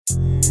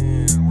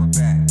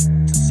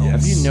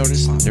you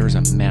notice there is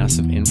a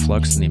massive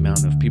influx in the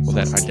amount of people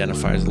that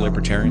identify as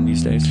libertarian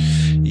these days?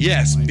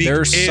 Yes.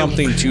 There's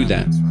something to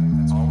that.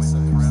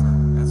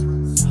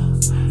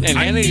 And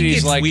I think Hannity's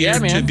it's like, weird yeah,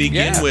 man. to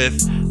begin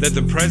with that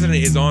the president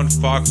is on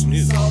Fox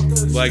News.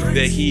 Like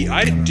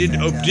that did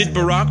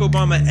Barack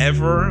Obama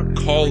ever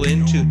call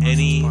into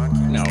any?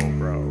 No,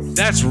 bro.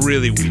 That's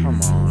really weird.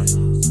 Come on.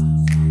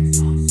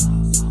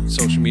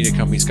 Social media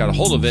companies got a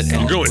hold of it.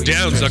 And You're going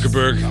down,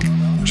 Zuckerberg.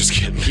 Just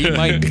kidding. He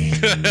might be.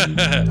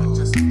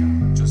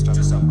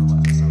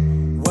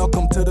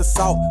 Welcome to the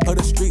salt of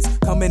the streets,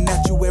 coming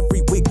at you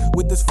every week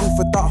with this food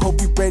for thought. Hope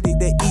you ready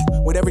to eat.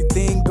 With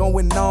everything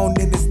going on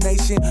in this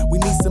nation, we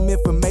need some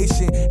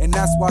information, and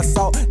that's why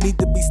salt need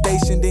to be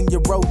stationed in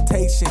your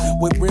rotation.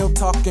 With real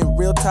talking,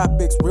 real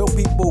topics, real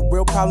people,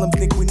 real problems.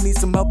 Think we need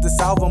some help to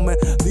solve them, and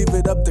leave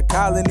it up to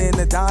Colin and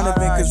the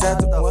Donovan, cause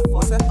that's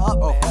what's that?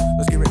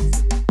 Let's get ready.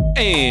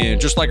 And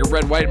just like a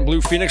red, white, and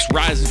blue phoenix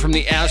rising from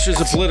the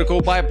ashes of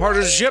political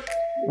bipartisanship,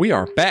 we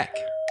are back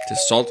to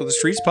Salt of the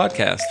Streets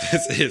podcast.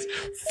 This is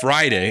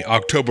Friday,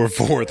 October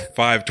 4th,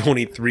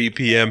 5:23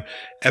 p.m.,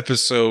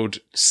 episode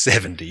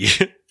 70.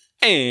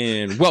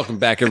 And welcome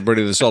back,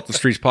 everybody, to the Salt of the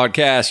Streets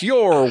podcast,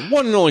 your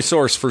one and only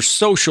source for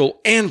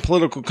social and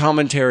political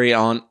commentary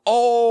on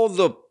all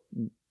the...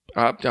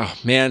 oh,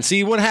 man,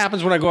 see what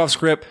happens when I go off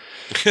script?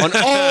 On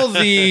all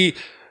the...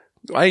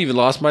 I even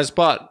lost my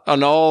spot.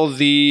 On all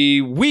the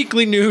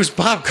weekly news,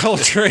 pop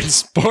culture, and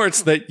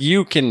sports that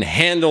you can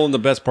handle. And the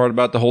best part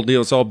about the whole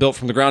deal, it's all built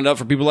from the ground up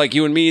for people like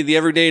you and me, the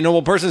everyday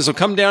normal person. So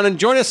come down and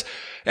join us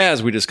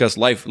as we discuss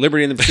life,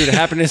 liberty, and the pursuit of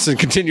happiness, and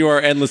continue our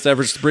endless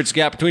efforts to bridge the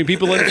gap between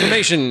people and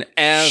information.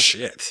 As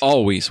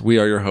always, we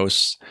are your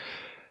hosts.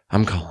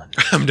 I'm Colin.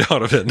 I'm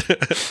Donovan.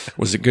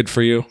 Was it good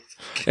for you?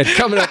 And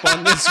coming up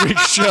on this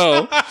week's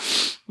show,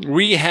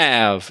 we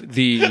have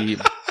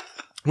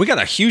we got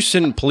a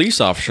Houston police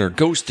officer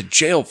goes to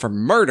jail for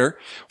murder.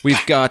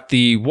 We've got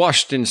the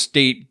Washington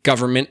state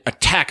government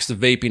attacks the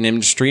vaping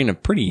industry in a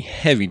pretty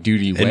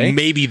heavy-duty way. And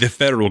maybe the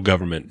federal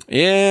government.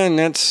 Yeah, and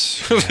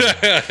that's...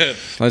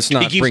 let's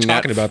not bring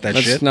talking about that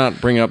shit. Let's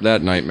not bring up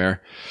that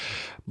nightmare.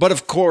 But,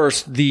 of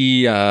course,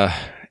 the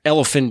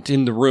elephant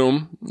in the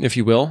room, if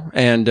you will,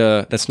 and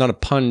that's not a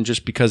pun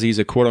just because he's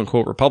a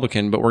quote-unquote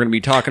Republican, but we're going to be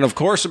talking, of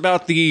course,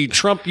 about the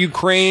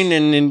Trump-Ukraine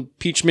and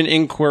impeachment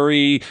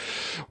inquiry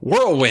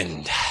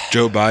whirlwind.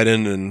 Joe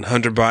Biden and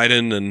Hunter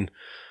Biden and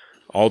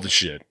all the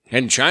shit.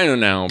 And China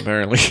now,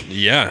 apparently.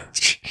 Yeah.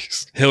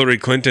 Hillary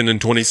Clinton in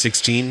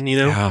 2016, you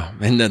know? Yeah,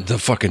 and then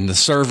the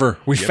server.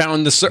 We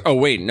found the server. Oh,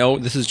 wait, no,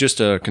 this is just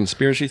a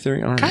conspiracy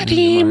theory.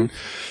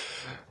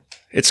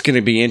 It's going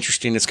to be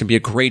interesting. It's going to be a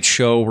great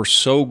show. We're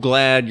so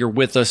glad you're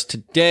with us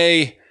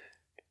today.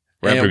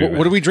 And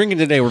what are we drinking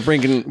today? We're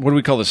drinking, what do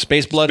we call this?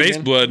 Space Blood? Space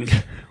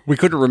Blood. We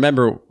couldn't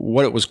remember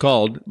what it was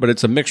called, but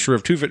it's a mixture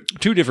of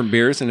two different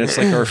beers, and it's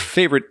like our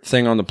favorite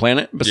thing on the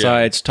planet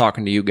besides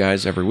talking to you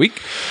guys every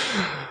week.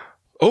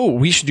 Oh,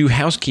 we should do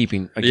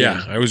housekeeping again.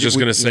 Yeah, I was just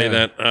going to say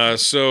that.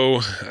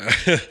 So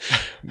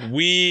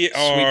we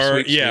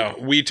are,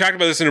 sweet. We talked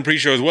about this in a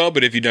pre-show as well,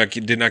 but if you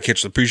did not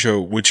catch the pre-show,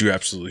 which you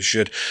absolutely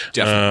should,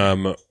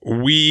 definitely.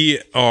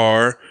 We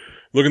are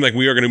looking like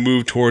we are going to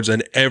move towards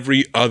an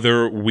every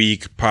other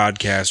week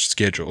podcast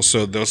schedule.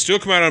 So they'll still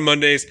come out on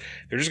Mondays.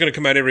 They're just going to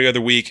come out every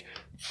other week.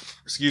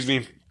 Excuse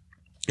me.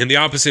 In the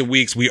opposite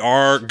weeks, we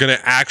are going to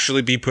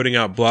actually be putting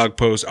out blog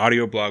posts,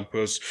 audio blog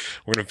posts.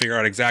 We're going to figure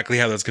out exactly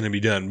how that's going to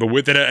be done. But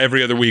with it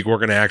every other week, we're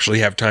going to actually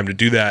have time to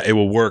do that. It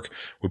will work.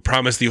 We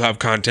promise that you'll have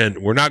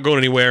content. We're not going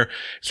anywhere.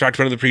 As talked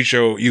about in the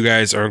pre-show, you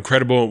guys are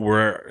incredible.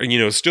 We're,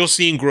 still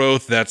seeing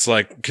growth that's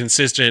like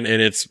consistent, and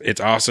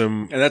it's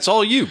awesome. And that's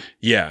all you.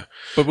 Yeah.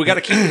 But we got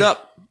to keep it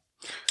up.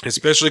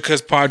 Especially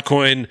because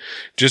Podcoin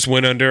just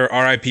went under,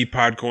 RIP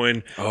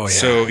Podcoin. Oh, yeah.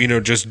 So,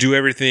 just do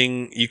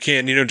everything you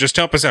can, just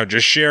help us out.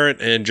 Just share it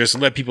and just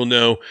let people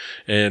know,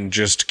 and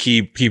just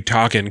keep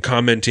talking,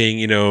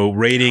 commenting,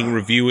 rating,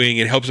 reviewing.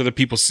 It helps other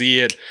people see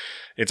it.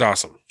 It's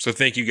awesome. So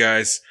thank you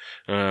guys.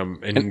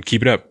 And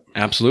keep it up.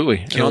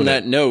 Absolutely. And on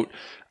that note,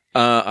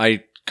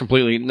 I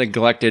completely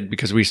neglected,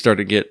 because we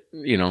started to get,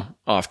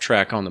 off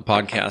track on the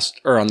podcast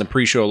or on the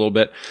pre-show a little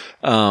bit.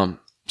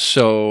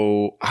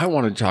 So I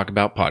wanted to talk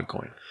about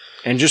Podcoin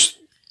and just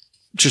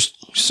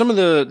some of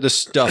the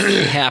stuff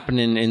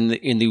happening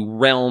in the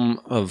realm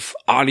of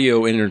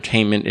audio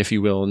entertainment, if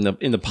you will, in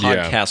the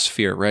podcast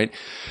sphere, right?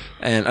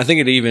 And I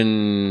think it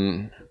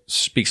even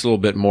speaks a little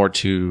bit more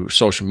to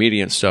social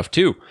media and stuff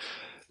too.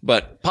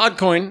 But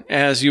Podcoin,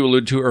 as you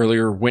alluded to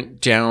earlier,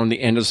 went down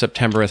the end of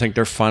September. I think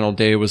their final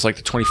day was like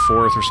the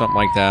 24th or something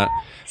like that.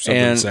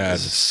 Something sad.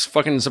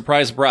 Fucking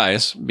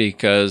surprise,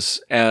 because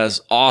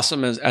as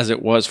awesome as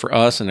it was for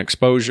us and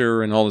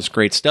exposure and all this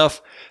great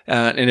stuff,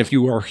 and if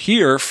you are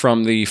here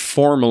from the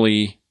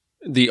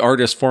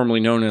artist formerly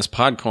known as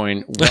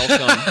Podcoin,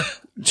 welcome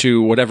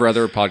to whatever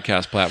other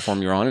podcast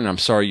platform you're on. And I'm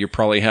sorry you're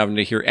probably having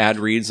to hear ad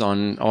reads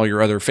on all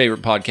your other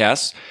favorite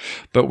podcasts,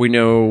 but we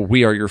know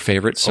we are your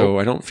favorite, so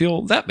I don't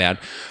feel that bad.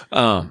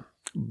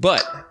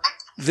 But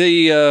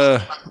we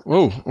got a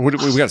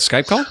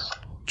Skype call?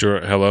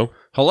 Hello?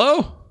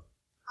 Hello?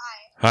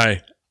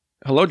 Hi.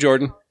 Hello,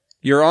 Jordan.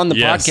 You're on the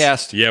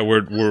podcast. Yeah,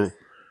 we're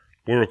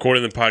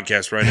recording the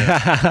podcast right now.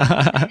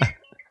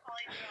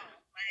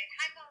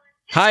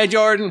 Hi,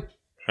 Jordan.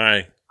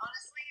 Hi.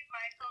 Honestly,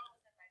 my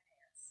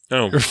phone was in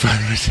my pants. Oh. Your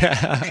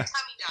phone.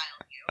 Tummy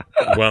dialed you.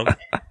 Well,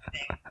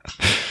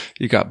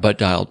 You got butt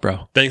dialed,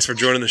 bro. thanks for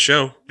joining the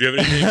show. Do you have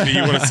anything that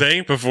you want to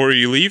say before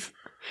you leave?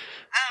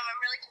 I'm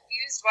really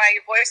confused why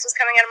your voice was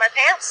coming out of my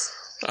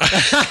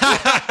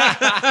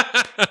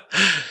pants.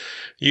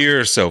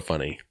 You're so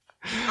funny.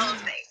 Oh,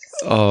 thanks.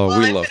 Oh, Well,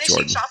 we I'm love finishing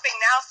Jordan. shopping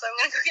now, so I'm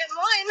going to go get in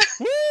line.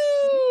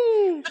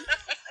 Woo!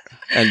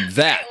 And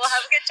that. We'll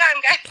have a good time,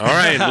 guys. All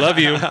right. Love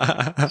you.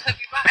 Love you.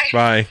 Bye.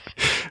 Bye.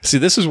 See,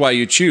 this is why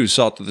you choose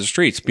Salt of the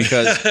Streets,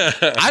 because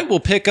I will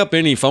pick up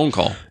any phone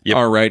call. Yep.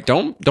 All right.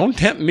 Don't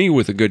tempt me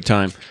with a good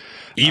time.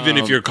 Even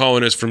if you're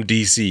calling us from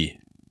DC,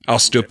 I'll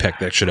still pick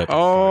that shit up.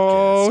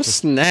 Oh,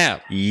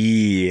 snap.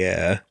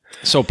 Yeah.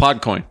 So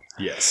Podcoin.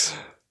 Yes.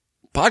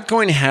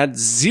 Podcoin had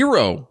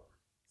 0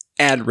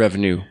 ad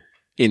revenue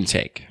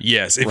intake.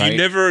 Yes. If Right. you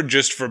never,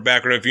 just for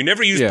background, if you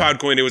never used Yeah.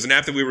 Podcoin, it was an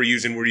app that we were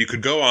using where you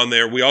could go on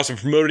there. We also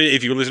promoted it.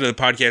 If you were listening to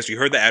the podcast, you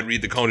heard the ad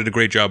read that Colin did a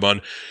great job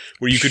on,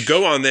 where you could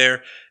go on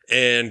there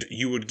and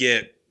you would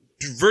get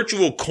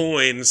virtual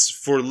coins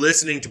for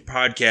listening to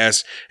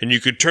podcasts, and you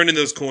could turn in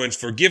those coins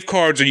for gift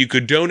cards, or you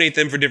could donate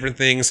them for different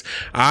things.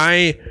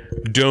 I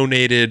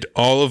donated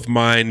all of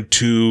mine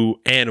to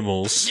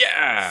animals.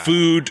 Yeah.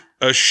 Food,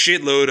 a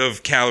shitload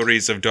of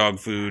calories of dog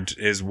food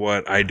is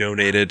what I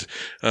donated.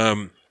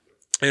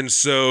 And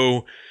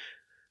so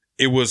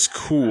it was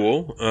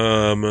cool.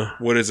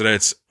 What is it?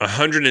 It's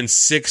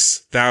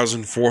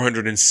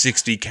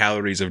 106,460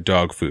 calories of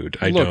dog food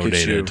I Look at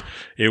donated.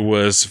 It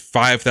was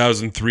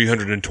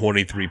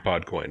 5,323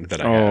 Podcoin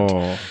that I had.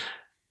 Oh.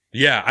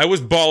 Yeah, I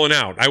was balling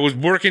out. I was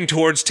working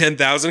towards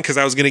 10,000 because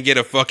I was going to get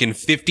a fucking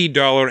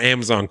 $50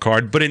 Amazon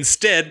card, but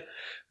instead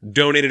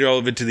donated all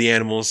of it to the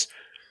animals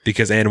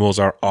because animals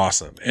are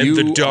awesome. And You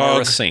the dog,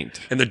 are a saint.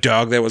 and the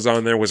dog that was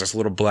on there was this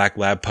little black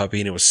lab puppy,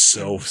 and it was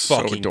so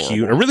fucking adorable.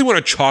 cute. I really want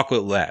a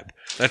chocolate lab.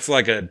 That's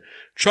like a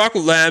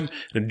chocolate lab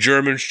and a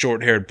German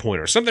short-haired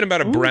pointer. Something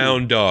about a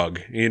brown dog,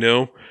 you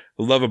know?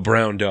 I love a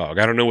brown dog.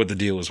 I don't know what the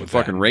deal is with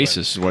Fucking that, racist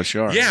is what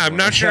you are. but- Yeah, I'm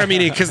not sure. I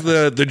mean, because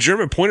the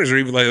German pointers are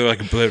even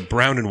like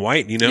brown and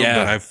white, you know? Yeah.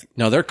 But I've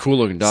No, they're cool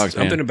looking dogs,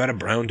 something man. about a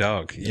brown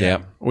dog. Yeah.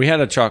 We had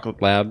a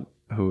chocolate lab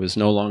who is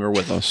no longer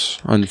with us,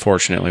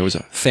 unfortunately. It was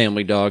a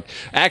family dog.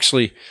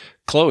 Actually,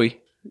 Chloe,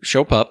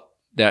 show pup,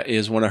 that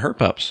is one of her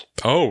pups.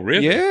 Oh,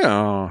 really?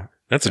 Yeah.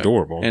 That's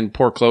adorable. And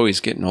poor Chloe's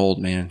getting old,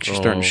 man. She's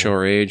starting to show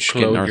her age. She's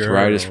getting Chloe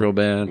arthritis girl.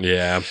 real bad.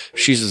 Yeah.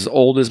 She's as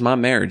old as my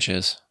marriage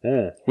is.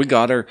 We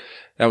got her.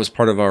 That was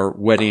part of our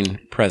wedding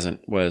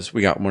present. Was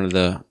we got one of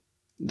the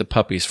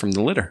puppies from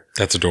the litter.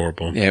 That's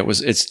adorable. Yeah,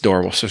 it's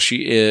adorable. So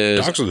she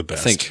is. Dogs are the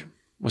best. I think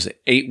was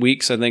it 8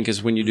 weeks? I think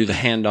is when you do the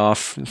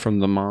handoff from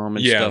the mom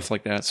and Yeah. stuff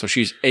like that. So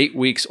she's 8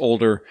 weeks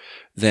older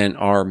than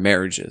our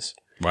marriage is.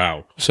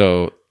 Wow.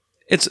 So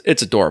it's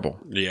adorable.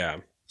 Yeah.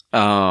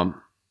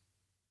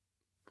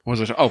 What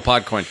was it? Oh,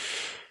 Podcoin.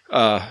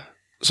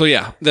 So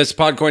yeah, this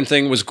Podcoin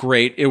thing was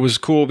great. It was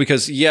cool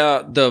because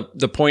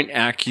the point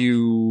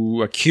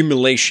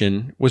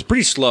accumulation was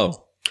pretty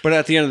slow, but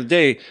at the end of the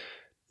day,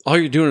 all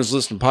you're doing is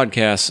listening to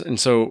podcasts, and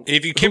so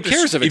If you who kept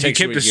cares if it you takes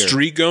kept you a the year?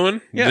 streak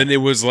going, Yeah. then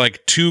it was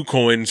like 2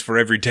 coins for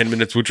every 10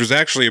 minutes, which was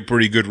actually a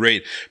pretty good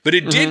rate. But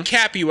it did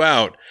cap you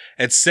out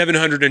at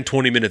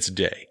 720 minutes a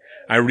day.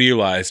 I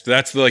realized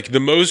that's like the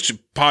most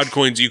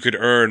Podcoins you could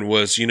earn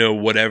was,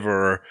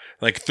 whatever,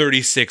 like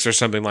 36 or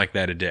something like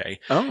that a day.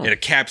 Oh. And it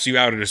caps you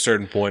out at a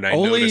certain point. I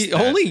noticed that.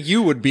 Only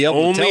you would be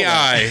able to Only tell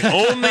that.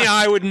 only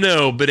I would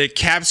know, but it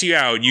caps you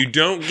out. You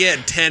don't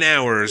get 10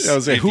 hours. I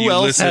was like, if who you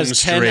else listen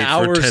has 10 straight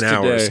hours for 10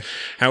 hours. today?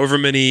 However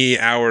many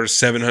hours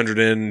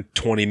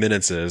 720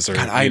 minutes is. Or,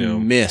 God, I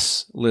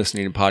miss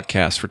listening to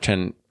podcasts for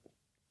 10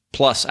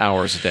 plus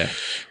hours a day.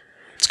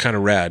 it's kind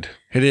of rad.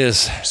 It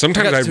is.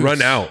 Sometimes got I through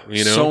run out,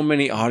 So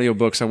many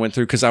audiobooks I went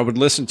through because I would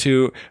listen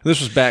to, this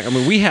was back,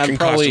 we had It can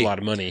cost probably a lot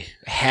of money.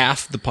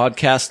 half the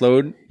podcast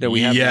load that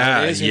we have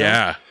nowadays. you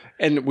know?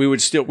 And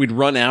we'd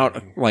run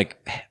out like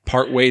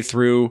part way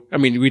through.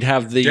 We'd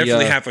have the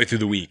Definitely halfway through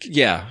the week.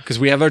 yeah, because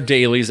we have our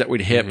dailies that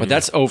we'd hit, but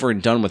that's over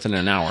and done within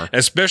an hour.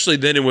 Especially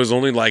then it was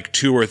only like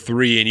 2 or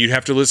 3 and you'd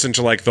have to listen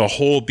to like the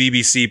whole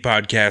BBC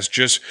podcast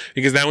just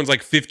because that one's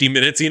like 50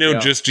 minutes, Yeah.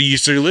 just to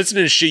so you're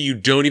listening to shit you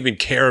don't even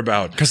care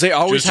about. Because they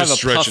always just to have a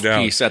stretch puff it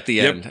out. piece at the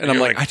Yep. end, and I'm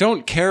You're like, I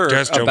don't care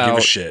just don't give a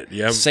about shit.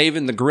 Yep.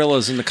 saving the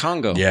gorillas in the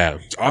Congo. Yeah.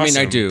 It's I mean,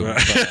 I awesome, do.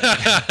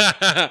 but-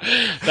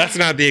 That's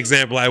not the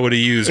example I would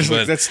have used,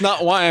 but That's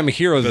not why I'm a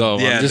hero, though.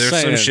 yeah, I'm just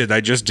there's saying. some shit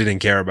I just didn't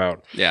care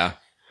about. Yeah.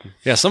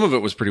 Yeah, some of it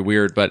was pretty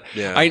weird, but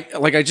Yeah.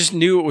 I just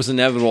knew it was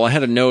inevitable. I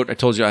had a note I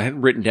told you I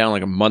had written down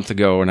like a month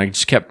ago, and I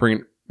just kept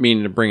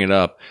meaning to bring it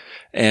up.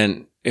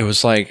 And it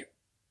was like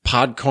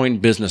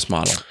Podcoin business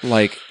model.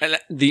 Like, and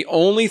the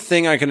only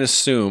thing I can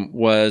assume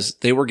was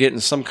they were getting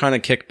some kind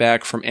of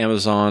kickback from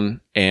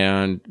Amazon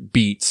and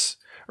Beats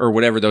or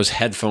whatever those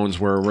headphones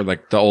were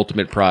like the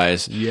ultimate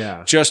prize.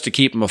 Yeah. Just to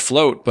keep them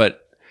afloat.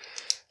 But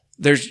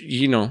there's,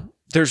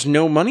 there's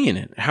no money in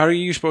it. How are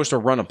you supposed to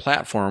run a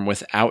platform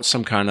without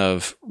some kind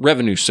of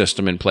revenue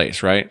system in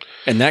place, right?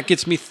 And that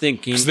gets me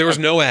thinking. Because there was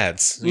no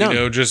ads. You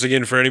know, just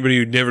again, for anybody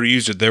who never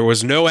used it, there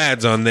was no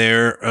ads on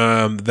there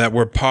that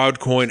were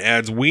Podcoin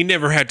ads. We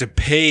never had to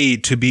pay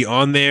to be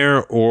on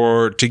there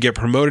or to get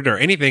promoted or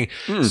anything.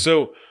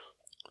 So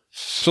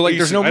like,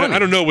 there's no money. I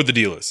don't know what the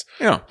deal is.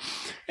 Yeah.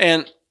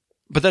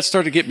 But that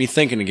started to get me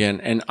thinking again.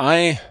 And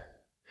I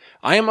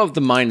am of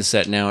the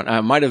mindset now, and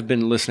I might have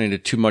been listening to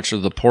too much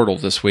of The Portal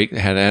this week. They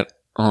had that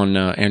on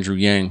Andrew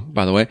Yang,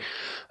 by the way.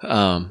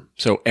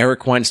 So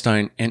Eric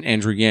Weinstein and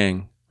Andrew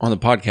Yang on the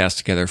podcast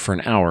together for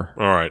an hour.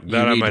 All right.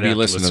 That I might have to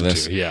listen to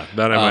this. Yeah,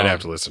 that I might have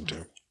to listen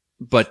to.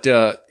 But,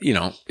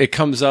 it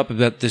comes up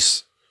that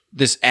this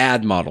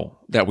ad model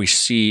that we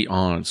see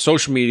on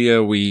social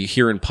media, we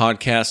hear in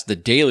podcasts, The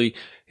Daily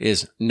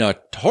is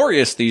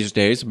notorious these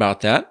days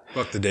about that.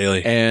 Fuck The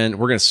Daily. And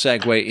we're going to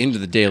segue into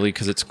The Daily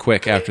because it's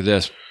quick after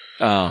this.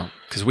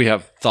 Because we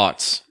have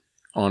thoughts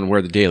on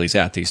where The Daily's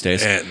at these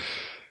days.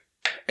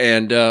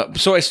 And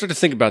so I started to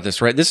think about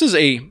this, right?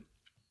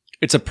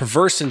 It's a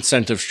perverse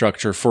incentive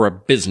structure for a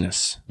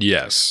business.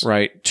 Yes.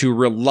 Right? To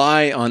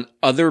rely on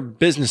other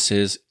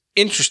businesses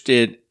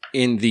interested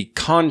in the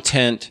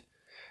content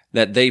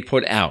that they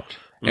put out.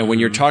 And when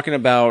you're talking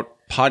about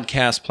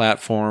podcast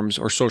platforms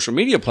or social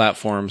media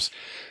platforms,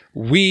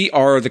 we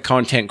are the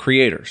content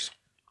creators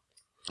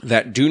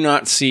that do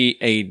not see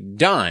a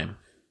dime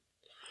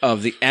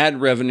of the ad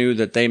revenue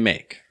that they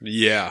make.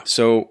 Yeah.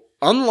 So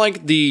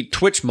unlike the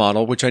Twitch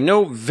model, which I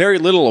know very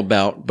little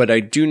about, but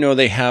I do know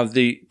they have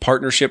the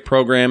partnership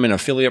program and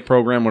affiliate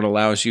program, which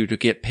allows you to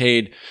get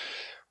paid.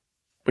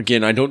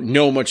 Again, I don't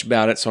know much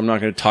about it, so I'm not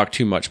going to talk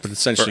too much, but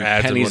essentially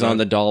pennies on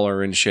the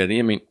dollar and shit.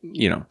 I mean,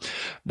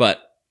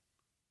 but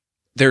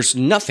there's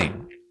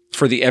nothing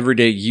for the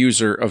everyday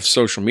user of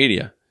social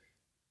media.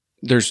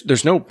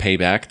 There's no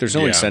payback. There's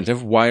no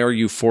incentive. Why are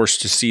you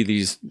forced to see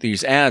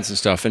these ads and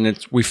stuff? And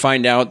we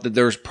find out that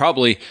there's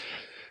probably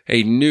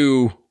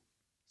an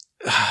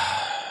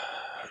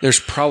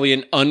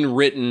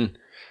unwritten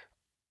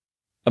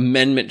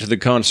amendment to the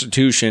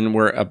Constitution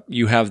where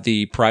you have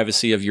the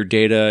privacy of your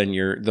data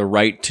and the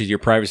right to your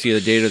privacy of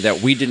the data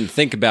that we didn't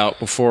think about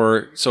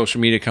before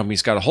social media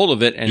companies got a hold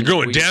of it. And you're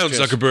going down,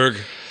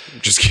 Zuckerberg.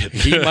 Just kidding.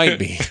 He might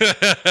be.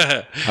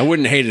 I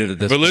wouldn't hate it at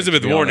this point. But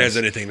Elizabeth Warren has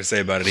anything to say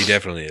about it. He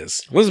definitely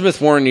is. Elizabeth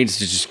Warren needs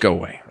to just go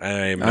away.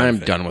 I'm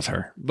done with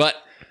her. But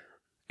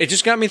it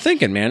just got me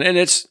thinking, man. And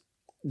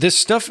this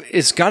stuff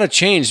is got to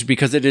change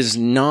because it's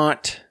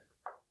not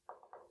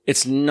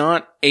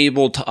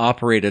able to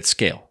operate at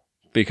scale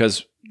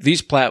because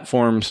these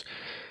platforms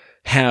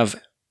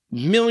have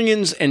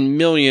millions and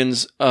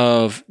millions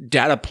of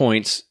data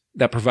points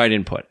that provide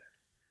input.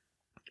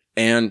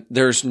 And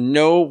there's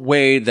no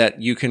way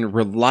that you can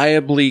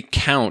reliably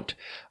count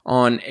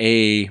on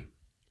a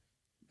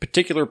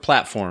particular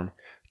platform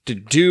to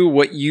do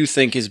what you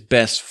think is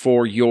best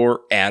for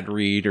your ad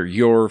read or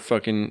your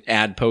fucking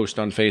ad post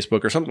on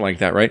Facebook or something like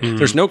that, right? Mm-hmm.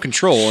 There's no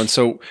control. And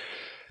so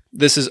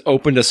this has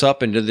opened us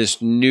up into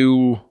this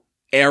new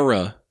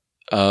era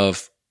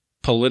of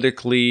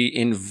politically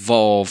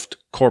involved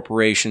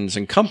corporations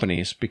and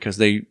companies because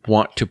they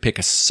want to pick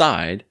a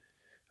side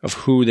of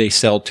who they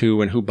sell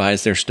to and who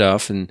buys their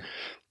stuff. And,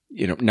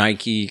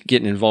 Nike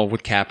getting involved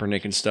with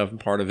Kaepernick and stuff, and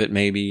part of it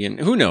maybe, and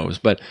who knows,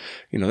 but,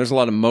 there's a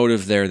lot of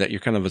motive there that you're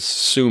kind of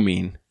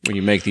assuming when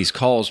you make these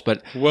calls,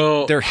 but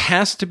there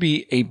has to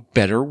be a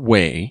better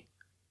way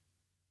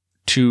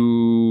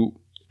to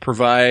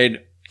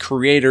provide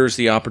creators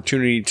the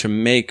opportunity to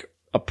make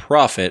a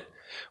profit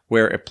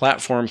where a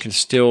platform can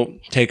still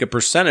take a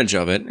percentage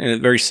of it. And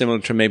it's very similar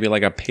to maybe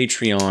like a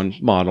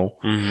Patreon model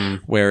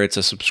where it's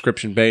a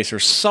subscription base or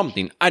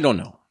something. I don't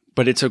know.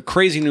 But it's a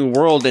crazy new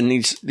world. And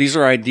these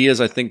are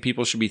ideas I think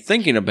people should be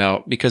thinking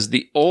about because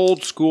the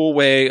old school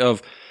way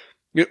of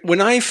when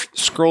I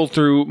scroll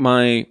through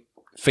my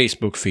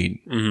Facebook feed,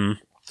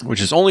 which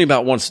is only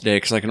about once a day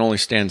because I can only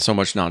stand so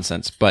much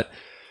nonsense, but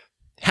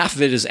half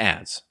of it is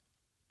ads,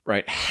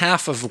 right?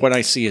 Half of what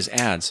I see is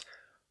ads.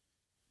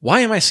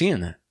 Why am I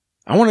seeing that?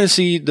 I want to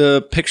see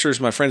the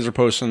pictures my friends are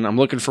posting. I'm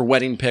looking for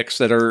wedding pics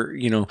that are,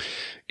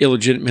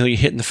 illegitimately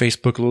hitting the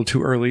Facebook a little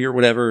too early or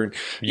whatever.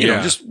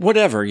 Just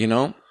whatever,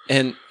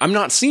 And I'm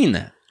not seeing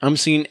that. I'm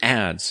seeing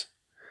ads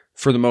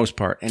for the most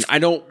part. And I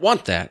don't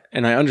want that.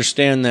 And I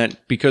understand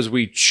that because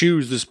we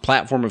choose this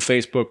platform of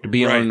Facebook to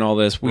be on and all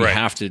this, we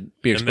have to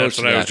be exposed to that. And that's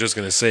what I was just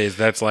going to say is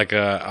that's like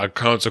a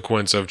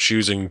consequence of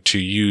choosing to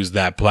use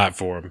that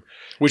platform.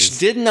 Which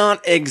did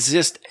not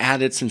exist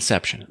at its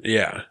inception.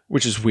 Yeah.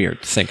 Which is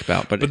weird to think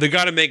about. But they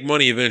got to make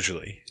money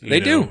eventually.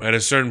 They do. At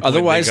a certain point.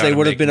 Otherwise, they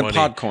would have been money. A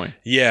Podcoin.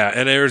 Yeah.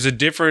 And there's a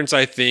difference,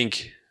 I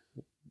think,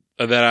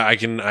 that I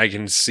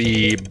can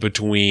see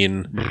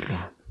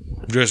between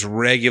just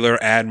regular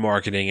ad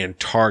marketing and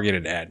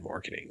targeted ad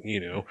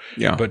marketing,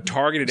 Yeah. But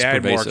targeted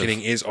ad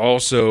marketing is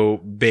also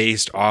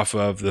based off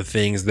of the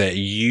things that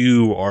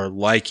you are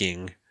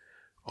liking.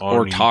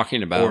 Or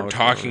talking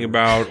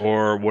about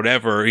or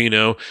whatever,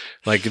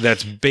 like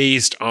that's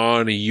based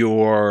on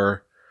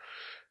your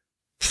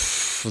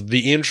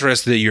the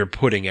interest that you're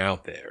putting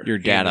out there. Your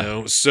data. You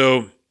know?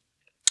 So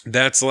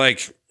that's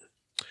like,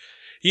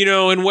 you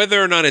know, and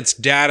whether or not it's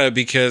data,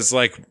 because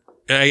like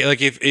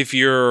if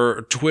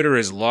your Twitter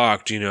is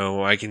locked, you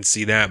know, I can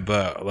see that,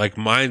 but like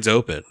mine's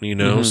open, you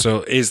know? Mm-hmm.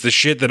 So is the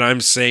shit that I'm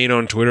saying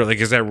on Twitter, like,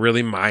 is that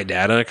really my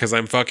data? Cause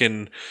I'm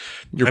putting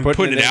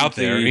it out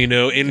there, you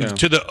know,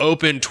 into the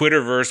open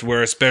Twitterverse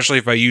where, especially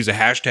if I use a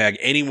hashtag,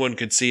 anyone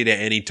could see it at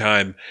any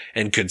time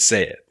and could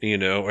say it, you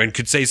know, and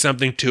could say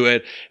something to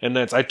it. And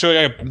I told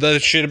you the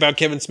shit about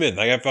Kevin Smith.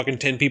 I got fucking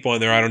 10 people on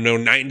there. I don't know,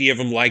 90 of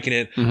them liking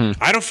it.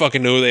 Mm-hmm. I don't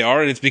fucking know who they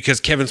are. And it's because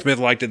Kevin Smith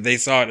liked it. They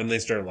saw it and they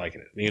started liking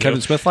it. You know?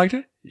 Kevin Smith liked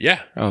it?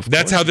 Yeah. Oh,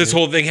 that's how this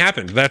whole thing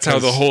happened. That's how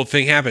the whole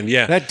thing happened.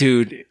 Yeah. That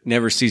dude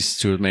never ceases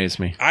to amaze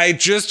me. I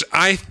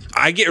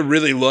get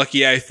really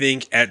lucky, I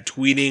think, at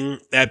tweeting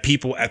at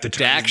people at the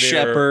time. Dak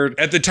Shepard,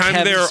 at the time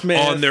Kevin they're Smith.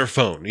 on their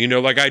phone. You know,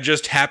 like I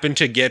just happen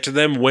to get to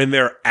them when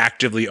they're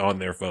actively on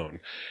their phone.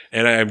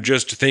 And I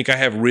just think I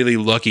have really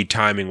lucky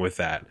timing with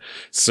that.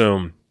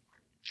 So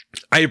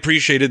I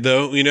appreciate it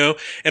though, you know,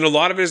 and a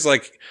lot of it is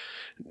like,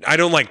 I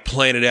don't like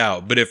plan it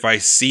out, but if I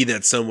see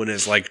that someone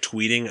is like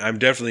tweeting, I'm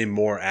definitely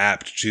more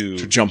apt to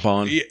jump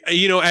on.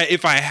 You know,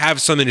 if I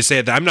have something to say,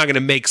 that I'm not going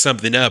to make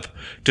something up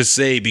to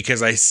say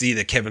because I see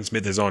that Kevin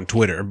Smith is on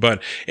Twitter.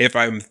 But if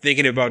I'm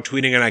thinking about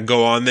tweeting and I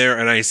go on there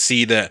and I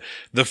see that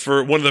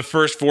one of the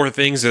first 4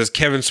 things is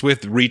Kevin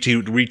Smith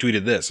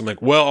retweeted this, I'm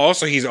like, well,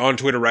 also he's on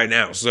Twitter right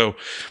now, so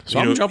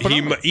you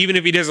know, even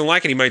if he doesn't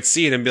like it, he might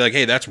see it and be like,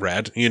 hey, that's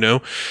rad, you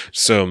know,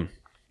 so.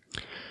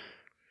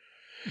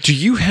 Do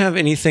you have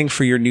anything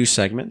for your new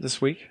segment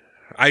this week?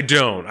 I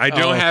don't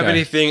have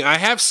anything. I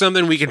have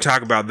something we can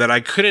talk about that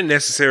I couldn't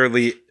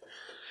necessarily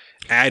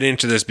add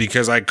into this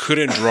because I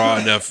couldn't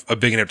draw a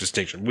big enough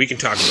distinction. We can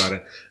talk about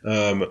it.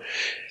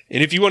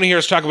 And if you want to hear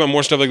us talk about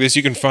more stuff like this,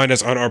 you can find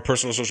us on our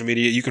personal social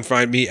media. You can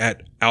find me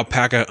at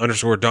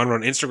alpaca_Donner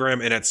on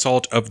Instagram and at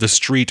Salt of the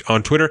Street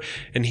on Twitter.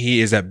 And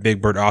he is at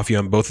Big Bird Offie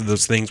on both of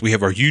those things. We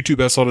have our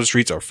YouTube at Salt of the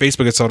Streets, our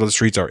Facebook at Salt of the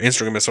Streets, our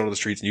Instagram at Salt of the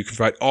Streets. And you can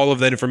find all of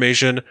that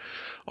information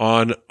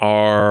on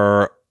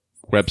our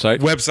website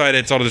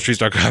at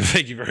saltofthestreets.com.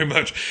 Thank you very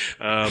much.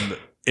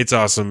 It's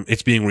awesome.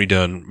 It's being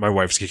redone. My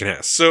wife's kicking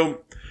ass.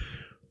 So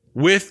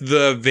with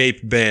the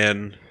vape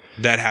ban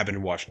that happened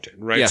in Washington,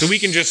 right? Yes. So we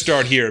can just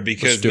start here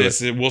because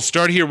we'll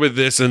start here with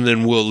this and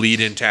then we'll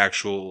lead into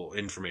actual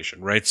information,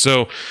 right?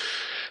 So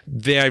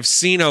I've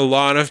seen a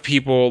lot of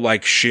people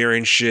like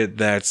sharing shit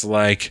that's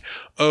like,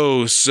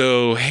 oh,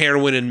 so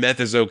heroin and meth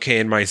is okay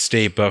in my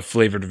state, but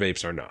flavored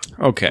vapes are not.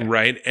 Okay.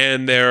 Right?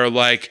 And they're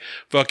like,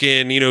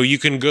 fucking, you know, you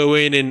can go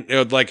in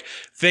and like,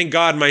 thank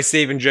God my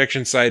safe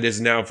injection site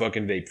is now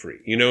fucking vape free,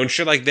 you know, and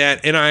shit like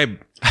that. And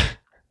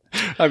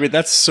I mean,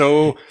 that's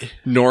so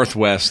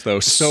Northwest, though.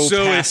 So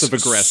passive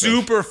aggressive.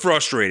 Super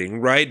frustrating,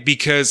 right?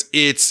 Because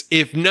it's,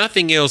 if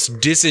nothing else,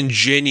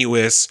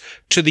 disingenuous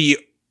to the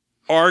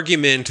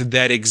argument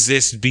that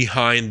exists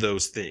behind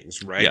those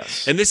things, right?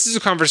 Yes. And this is a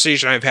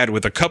conversation I've had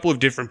with a couple of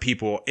different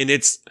people, and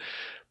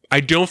I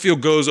don't feel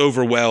goes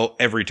over well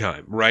every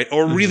time, right?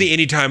 Or really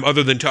any time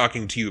other than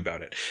talking to you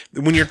about it.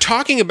 When you're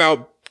talking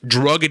about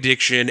drug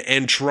addiction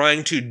and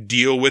trying to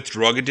deal with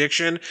drug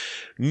addiction,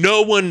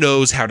 no one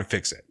knows how to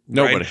fix it.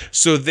 Nobody. Right?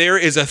 So there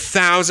is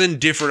 1,000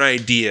 different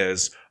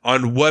ideas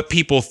on what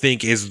people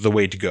think is the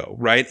way to go,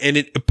 right?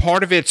 And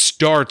part of it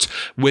starts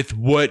with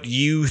what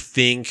you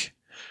think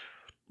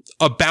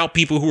about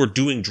people who are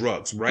doing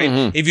drugs, right?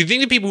 Mm-hmm. If you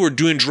think that people who are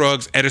doing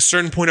drugs at a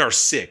certain point are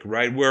sick,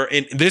 right?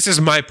 And this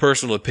is my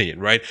personal opinion,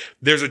 right?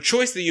 There's a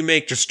choice that you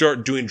make to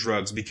start doing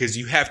drugs because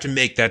you have to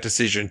make that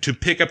decision to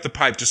pick up the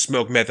pipe, to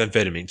smoke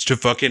methamphetamines,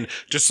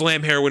 to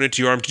slam heroin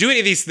into your arm, to do any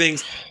of these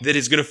things that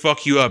is going to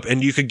fuck you up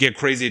and you could get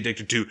crazy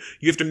addicted to.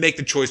 You have to make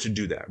the choice to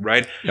do that,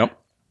 right? Yep.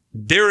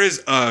 There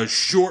is a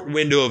short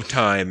window of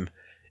time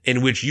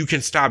in which you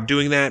can stop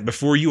doing that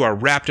before you are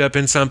wrapped up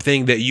in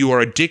something that you are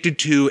addicted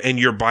to and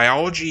your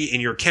biology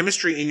and your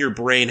chemistry in your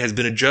brain has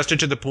been adjusted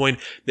to the point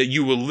that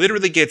you will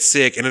literally get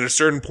sick and at a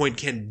certain point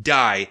can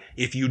die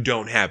if you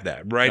don't have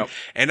that, right? Yep.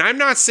 And I'm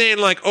not saying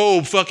like,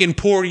 oh, fucking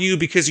poor you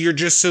because you're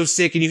just so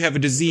sick and you have a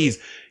disease.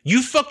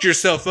 You fucked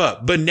yourself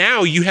up, but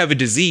now you have a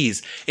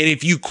disease. And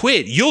if you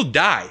quit, you'll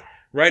die,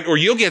 right? Or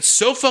you'll get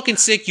so fucking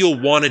sick, you'll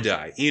want to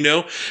die, you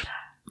know?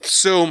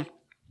 So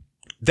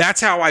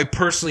that's how I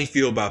personally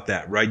feel about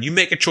that, right? You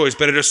make a choice,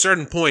 but at a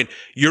certain point,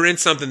 you're in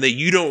something that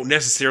you don't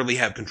necessarily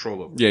have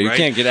control over. Yeah, you right?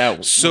 can't get out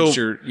once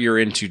you're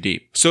in too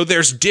deep. So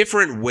there's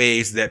different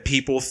ways that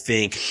people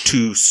think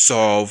to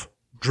solve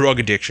drug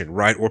addiction,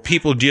 right? Or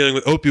people dealing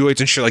with opioids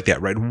and shit like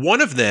that, right?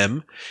 One of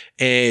them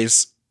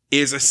is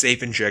a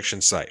safe injection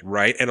site,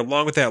 right? And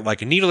along with that,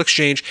 like a needle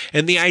exchange.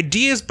 And the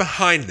ideas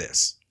behind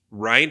this,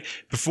 right?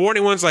 Before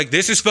anyone's like,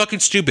 this is fucking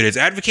stupid, it's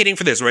advocating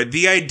for this, right?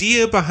 The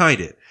idea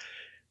behind it.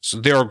 So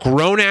there are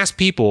grown-ass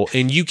people,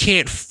 and you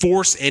can't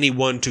force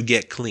anyone to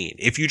get clean.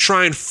 If you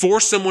try and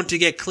force someone to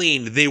get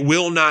clean, they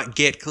will not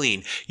get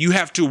clean. You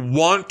have to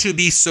want to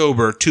be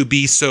sober,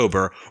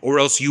 or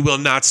else you will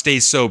not stay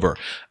sober.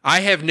 I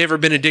have never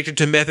been addicted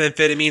to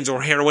methamphetamines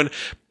or heroin.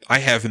 I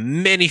have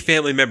many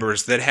family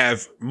members that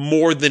have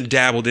more than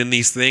dabbled in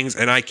these things,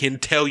 and I can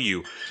tell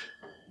you,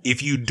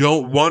 if you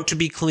don't want to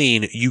be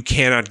clean, you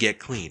cannot get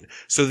clean.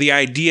 So the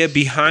idea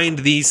behind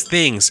these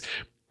things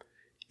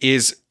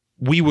is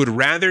we would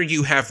rather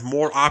you have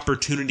more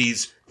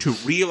opportunities to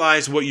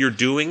realize what you're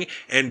doing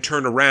and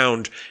turn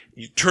around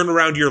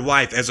your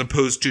life as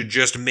opposed to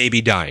just maybe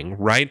dying,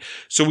 right?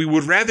 So we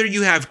would rather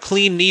you have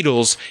clean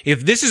needles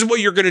if this is what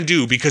you're going to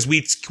do, because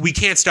we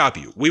can't stop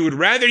you. We would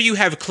rather you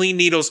have clean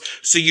needles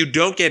so you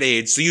don't get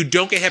AIDS, so you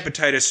don't get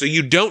hepatitis, so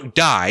you don't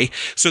die,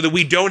 so that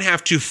we don't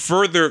have to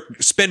further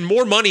spend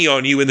more money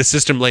on you in the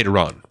system later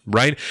on,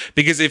 right?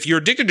 Because if you're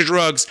addicted to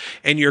drugs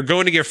and you're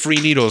going to get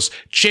free needles,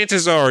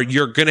 chances are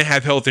you're going to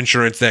have health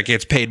insurance that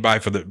gets paid by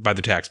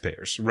the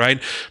taxpayers,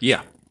 right?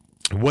 Yeah.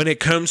 When it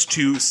comes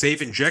to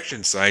safe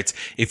injection sites,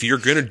 if you're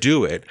going to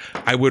do it,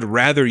 I would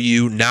rather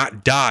you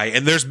not die.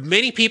 And there's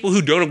many people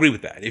who don't agree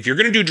with that. If you're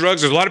going to do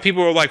drugs, there's a lot of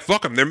people who are like,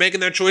 fuck them. They're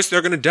making that choice.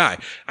 They're going to die.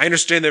 I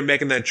understand they're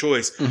making that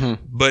choice.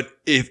 Mm-hmm. But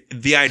if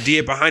the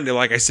idea behind it,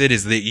 like I said,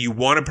 is that you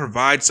want to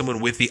provide someone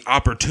with the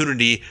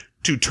opportunity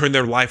to turn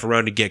their life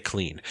around and get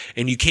clean.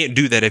 And you can't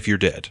do that if you're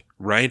dead,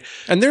 right?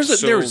 And there's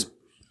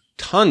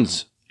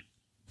tons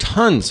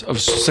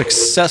of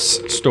success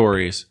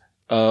stories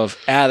of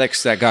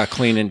addicts that got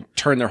clean and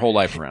turned their whole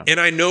life around. And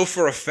I know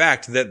for a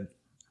fact that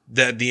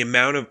the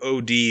amount of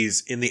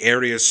ODs in the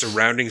areas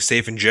surrounding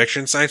safe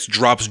injection sites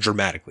drops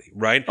dramatically,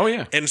 right? Oh,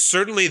 yeah. And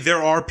certainly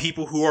there are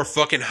people who are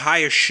fucking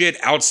high as shit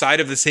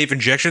outside of the safe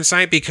injection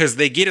site because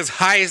they get as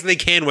high as they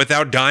can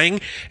without dying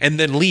and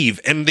then leave.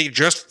 And they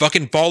just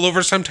fucking fall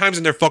over sometimes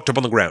and they're fucked up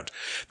on the ground.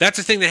 That's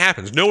the thing that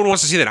happens. No one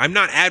wants to see that. I'm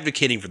not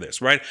advocating for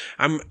this, right?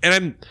 I'm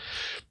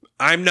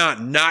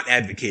not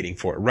advocating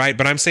for it, right?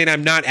 But I'm saying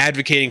I'm not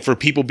advocating for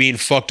people being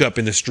fucked up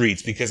in the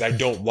streets because I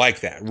don't like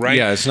that, right?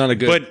 Yeah, it's not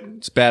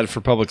it's bad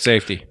for public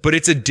safety. But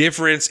it's a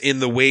difference in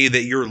the way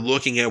that you're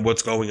looking at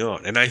what's going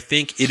on. And I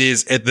think it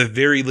is at the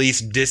very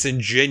least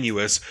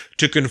disingenuous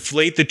to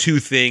conflate the two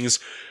things,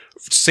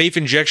 safe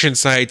injection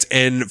sites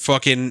and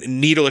fucking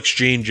needle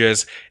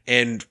exchanges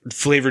and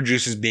flavored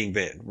juices being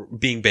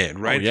banned,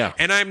 right? Oh, yeah.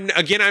 And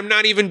I'm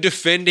not even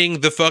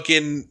defending the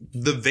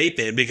vape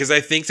ban because I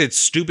think it's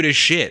stupid as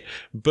shit.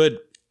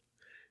 But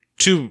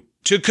to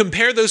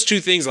compare those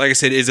two things, like I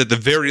said, is at the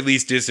very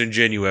least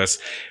disingenuous,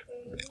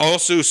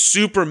 also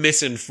super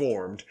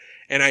misinformed.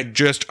 And I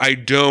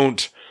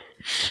don't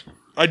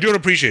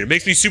appreciate it. It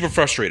makes me super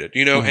frustrated,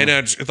 you know? Mm-hmm. And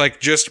it's like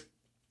just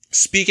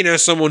speaking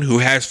as someone who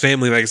has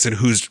family, like I said,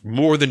 who's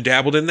more than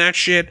dabbled in that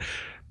shit,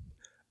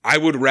 I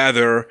would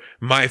rather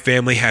my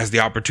family has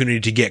the opportunity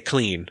to get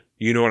clean.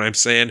 You know what I'm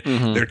saying?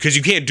 Mm-hmm. Because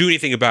you can't do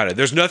anything about it.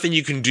 There's nothing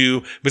you can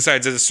do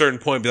besides at a certain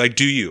point be like,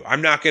 do you?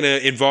 I'm not going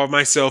to involve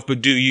myself,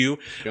 but do you?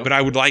 Yep. But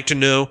I would like to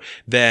know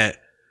that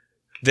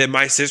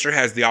my sister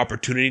has the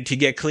opportunity to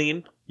get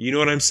clean. You know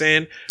what I'm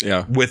saying?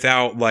 Yeah.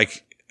 Without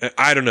like,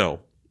 I don't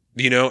know,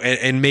 you know,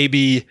 and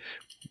maybe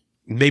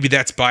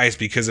that's biased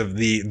because of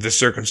the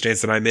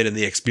circumstance that I'm in and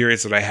the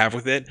experience that I have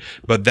with it.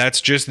 But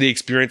that's just the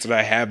experience that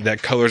I have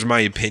that colors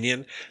my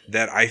opinion,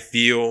 that I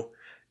feel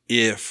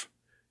if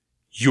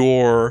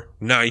you're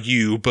not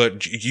you,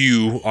 but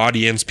you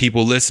audience,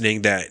 people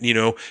listening, that, you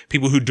know,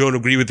 people who don't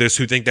agree with this,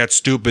 who think that's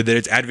stupid, that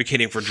it's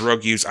advocating for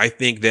drug use. I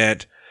think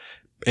that,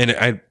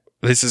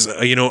 this is,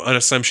 you know, an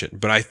assumption,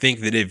 but I think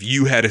that if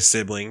you had a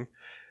sibling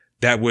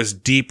that was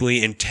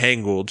deeply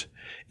entangled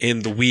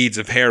in the weeds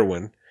of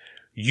heroin,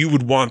 you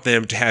would want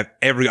them to have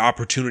every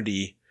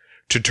opportunity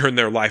to turn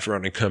their life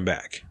around and come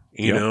back,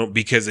 you know,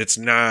 because it's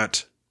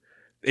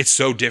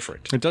so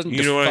different. It doesn't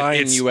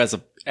define you as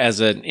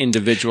an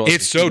individual.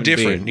 It's so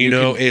different. You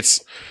know,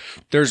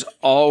 there's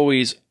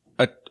always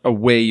a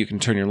way you can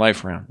turn your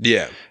life around.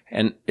 Yeah.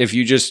 And if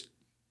you just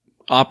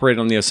operate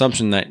on the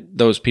assumption that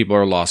those people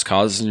are lost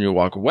causes and you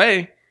walk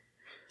away,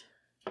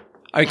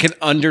 I can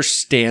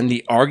understand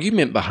the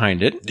argument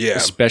behind it,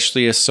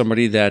 especially as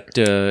somebody that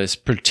is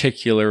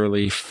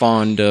particularly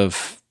fond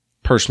of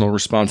personal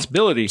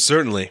responsibility.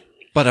 Certainly.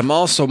 But I'm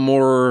also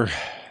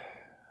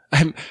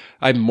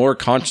I'm more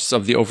conscious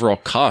of the overall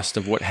cost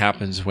of what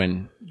happens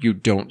when you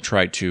don't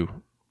try to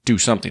do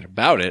something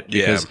about it.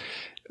 Because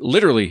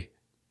literally,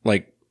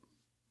 like,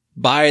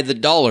 by the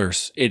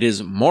dollars, it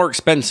is more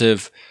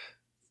expensive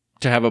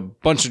to have a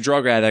bunch of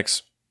drug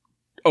addicts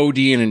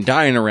ODing and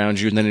dying around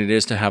you than it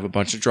is to have a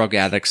bunch of drug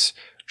addicts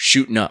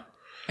shooting up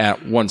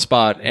at one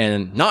spot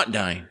and not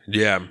dying.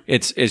 Yeah.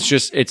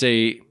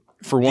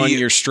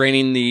 You're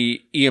straining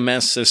the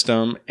EMS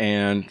system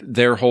and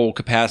their whole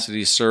capacity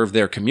to serve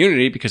their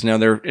community because now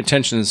their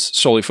attention is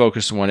solely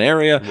focused in one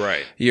area.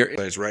 Right.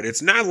 Right.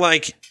 It's not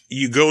like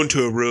you go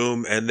into a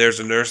room and there's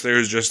a nurse there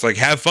who's just like,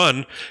 have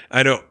fun.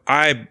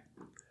 I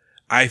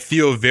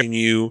feel when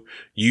you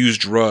use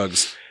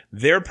drugs,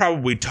 they're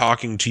probably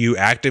talking to you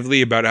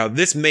actively about how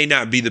this may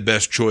not be the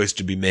best choice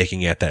to be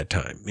making at that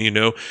time. You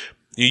know,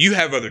 you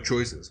have other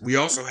choices. We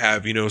also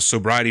have, you know,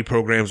 sobriety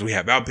programs. We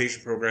have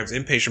outpatient programs,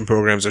 inpatient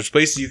programs. There's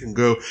places you can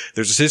go.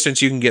 There's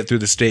assistance you can get through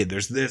the state.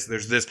 There's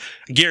this.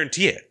 I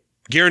guarantee it.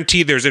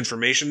 guarantee there's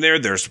information there.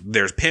 There's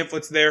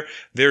pamphlets there.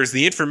 There's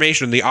the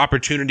information, the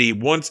opportunity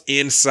once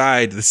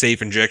inside the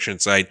safe injection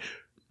site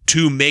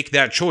to make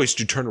that choice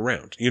to turn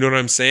around. You know what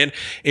I'm saying?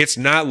 It's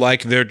not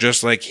like they're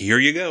just like, here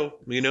you go,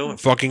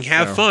 fucking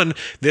have fun.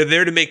 They're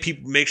there to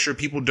make sure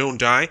people don't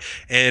die.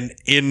 And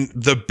in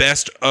the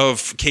best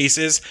of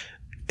cases,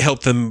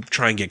 help them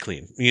try and get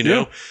clean,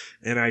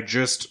 And I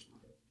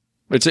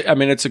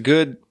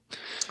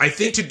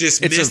think to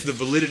dismiss the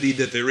validity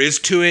that there is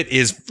to it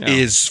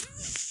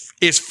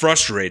is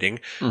frustrating.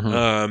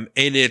 And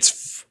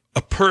it's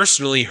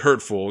personally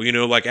hurtful,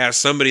 like as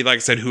somebody, like I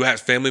said, who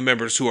has family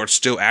members who are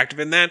still active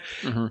in that,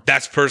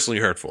 that's personally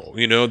hurtful.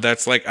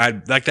 That's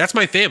that's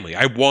my family.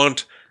 I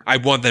want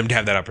them to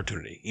have that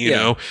opportunity,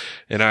 know,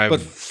 but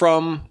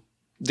from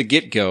the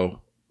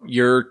get-go,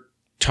 you're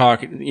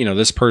talking,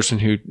 this person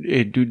who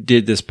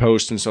did this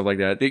post and stuff like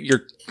that,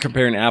 you're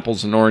comparing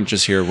apples and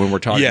oranges here when we're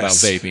talking about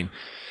vaping,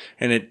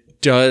 and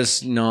it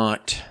does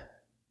not,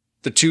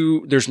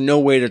 there's no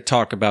way to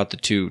talk about the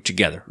two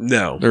together.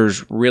 No,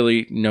 there's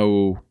really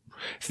no.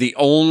 The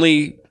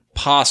only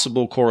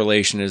possible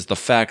correlation is the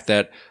fact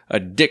that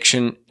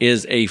addiction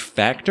is a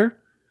factor.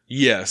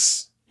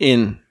 Yes.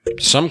 In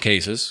some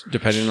cases,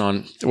 depending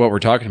on what we're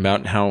talking about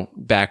and how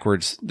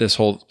backwards this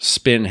whole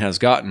spin has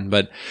gotten.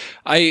 But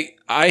I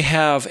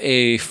have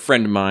a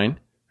friend of mine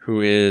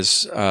who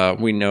is,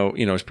 we know,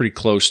 is pretty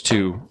close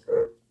to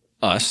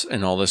us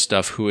and all this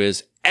stuff, who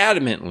is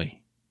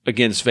adamantly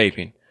against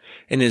vaping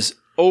and is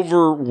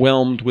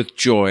overwhelmed with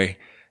joy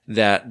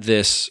that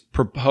this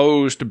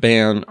proposed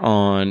ban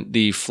on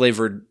the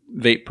flavored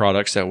vape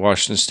products that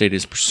Washington State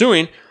is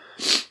pursuing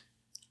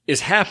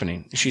is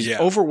happening. She's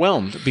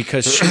overwhelmed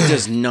because she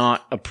does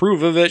not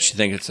approve of it. She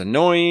thinks it's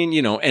annoying,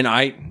 and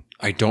I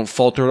don't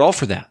fault her at all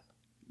for that,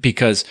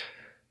 because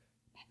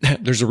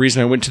there's a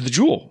reason I went to the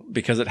Juul,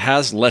 because it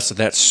has less of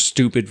that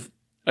stupid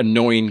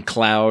annoying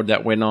cloud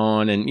that went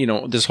on,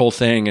 and this whole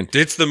thing, and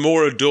it's the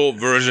more adult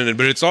version,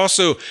 but it's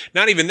also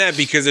not even that,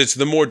 because it's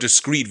the more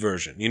discreet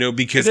version,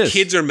 because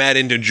kids are mad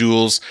into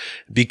Juuls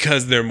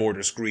because they're more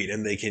discreet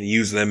and they can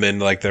use them,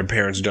 and like their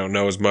parents don't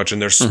know as much,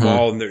 and they're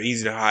small and they're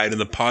easy to hide, and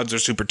the pods are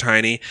super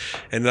tiny,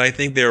 and I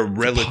think they're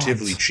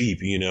relatively cheap.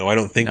 I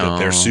don't think that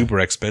they're super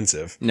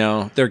expensive.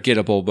 No, they're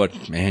gettable,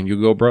 but man, you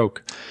go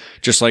broke.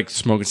 Just like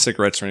smoking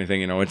cigarettes or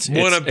anything, it's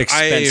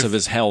expensive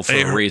as hell for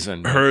a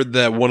reason. Heard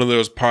that one of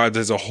those pods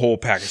is a whole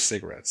pack of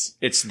cigarettes.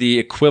 It's the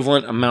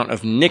equivalent amount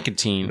of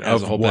nicotine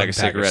as a whole pack of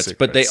cigarettes.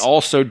 But they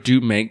also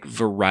do make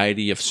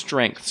variety of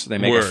strengths. They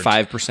make a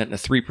 5% and a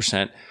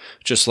 3%,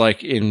 just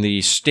like in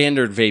the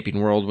standard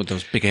vaping world with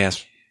those big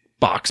ass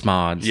box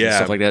mods and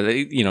stuff like that.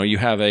 You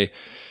have a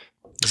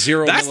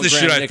 0 That's the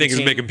shit nicotine. I think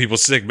is making people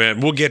sick, man.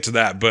 We'll get to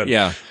that, but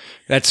yeah.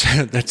 That's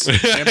good for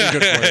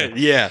you.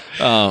 Yeah.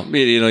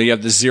 You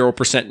have the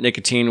 0%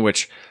 nicotine,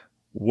 which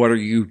what are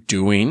you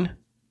doing?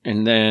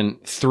 And then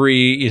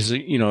 3 is,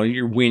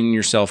 you're weaning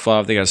yourself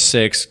off. They got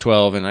 6,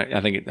 12, and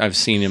I think I've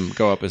seen him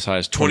go up as high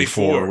as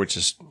 24, which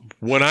is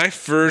when I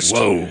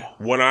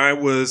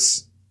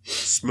was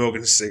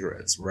smoking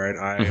cigarettes, right?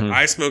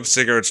 I smoked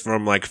cigarettes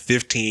from like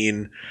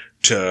 15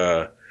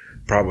 to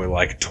probably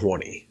like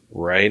 20,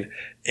 right?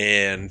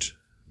 And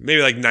maybe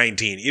like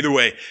 19. Either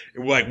way,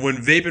 like when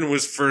vaping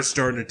was first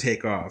starting to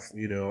take off,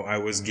 I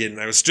was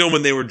still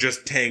when they were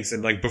just tanks,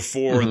 and like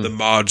before the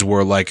mods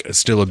were like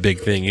still a big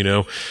thing,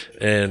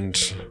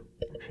 and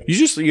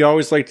you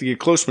always like to get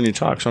close when you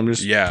talk. So I'm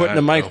just putting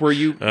the mic where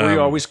you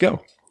always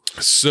go.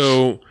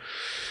 So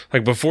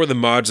like before the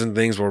mods and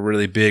things were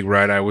really big,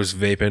 right? I was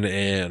vaping,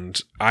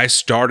 and I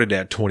started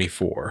at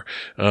 24.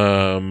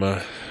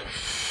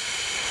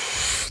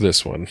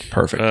 This one.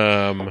 Perfect.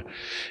 And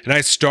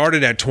I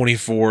started at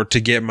 24 to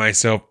get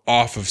myself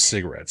off of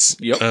cigarettes.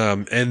 Yep.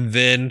 And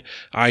then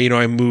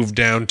I moved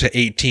down to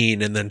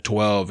 18, and then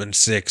 12 and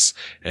 6,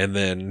 and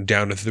then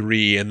down to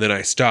 3, and then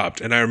I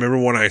stopped. And I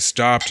remember when I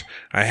stopped,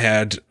 I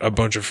had a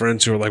bunch of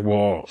friends who were like,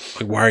 well,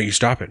 why are you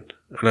stopping?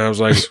 And I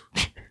was like,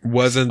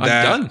 wasn't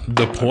that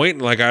the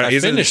point? Like I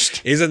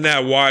finished. Isn't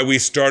that why we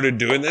started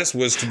doing this,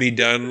 was to be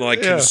done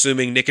like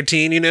consuming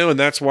nicotine, and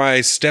that's why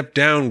I stepped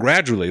down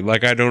gradually.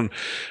 Like I don't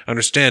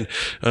understand.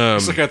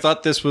 It's like I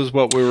thought this was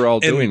what we were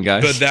all doing,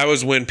 guys. But that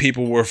was when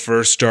people were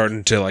first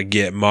starting to like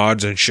get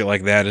mods and shit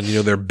like that, and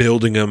they're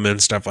building them and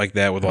stuff like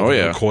that with all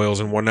the coils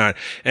and whatnot.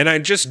 And I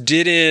just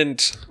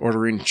didn't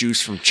ordering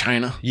juice from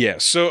China. Yeah.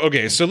 So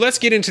let's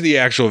get into the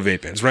actual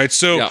vape pens, right?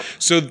 So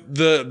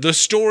the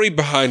story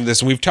behind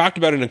this, and we've talked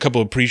about it in a couple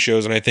of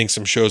pre-shows, and I think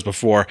some shows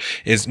before,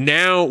 is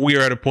now we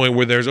are at a point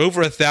where there's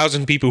over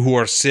 1,000 people who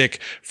are sick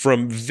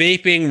from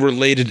vaping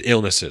related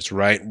illnesses,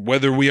 right?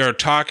 Whether we are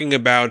talking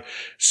about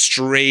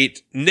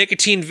straight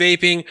nicotine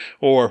vaping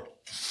or,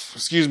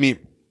 THC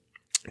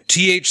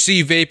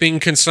vaping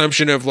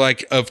consumption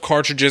of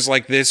cartridges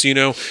like this,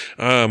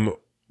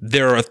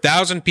 there are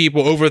 1,000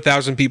 people, over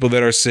 1,000 people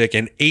that are sick,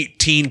 and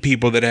 18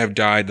 people that have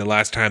died the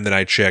last time that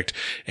I checked.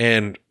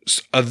 And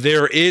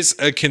there is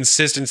a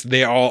consistency.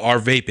 They all are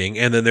vaping.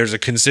 And then there's a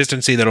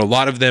consistency that a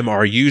lot of them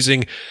are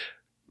using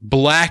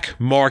black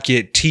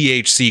market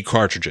THC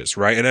cartridges,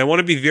 right? And I want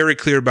to be very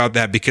clear about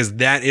that because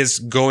that is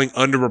going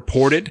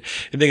underreported.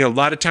 I think a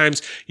lot of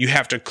times you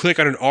have to click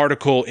on an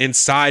article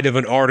inside of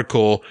an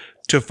article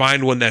to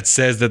find one that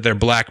says that they're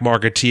black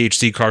market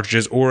THC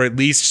cartridges, or at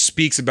least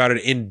speaks about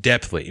it in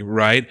depthly,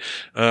 right?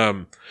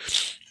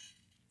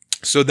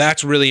 So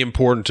that's really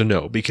important to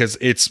know because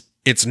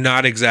it's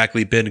not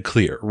exactly been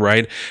clear,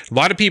 right? A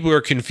lot of people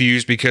are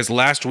confused because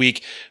last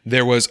week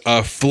there was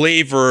a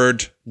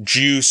flavored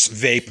juice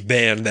vape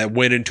ban that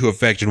went into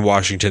effect in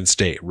Washington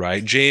state,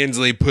 right? Jay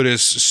Inslee put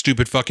his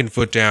stupid fucking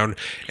foot down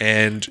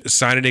and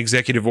signed an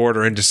executive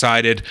order and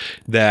decided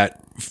that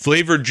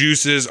flavored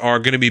juices are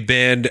going to be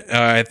banned,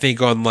 I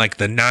think on like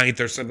the 9th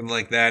or something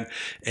like that.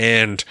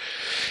 And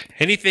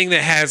anything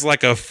that has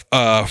like a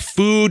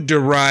food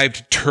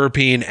derived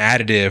terpene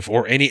additive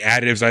or any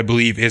additives, I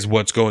believe is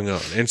what's going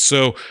on. And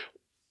so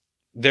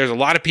there's a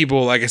lot of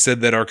people, like I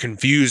said, that are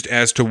confused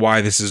as to why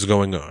this is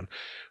going on.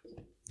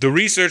 The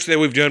research that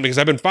we've done, because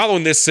I've been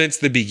following this since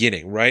the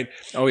beginning, right?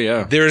 Oh,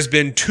 yeah. There's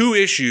been 2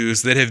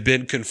 issues that have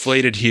been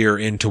conflated here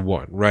into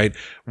one, right?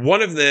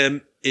 One of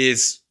them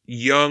is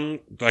young,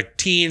 like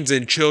teens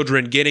and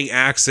children getting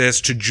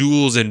access to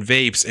Juuls and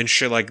vapes and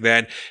shit like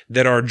that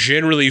are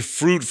generally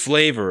fruit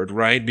flavored,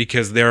 right?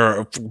 Because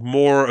they're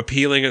more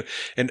appealing.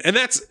 And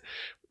that's,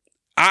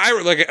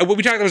 like what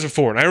we talked about this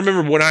before. And I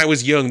remember when I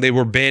was young, they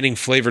were banning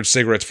flavored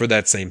cigarettes for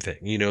that same thing,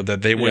 you know,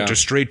 that they went to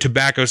straight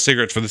tobacco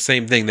cigarettes for the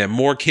same thing, that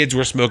more kids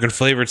were smoking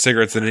flavored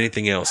cigarettes than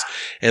anything else.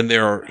 And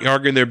they're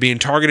arguing they're being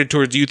targeted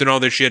towards youth and all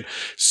this shit.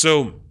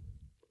 So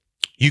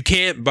you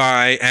can't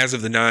buy, as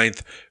of the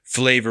 9th,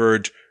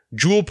 flavored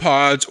Juul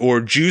pods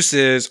or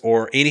juices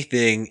or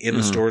anything in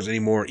the stores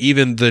anymore.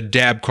 Even the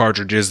dab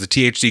cartridges, the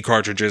THC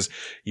cartridges,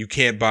 you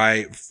can't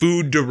buy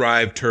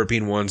food-derived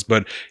terpene ones,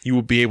 but you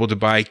will be able to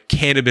buy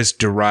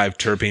cannabis-derived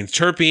terpenes.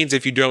 Terpenes,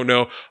 if you don't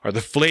know, are the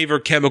flavor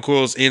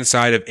chemicals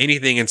inside of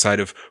anything inside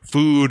of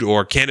food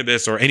or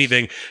cannabis or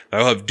anything.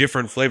 They'll have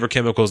different flavor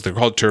chemicals. They're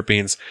called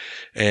terpenes.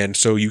 And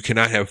so you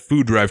cannot have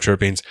food-derived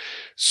terpenes.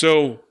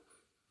 So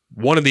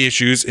one of the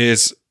issues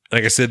is,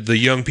 like I said, the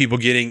young people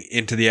getting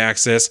into the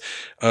access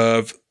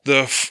of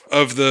the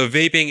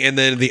vaping, and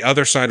then the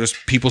other side was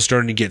people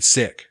starting to get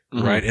sick,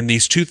 right? And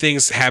these 2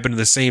 things happen at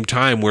the same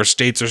time, where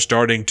states are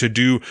starting to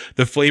do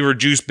the flavored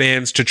juice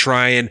bans to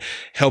try and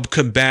help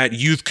combat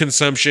youth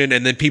consumption,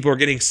 and then people are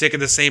getting sick at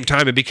the same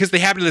time. And because they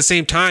happen at the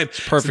same time,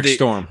 perfect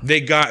storm. They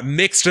got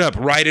mixed up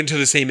right into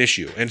the same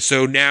issue. And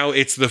so now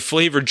it's the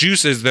flavored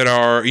juices that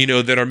are, you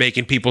know, that are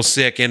making people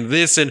sick, and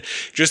this, and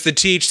just the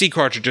THC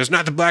cartridges,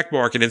 not the black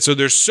market. And so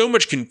there's so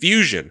much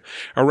confusion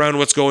around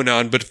what's going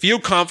on, but feel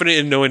confident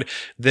in knowing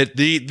that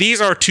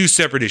these are 2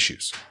 separate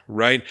issues,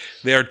 right?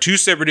 They are 2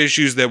 separate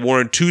issues that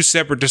warrant 2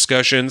 separate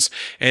discussions.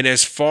 And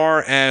as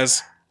far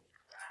as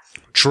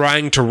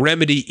trying to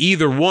remedy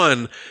either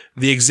one,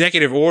 the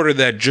executive order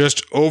that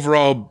just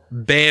overall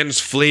bans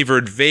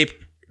flavored vape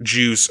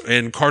juice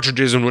and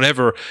cartridges and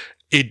whatever,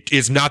 it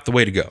is not the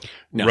way to go,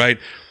 right?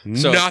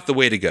 So, not the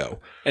way to go.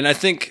 And I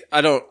think,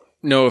 I don't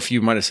know if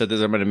you might have said this,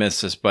 I might have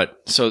missed this,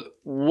 but so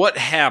what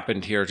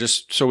happened here,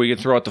 just so we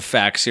can throw out the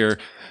facts here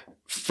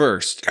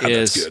first,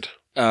 is... That's good.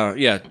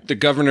 The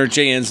governor,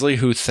 Jay Inslee,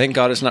 who thank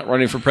God is not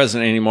running for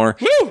president anymore,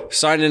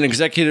 signed an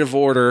executive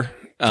order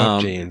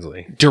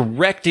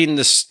directing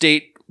the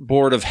state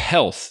board of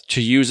health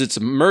to use its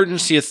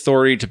emergency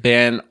authority to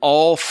ban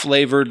all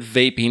flavored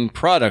vaping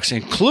products,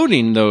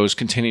 including those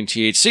containing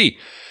THC,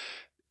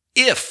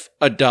 if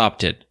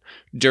adopted.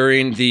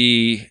 During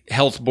the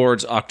health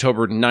board's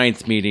October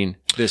 9th meeting,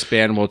 this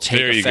ban will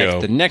take effect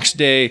the next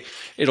day.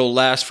 It'll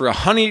last for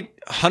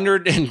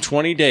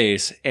 120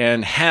 days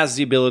and has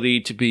the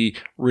ability to be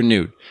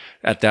renewed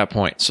at that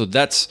point. So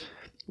that's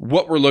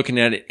what we're looking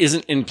at. It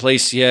isn't in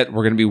place yet.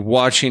 We're going to be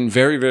watching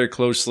very, very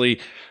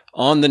closely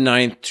on the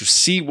 9th to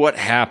see what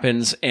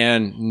happens.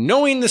 And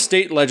knowing the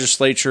state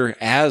legislature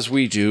as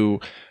we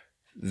do,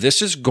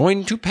 this is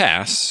going to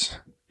pass.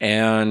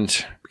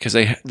 And because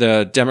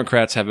the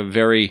Democrats have a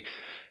very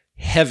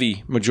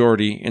heavy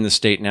majority in the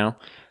state now.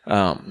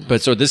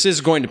 But so this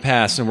is going to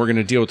pass, and we're going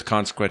to deal with the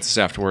consequences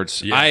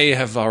afterwards. Yeah. I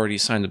have already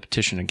signed the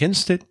petition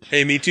against it.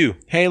 Hey, me too.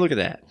 Hey, look at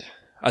that.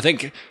 I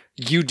think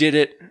you did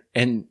it.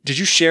 And did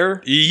you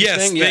share?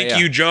 Yes. Thank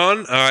you,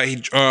 John.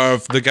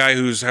 The guy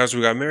whose house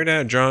we got married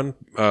at, John,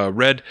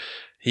 Red.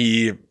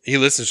 He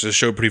listens to the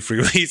show pretty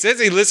frequently. He says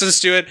he listens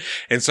to it,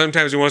 and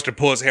sometimes he wants to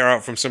pull his hair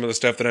out from some of the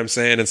stuff that I'm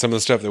saying and some of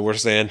the stuff that we're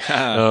saying.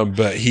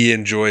 But he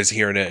enjoys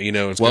hearing it. You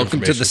know, it's welcome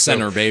to the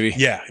center, baby.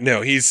 Yeah, no,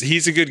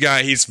 he's a good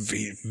guy. He's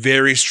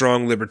very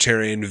strong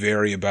libertarian,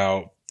 very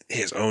about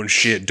his own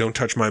shit. Don't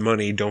touch my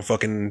money. Don't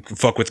fucking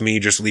fuck with me.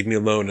 Just leave me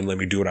alone and let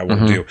me do what I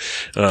want to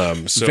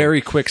do. So very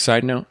quick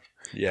side note.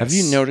 Yes. Have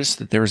you noticed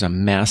that there is a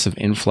massive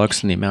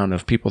influx in the amount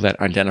of people that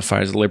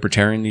identify as a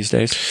libertarian these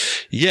days?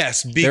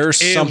 Yes.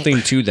 There's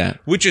something to that.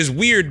 Which is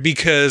weird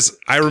because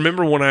I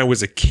remember when I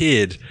was a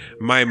kid,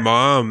 my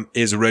mom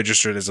is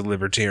registered as a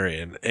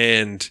libertarian,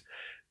 and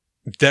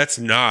that's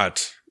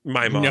not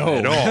my mom No,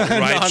 at all,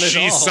 right? not at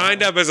She all.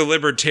 signed up as a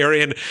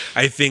libertarian,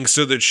 I think,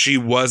 so that she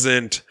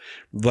wasn't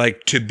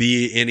like to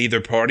be in either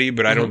party,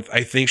 but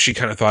I think she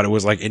kind of thought it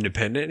was like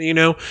independent, you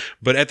know?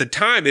 But at the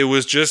time it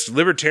was just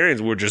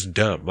libertarians were just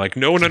dumb. Like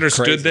no one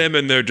understood Crazy. them,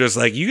 and they're just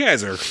like, you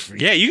guys are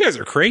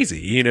crazy,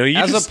 you know?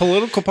 As a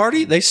political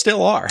party, they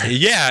still are.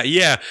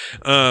 Yeah.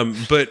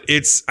 But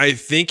I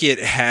think it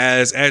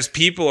has, as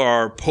people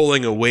are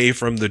pulling away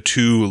from the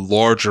two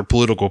larger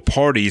political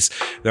parties,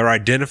 they're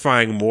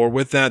identifying more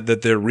with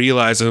that they're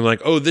realizing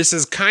like, oh, this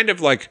is kind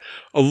of like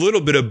a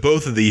little bit of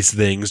both of these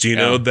things, you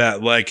know,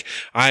 that like,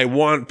 I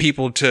want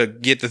people to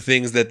get the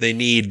things that they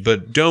need,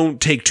 but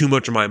don't take too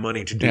much of my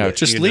money to do it.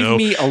 Just you leave know?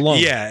 me alone.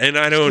 Yeah. And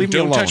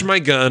don't touch my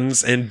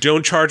guns, and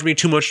don't charge me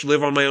too much to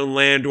live on my own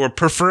land, or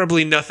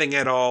preferably nothing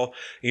at all.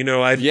 You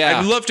know, I'd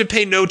love to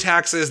pay no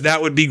taxes.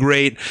 That would be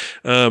great.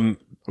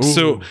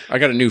 So I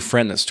got a new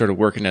friend that started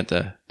working at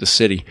the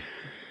city,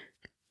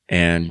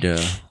 and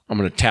I'm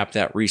going to tap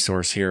that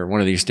resource here one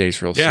of these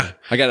days real soon. Yeah.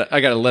 I got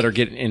to let her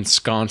get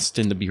ensconced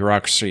in the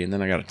bureaucracy, and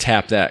then I got to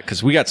tap that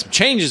because we got some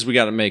changes we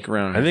got to make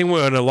around here. I think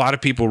when a lot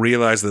of people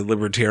realize that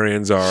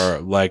libertarians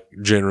are like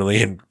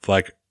generally in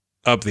like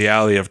up the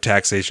alley of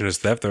taxation is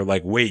theft, they're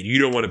like, wait, you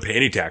don't want to pay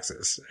any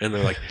taxes? And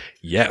they're like,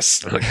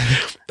 yes. I'm like,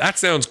 that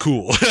sounds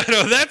cool.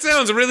 That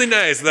sounds really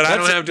nice that I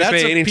don't have to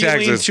pay any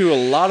taxes. That's appealing to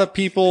a lot of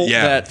people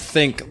that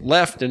think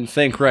left and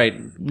think right.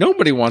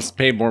 Nobody wants to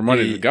pay more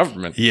money to the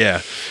government.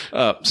 Yeah.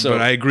 So,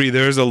 but I agree.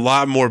 There's a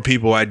lot more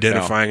people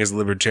identifying as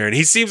libertarian.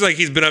 He seems like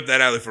he's been up that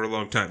alley for a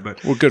long time,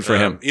 but well, good for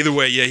him. Either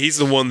way, yeah, he's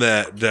the one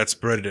that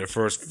spread it at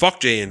first. Fuck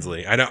Jay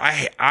Inslee.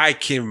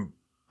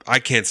 I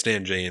can't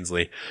stand Jay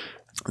Inslee.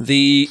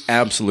 The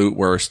absolute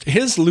worst.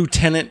 His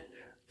lieutenant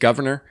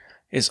governor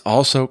is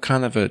also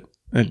kind of an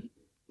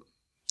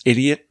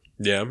idiot.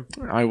 Yeah.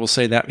 I will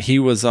say that. He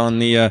was on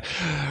the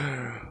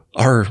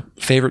our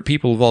favorite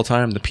people of all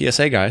time, the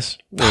PSA guys,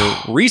 were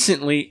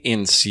recently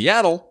in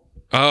Seattle.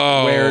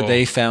 Oh, where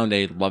they found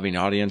a loving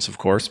audience, of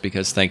course,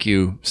 because thank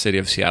you, City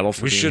of Seattle,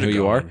 for being who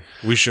you are.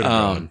 We should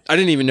have gone. I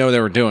didn't even know they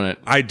were doing it.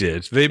 I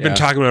did. They've been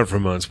talking about it for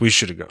months. We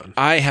should have gone.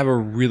 I have a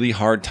really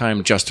hard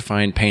time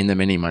justifying paying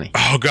them any money.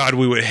 Oh, God,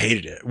 we would have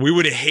hated it. We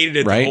would have hated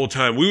it the whole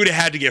time. We would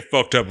have had to get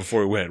fucked up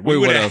before we went. We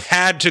would have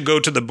had to go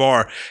to the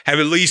bar, have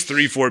at least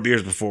 3-4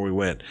 beers before we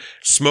went,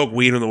 smoke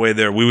weed on the way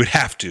there. We would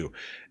have to.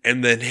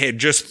 And then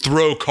just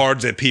throw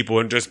cards at people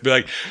and just be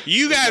like,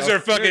 you guys are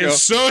fucking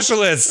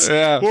socialists.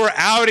 Yeah. We're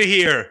out of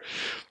here.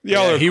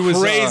 Y'all are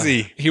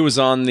crazy. He was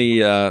on the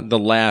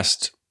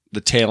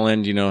tail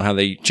end, you know, how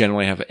they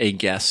generally have a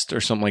guest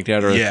or something like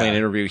that, or they play an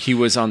interview. He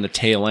was on the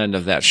tail end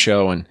of that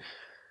show, and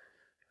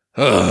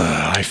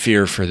I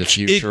fear for the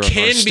future of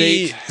our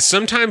state.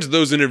 Sometimes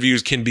those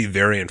interviews can be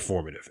very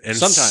informative, and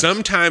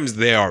sometimes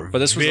they are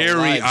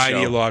very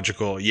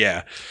ideological.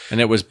 Yeah.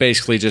 And it was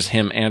basically just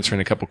him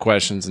answering a couple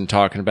questions and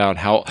talking about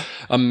how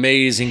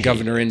amazing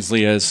Governor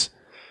Inslee is.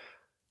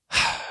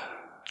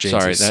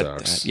 Sorry,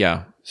 that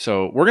yeah.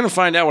 So we're going to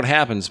find out what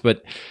happens,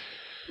 but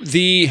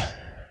like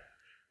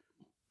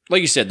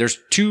you said, there's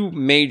two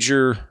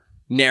major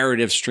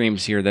narrative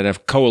streams here that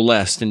have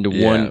coalesced into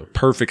one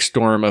perfect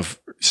storm of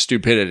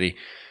stupidity.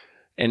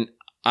 And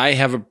I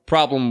have a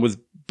problem with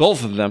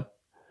both of them.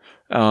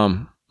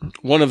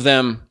 One of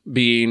them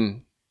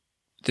being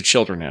the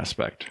children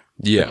aspect.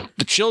 Yeah.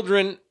 The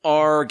children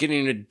are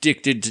getting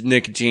addicted to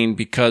nicotine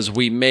because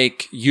we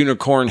make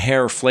unicorn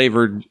hair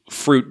flavored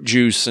fruit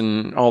juice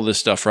and all this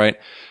stuff, right?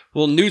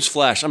 Well,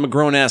 newsflash, I'm a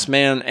grown-ass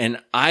man,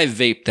 and I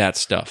vape that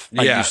stuff.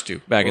 I used to,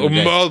 back in the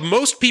day. Well,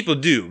 most people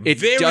do.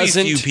 Very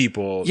few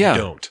people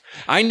don't.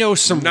 I know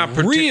some not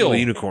particularly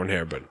unicorn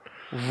hair, but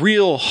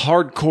real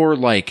hardcore,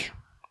 like,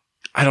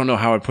 I don't know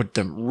how I'd put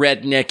them,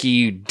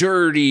 rednecky,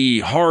 dirty,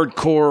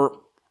 hardcore,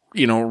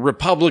 you know,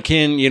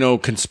 Republican, you know,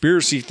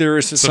 conspiracy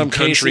theorists in some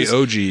country cases.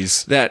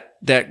 OGs.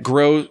 That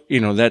grow,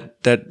 you know,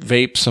 that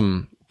vape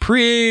some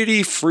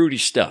pretty fruity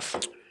stuff.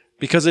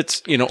 Because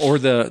it's, you know, or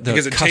the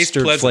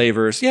custard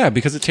flavors. Yeah,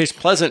 because it tastes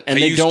pleasant,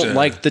 and they don't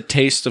like the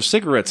taste of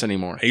cigarettes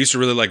anymore. I used to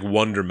really like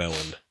Wonder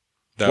Melon.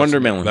 That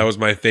was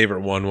my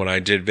favorite one when I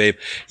did vape.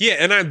 Yeah,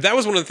 and that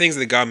was one of the things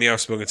that got me off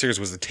smoking cigarettes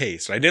was the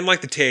taste. I didn't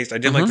like the taste. I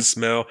didn't like the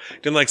smell.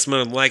 Didn't like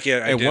smelling like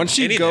it. And once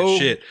you go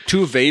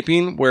to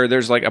vaping where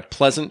there's like a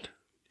pleasant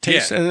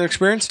taste and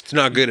experience, it's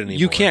not good anymore.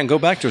 You can't go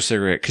back to a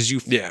cigarette because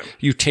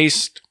you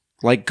taste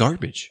like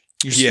garbage.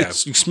 You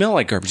smell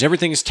like garbage.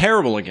 Everything is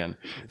terrible again.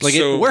 Like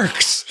it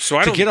works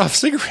to get off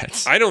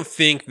cigarettes. I don't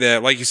think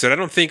that, like you said, I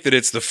don't think that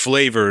it's the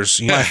flavors.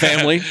 You know? My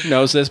family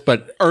knows this,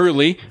 but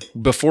early,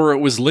 before it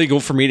was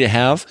legal for me to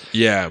have.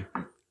 Yeah.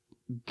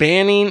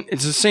 Banning,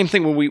 it's the same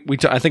thing when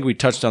I think we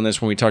touched on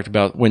this when we talked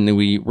about when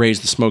we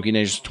raised the smoking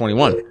age to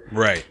 21.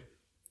 Right.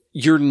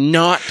 You're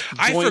not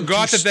I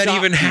forgot that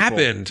even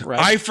happened.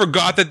 Right? I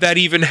forgot that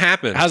even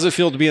happened. How does it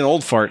feel to be an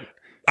old fart?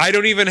 I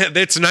don't even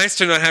it's nice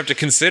to not have to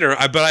consider,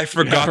 but I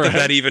forgot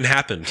that even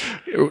happened.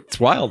 It's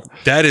wild.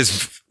 That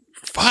is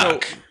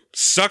fuck.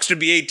 sucks to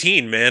be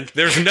 18, man.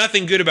 There's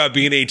nothing good about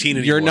being 18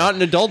 anymore. You're not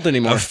an adult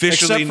anymore.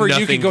 Officially, except for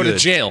you can go to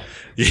jail.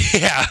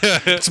 Yeah.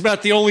 It's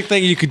about the only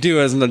thing you could do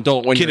as an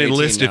adult when you can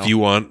enlist if you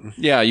want.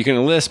 Yeah, you can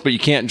enlist, but you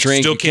can't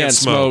drink. Still you can't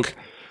smoke.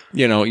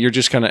 You know, you're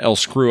just kind of El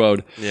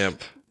Screwed.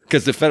 Yep.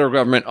 Because the federal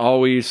government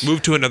always...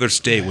 Move to another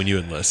state when you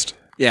enlist.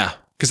 Yeah.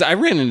 Because I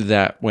ran into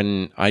that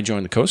when I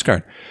joined the Coast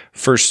Guard.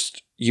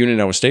 First unit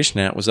I was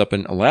stationed at was up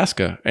in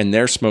Alaska, and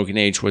their smoking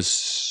age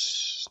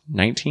was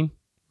 19,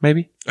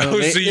 maybe.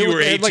 Oh, so you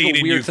were 18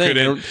 and you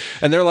couldn't...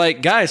 And they're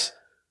like, guys,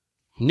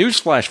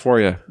 newsflash for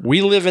you.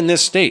 We live in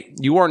this state.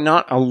 You are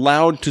not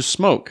allowed to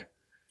smoke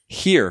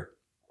here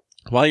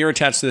while you're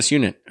attached to this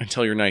unit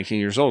until you're 19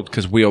 years old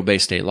because we obey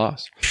state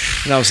laws.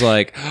 And I was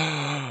like,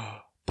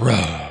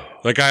 bro.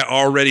 Like, I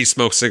already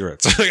smoke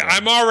cigarettes. Like,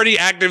 I'm already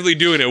actively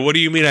doing it. What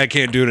do you mean I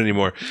can't do it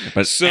anymore?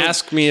 But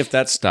ask me if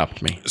that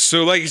stopped me.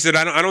 So, like you said,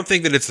 I don't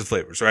think that it's the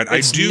flavors, right?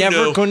 It's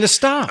never going to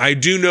stop. I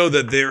do know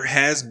that there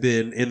has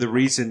been, in the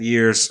recent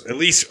years, at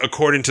least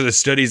according to the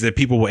studies that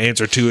people will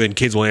answer to and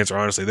kids will answer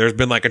honestly, there's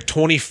been like a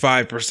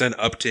 25%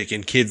 uptick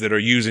in kids that are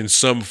using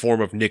some form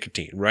of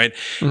nicotine, right?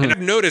 Mm-hmm. And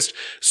I've noticed,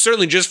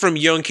 certainly just from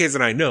young kids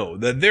that I know,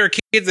 that there are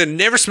kids that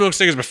never smoked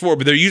cigarettes before,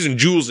 but they're using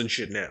Juuls and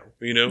shit now,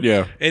 you know?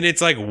 Yeah. And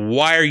it's like,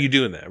 why are you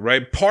doing that,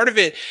 right? Part of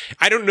it,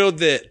 I don't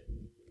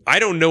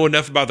know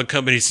enough about the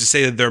companies to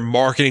say that they're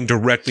marketing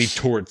directly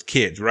towards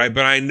kids, right?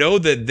 But I know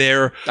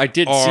that I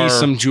did see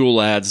some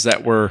Juul ads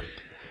that were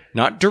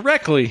not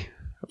directly,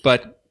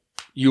 but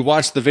you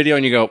watch the video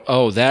and you go,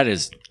 oh, that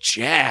is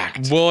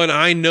jacked. Well, and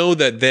I know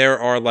that there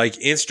are like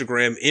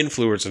Instagram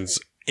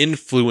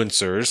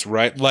influencers,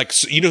 right? Like,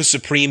 you know,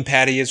 Supreme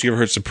Patty is. You ever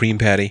heard Supreme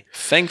Patty?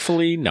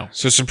 Thankfully, no.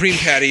 So Supreme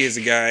Patty is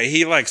a guy.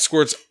 He like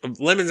squirts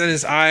lemons in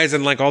his eyes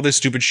and like all this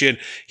stupid shit.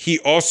 He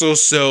also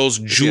sells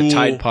Juul. Is he a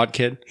Tide Pod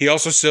kid? He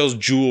also sells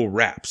Juul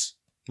wraps,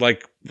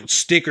 like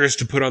stickers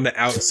to put on the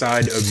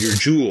outside of your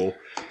Juul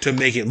to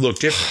make it look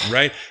different,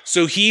 right?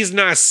 So he's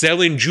not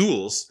selling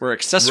Juuls. We're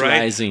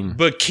accessorizing. Right?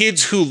 But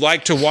kids who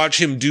like to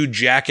watch him do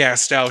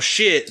jackass style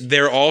shit,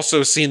 they're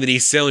also seeing that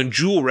he's selling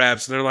Juul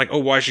wraps, and they're like, oh,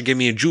 well, I should give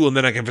me a Juul, and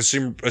then I can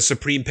have a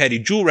Supreme Patty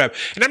Juul wrap.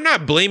 And I'm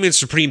not blaming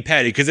Supreme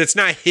Patty, because it's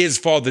not his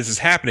fault this is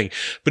happening,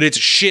 but it's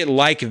shit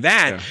like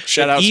that. Yeah.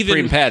 Shout out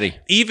Supreme Patty.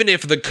 Even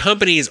if the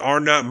companies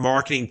are not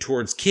marketing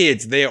towards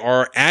kids, they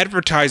are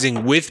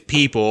advertising with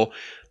people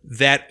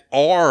that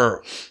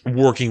are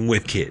working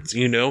with kids,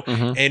 you know,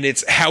 and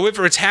it's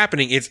however it's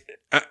happening. It's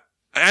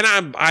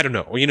and I don't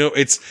know, you know,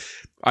 it's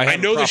I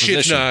know the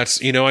shit's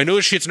not, you know, I know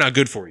the shit's not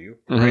good for you.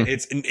 Right?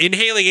 It's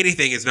inhaling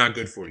anything is not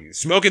good for you.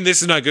 Smoking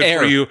this is not good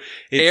for you.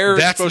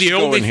 That's the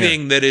only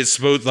thing that is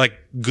supposed like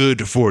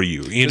good for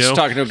you. You know,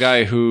 talking to a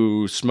guy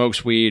who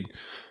smokes weed,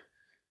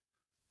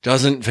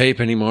 doesn't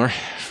vape anymore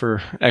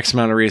for X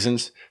amount of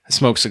reasons.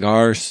 Smokes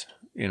cigars.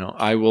 You know,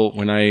 I will,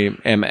 when I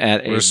am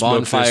at a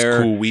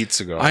bonfire. Cool weed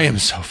cigar. I am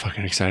so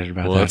fucking excited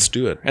about that. Let's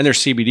do it. And there's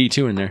CBD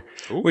too in there,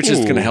 which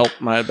is going to help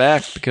my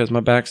back because my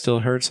back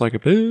still hurts like a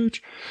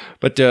bitch.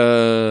 But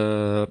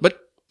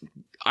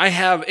I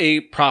have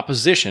a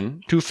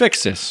proposition to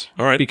fix this.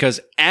 All right. Because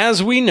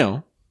as we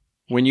know,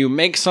 when you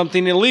make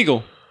something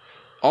illegal,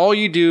 all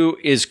you do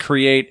is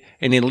create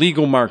an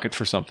illegal market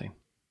for something.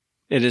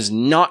 It is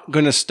not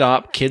going to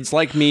stop kids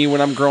like me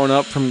when I'm growing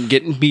up from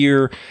getting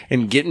beer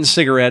and getting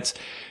cigarettes.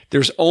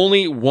 There's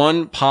only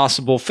one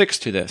possible fix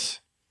to this.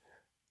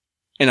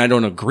 And I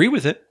don't agree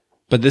with it,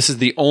 but this is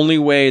the only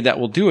way that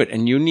will do it.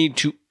 And you need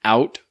to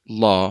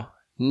outlaw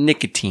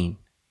nicotine.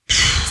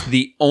 It's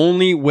the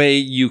only way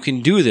you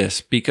can do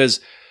this,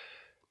 because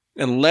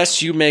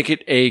unless you make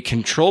it a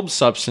controlled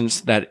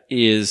substance that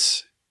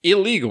is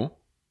illegal,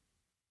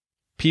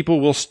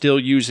 people will still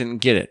use it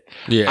and get it.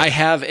 Yeah. I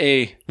have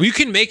you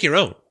can make your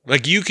own.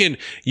 Like you can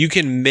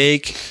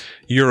make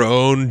your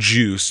own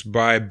juice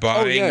by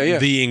buying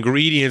the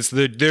ingredients.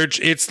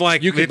 It's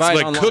like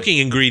cooking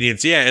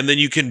ingredients, and then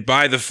you can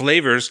buy the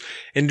flavors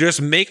and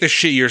just make the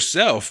shit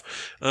yourself.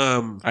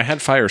 I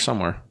had fire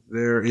somewhere.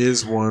 There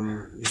is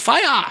one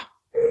fire,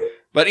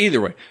 but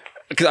either way,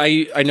 because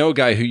I know a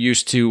guy who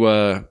used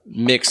to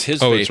mix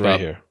his vape up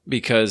here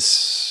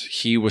because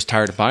he was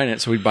tired of buying it,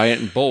 so he'd buy it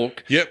in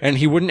bulk. Yep, and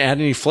he wouldn't add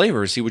any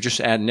flavors. He would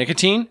just add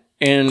nicotine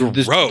and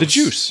the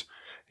juice.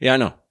 Yeah, I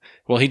know.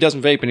 Well, he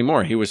doesn't vape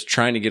anymore. He was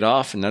trying to get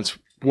off, and that's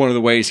one of the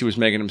ways he was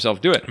making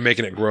himself do it.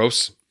 Making it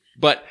gross.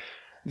 But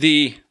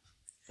the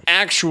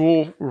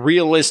actual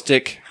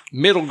realistic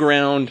middle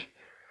ground,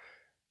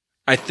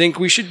 I think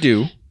we should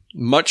do,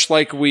 much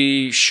like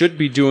we should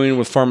be doing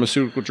with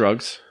pharmaceutical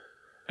drugs,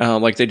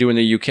 like they do in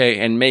the UK,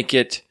 and make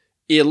it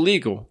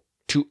illegal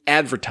to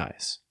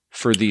advertise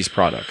for these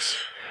products.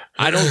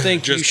 I don't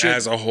think just you should,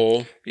 as a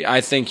whole. I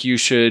think you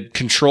should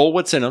control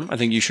what's in them. I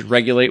think you should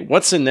regulate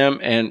what's in them,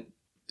 and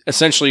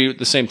essentially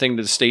the same thing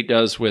that the state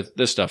does with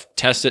this stuff.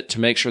 Test it to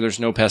make sure there's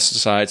no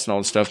pesticides and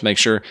all this stuff. Make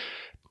sure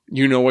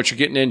you know what you're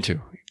getting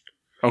into.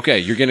 Okay,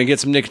 you're going to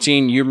get some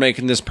nicotine. You're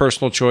making this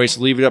personal choice.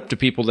 Leave it up to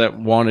people that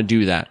want to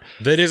do that.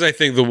 That is, I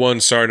think, the one,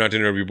 sorry not to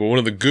interrupt you, but one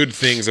of the good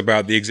things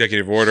about the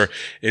executive order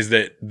is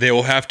that they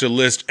will have to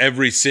list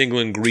every single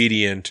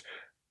ingredient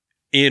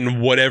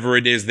in whatever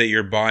it is that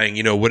you're buying.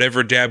 You know,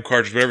 whatever dab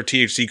cartridge, whatever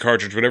THC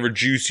cartridge, whatever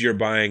juice you're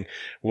buying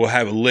will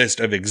have a list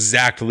of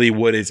exactly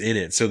what is in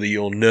it so that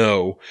you'll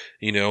know,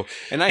 you know.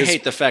 And I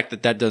hate the fact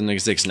that doesn't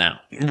exist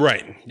now.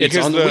 Right. It's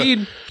on the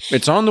weed.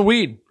 It's on the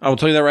weed. I will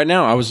tell you that right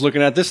now. I was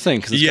looking at this thing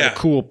because it's got a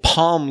cool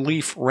palm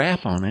leaf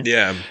wrap on it.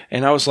 Yeah.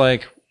 And I was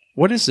like,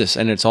 what is this?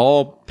 And it's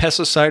all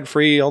pesticide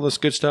free, all this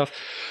good stuff.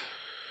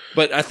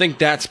 But I think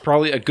that's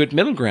probably a good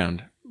middle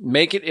ground.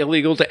 Make it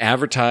illegal to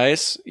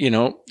advertise. You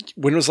know,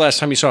 when was the last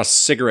time you saw a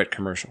cigarette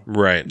commercial?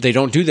 Right. They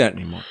don't do that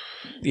anymore.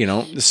 You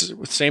know, this is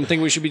the same thing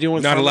we should be doing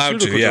with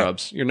pharmaceutical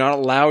drugs. You're not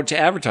allowed to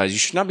advertise. You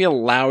should not be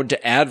allowed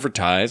to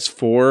advertise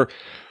for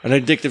an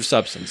addictive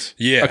substance,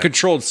 a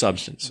controlled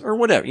substance, or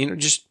whatever. You know,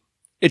 just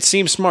it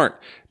seems smart.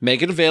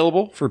 Make it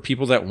available for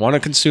people that want to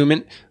consume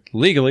it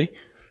legally.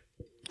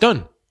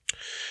 Done.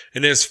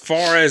 And as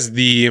far as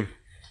the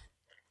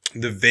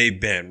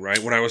vape ban, right?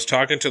 When I was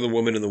talking to the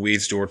woman in the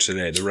weed store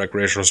today, the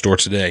recreational store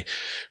today,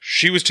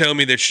 she was telling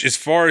me that as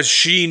far as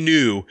she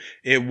knew,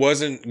 it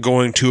wasn't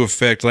going to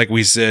affect, like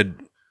we said,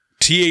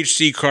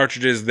 THC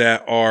cartridges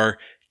that are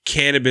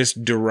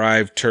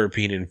cannabis-derived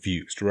terpene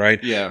infused,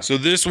 right? Yeah. So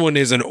this one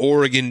is an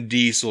Oregon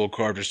Diesel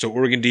cartridge. So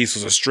Oregon Diesel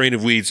is a strain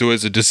of weed. So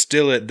it's a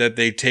distillate that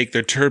they take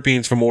the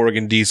terpenes from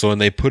Oregon Diesel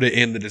and they put it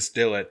in the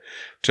distillate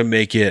to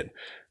make it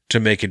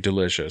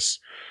delicious.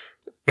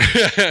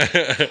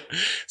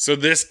 So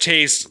this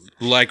tastes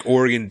like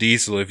Oregon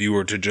Diesel if you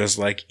were to just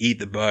like eat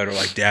the bud or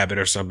like dab it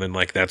or something.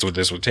 Like that's what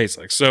this would taste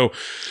like. So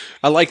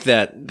I like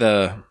that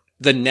the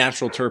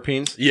natural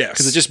terpenes. Yes.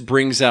 Because it just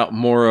brings out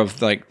more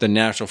of like the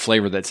natural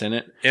flavor that's in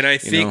it. And I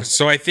think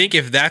I think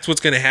if that's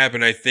what's going to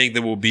happen, I think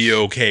that we'll be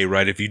okay,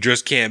 right? If you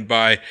just can't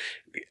buy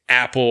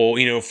apple,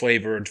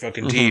 flavored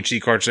fucking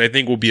THC cartridge, I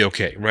think we'll be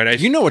okay, right?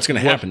 You know what's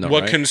going to happen, though,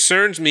 What right?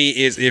 concerns me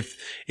is if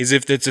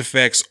this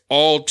affects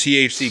all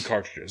THC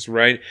cartridges,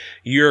 right?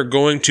 You're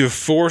going to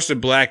force a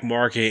black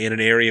market in an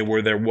area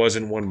where there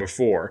wasn't one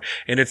before.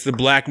 And it's the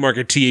black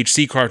market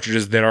THC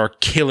cartridges that are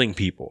killing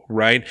people,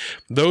 right?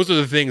 Those are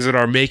the things that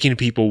are making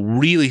people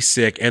really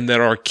sick and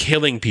that are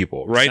killing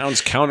people, right?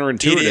 Sounds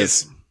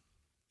counterintuitive.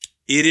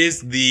 It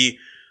is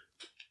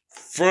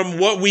from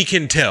what we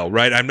can tell,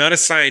 right? I'm not a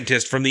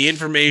scientist. From the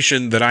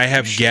information that I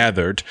have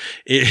gathered,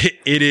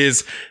 it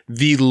is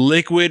the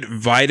liquid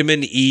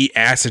vitamin E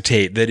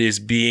acetate that is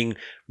being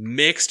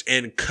mixed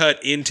and cut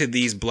into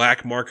these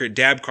black market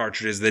dab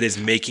cartridges that is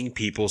making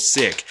people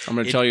sick. I'm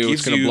going to tell you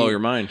what's going to blow your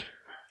mind.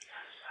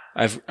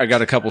 I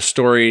got a couple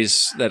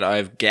stories that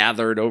I've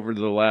gathered over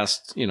the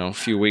last,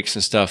 few weeks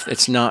and stuff.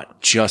 It's not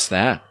just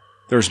that.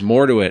 There's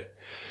more to it.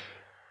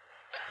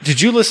 Did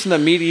you listen to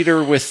Meat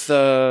Eater with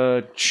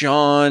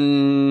John?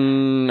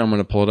 I'm going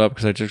to pull it up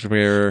because I just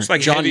remember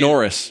John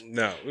Norris.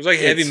 No, it was like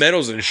heavy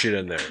metals and shit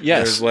in there.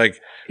 Yes. There's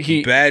like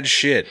bad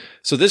shit.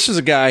 So this is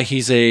a guy,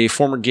 he's a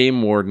former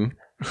game warden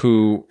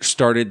who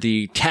started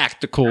the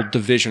tactical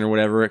division or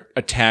whatever,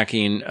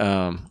 attacking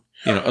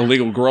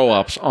illegal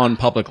grow-ops on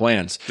public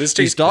lands.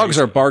 These dogs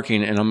are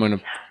barking and I'm going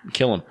to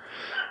kill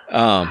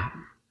them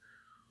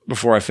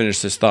before I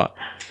finish this thought.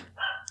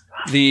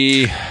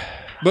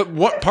 But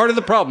what part of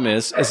the problem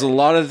is a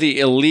lot of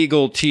the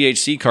illegal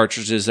THC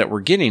cartridges that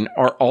we're getting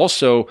are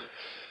also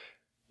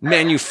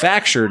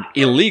manufactured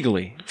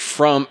illegally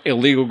from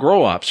illegal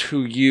grow-ops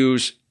who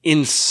use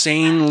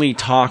insanely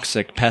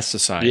toxic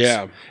pesticides.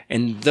 Yeah.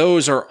 And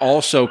those are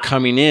also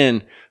coming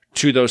in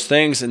to those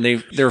things, and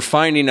they're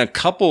finding a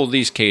couple of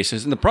these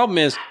cases. And the problem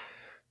is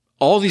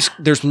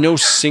there's no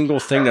single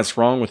thing that's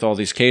wrong with all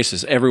these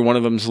cases. Every one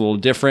of them is a little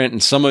different,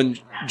 and some of them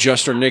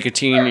just are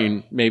nicotine,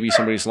 and maybe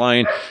somebody's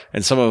lying,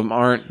 and some of them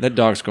aren't. That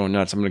dog's going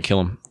nuts. I'm going to kill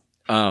him.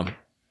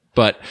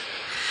 But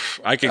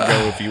I can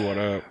go if you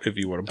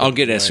want to. I'll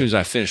get it as soon as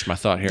I finish my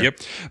thought here. Yep.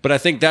 But I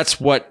think that's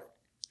what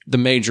the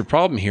major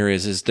problem here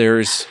is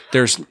there's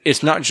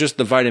it's not just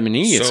the vitamin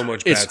E. So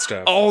much bad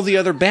stuff. All the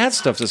other bad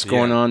stuff that's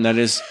going on that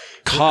is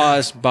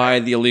caused by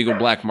the illegal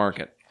black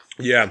market.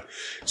 Yeah.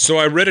 So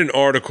I read an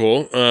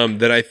article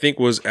that I think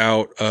was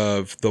out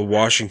of the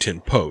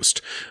Washington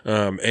Post.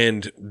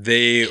 And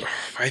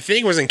I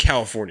think it was in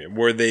California,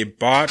 where they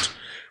bought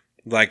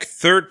like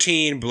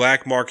 13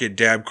 black market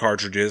dab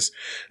cartridges.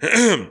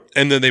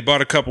 And then they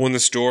bought a couple in the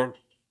store.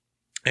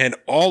 And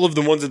all of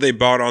the ones that they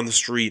bought on the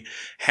street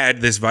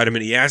had this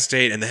vitamin E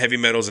acetate and the heavy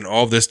metals and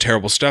all this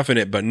terrible stuff in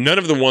it. But none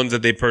of the ones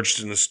that they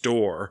purchased in the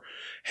store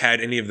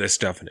had any of this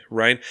stuff in it,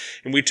 right?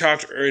 And we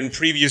talked in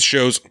previous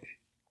shows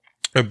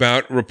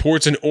about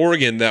reports in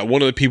Oregon that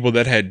one of the people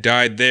that had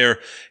died there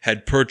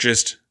had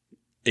purchased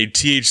a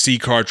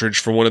THC cartridge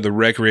for one of the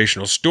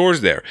recreational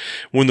stores there.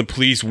 When the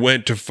police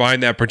went to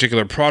find that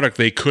particular product,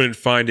 they couldn't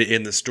find it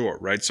in the store,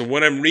 right? So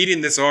when I'm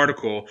reading this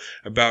article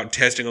about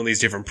testing on these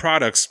different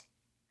products,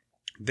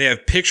 they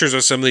have pictures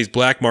of some of these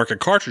black market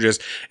cartridges,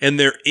 and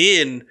they're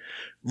in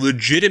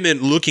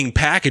legitimate looking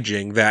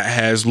packaging that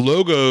has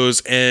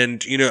logos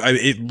and,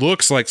 it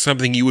looks like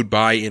something you would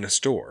buy in a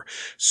store.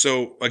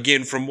 So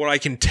again, from what I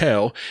can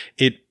tell,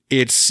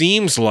 it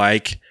seems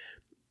like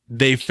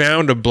they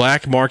found a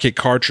black market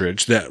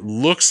cartridge that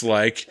looks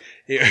like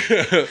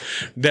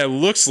that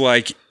looks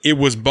like it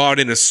was bought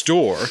in a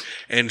store,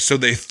 and so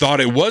they thought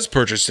it was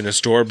purchased in a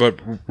store, but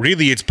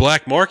really it's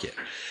black market.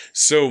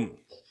 So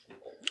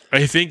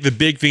I think the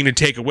big thing to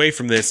take away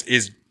from this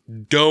is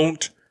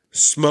don't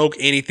smoke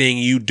anything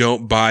you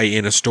don't buy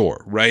in a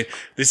store, right?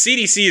 The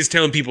CDC is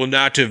telling people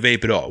not to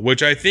vape at all,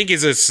 which I think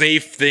is a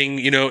safe thing.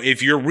 You know,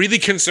 if you're really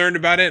concerned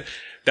about it,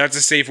 that's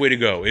a safe way to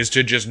go, is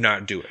to just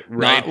not do it,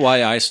 right? Not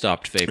why I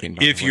stopped vaping.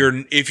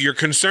 If you're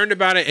concerned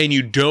about it and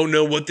you don't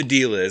know what the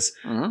deal is,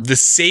 the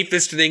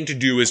safest thing to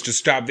do is to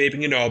stop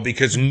vaping at all,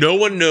 because no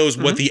one knows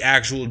what the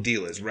actual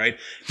deal is, right?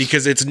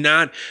 Because it's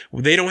not,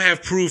 they don't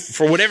have proof,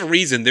 for whatever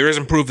reason, there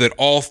isn't proof that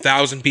all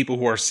 1,000 people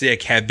who are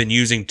sick have been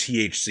using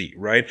THC,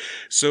 right?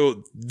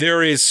 So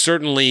there is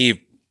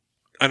certainly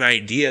an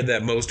idea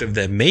that most of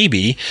them may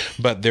be,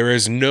 but there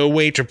is no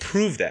way to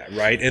prove that,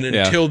 right? And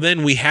until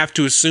then, we have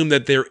to assume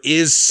that there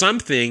is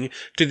something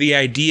to the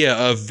idea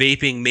of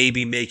vaping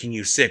maybe making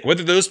you sick.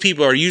 Whether those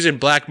people are using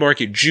black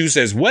market juice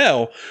as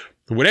well,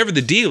 whatever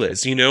the deal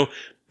is, you know,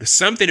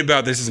 something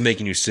about this is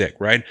making you sick,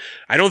 right?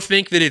 I don't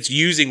think that it's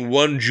using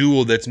one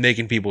jewel that's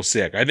making people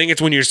sick. I think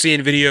it's when you're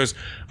seeing videos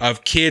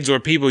of kids or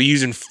people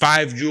using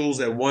 5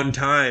 joules at one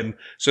time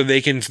so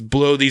they can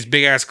blow these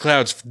big ass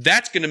clouds.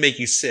 That's going to make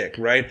you sick,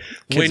 right?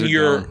 When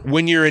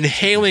you're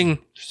inhaling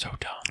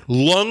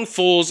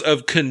lungfuls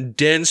of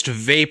condensed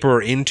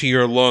vapor into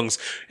your lungs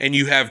and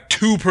you have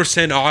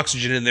 2%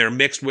 oxygen in there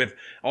mixed with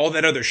all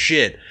that other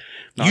shit.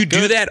 You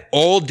do that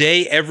all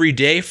day, every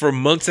day for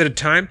months at a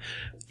time.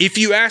 If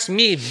you ask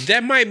me,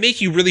 that might make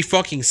you really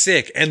fucking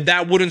sick, and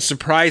that wouldn't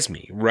surprise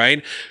me,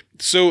 right?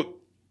 So,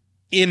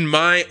 in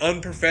my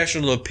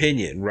unprofessional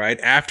opinion, right,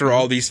 after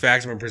all these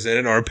facts have been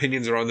presented, our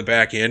opinions are on the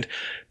back end.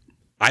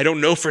 I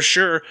don't know for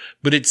sure,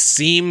 but it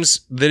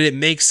seems that it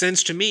makes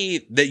sense to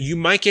me that you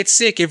might get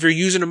sick if you're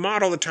using a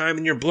mod all the time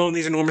and you're blowing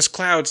these enormous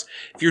clouds.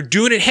 If you're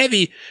doing it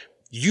heavy,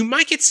 you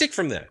might get sick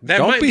from that.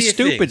 That might be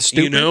stupid,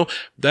 you know?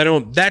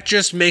 That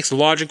just makes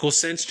logical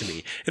sense to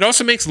me. It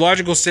also makes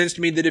logical sense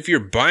to me that if you're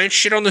buying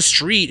shit on the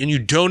street and you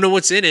don't know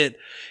what's in it, it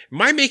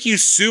might make you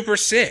super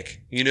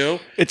sick, you know?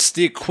 It's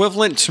the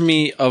equivalent to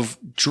me of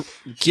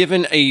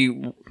given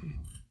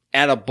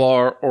at a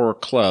bar or a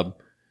club,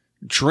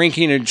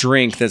 drinking a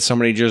drink that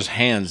somebody just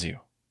hands you.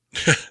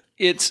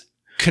 It's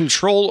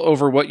control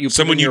over what you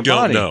put in your body.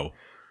 Someone you don't know.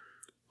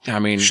 I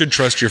mean, you should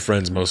trust your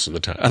friends most of the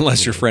time,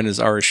 unless your friend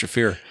is Ari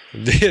Shafir.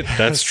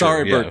 That's true.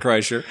 Sorry, Bert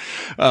Kreischer.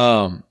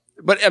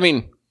 But I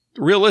mean,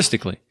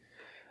 realistically,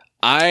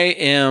 I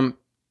am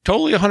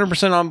totally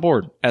 100% on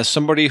board as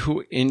somebody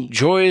who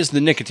enjoys the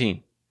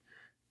nicotine.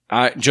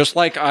 Just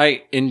like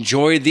I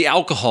enjoy the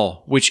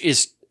alcohol, which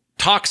is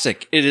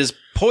toxic. It is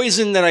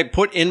poison that I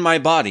put in my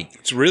body.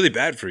 It's really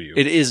bad for you.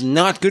 It is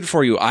not good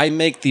for you. I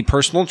make the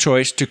personal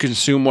choice to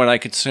consume what I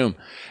consume,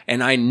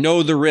 and I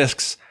know the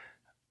risks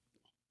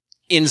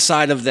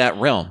inside of that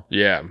realm.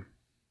 Yeah.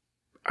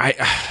 I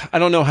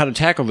don't know how to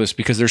tackle this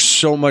because there's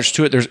so much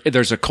to it.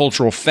 There's a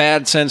cultural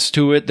fad sense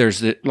to it.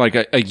 There's like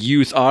a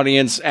youth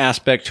audience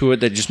aspect to it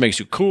that just makes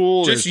you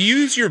cool. Just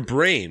use your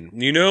brain.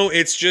 You know,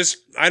 it's just,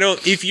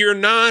 if you're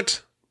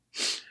not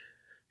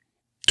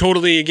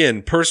totally,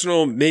 again,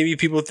 personal, maybe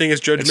people think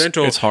it's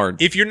judgmental. It's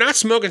hard. If you're not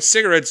smoking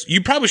cigarettes,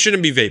 you probably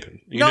shouldn't be vaping.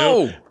 You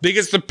know?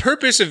 Because the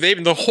purpose of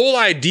vaping, the whole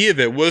idea of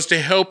it was to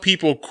help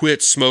people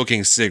quit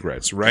smoking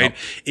cigarettes, right? No.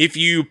 If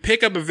you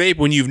pick up a vape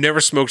when you've never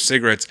smoked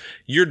cigarettes,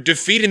 you're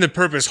defeating the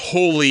purpose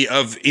wholly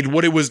of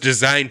what it was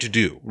designed to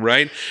do,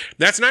 right?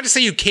 That's not to say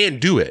you can't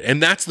do it.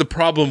 And that's the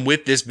problem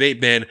with this vape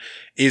ban,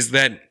 is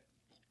that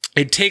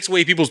it takes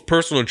away people's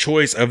personal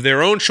choice of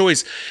their own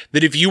choice,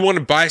 that if you want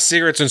to buy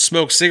cigarettes and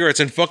smoke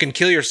cigarettes and fucking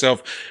kill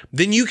yourself,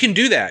 then you can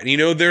do that. You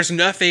know, there's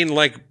nothing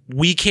like,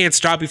 we can't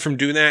stop you from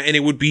doing that, and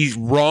it would be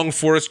wrong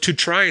for us to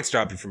try and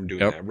stop you from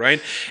doing that,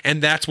 right?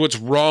 And that's what's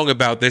wrong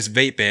about this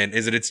vape ban,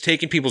 is that it's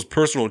taking people's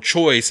personal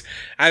choice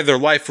out of their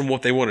life from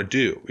what they want to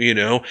do, you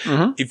know?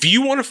 Mm-hmm. If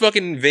you want to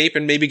fucking vape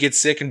and maybe get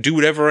sick and do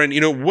whatever, and,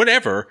 you know,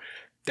 whatever,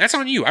 that's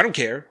on you. I don't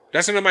care.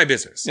 That's none of my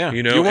business. Yeah.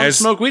 You know, you want to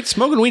smoke weed?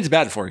 Smoking weed's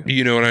bad for you.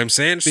 You know what I'm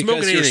saying? Because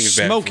smoking anything is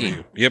bad for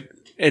you. Yep.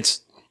 It's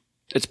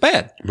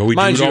bad. But we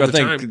Mind do it all you, the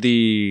I time. think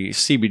the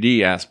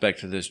CBD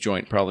aspect of this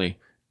joint probably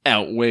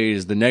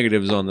outweighs the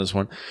negatives on this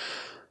one.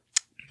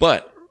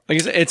 But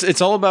like I said,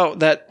 it's all about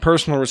that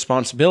personal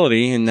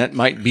responsibility, and that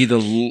might be the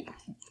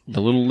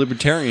little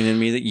libertarian in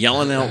me that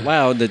yelling out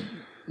loud that,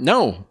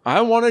 no,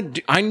 I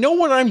know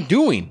what I'm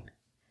doing.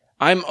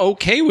 I'm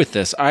okay with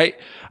this.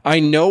 I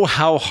know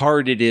how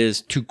hard it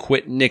is to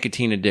quit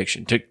nicotine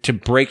addiction, to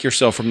break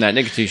yourself from that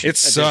nicotine addiction. It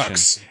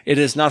sucks. It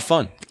is not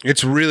fun.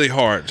 It's really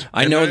hard.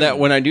 I know that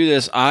when I do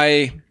this,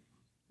 I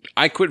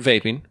quit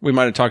vaping. We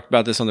might have talked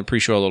about this on the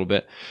pre-show a little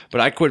bit,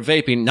 but I quit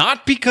vaping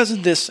not because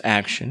of this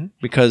action,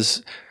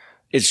 because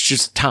it's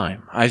just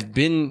time. I've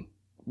been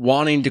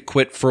wanting to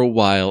quit for a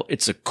while.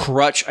 It's a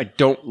crutch I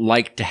don't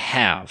like to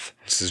have.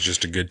 This is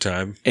just a good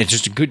time. It's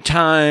just a good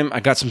time. I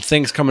got some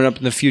things coming up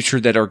in the future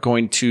that are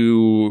going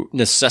to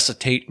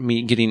necessitate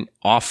me getting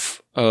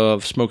off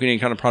of smoking any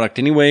kind of product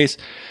anyways.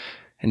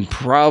 and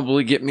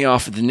probably get me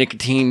off of the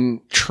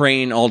nicotine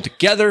train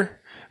altogether.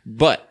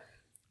 But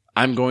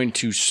I'm going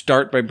to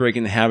start by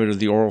breaking the habit of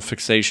the oral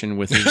fixation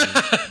with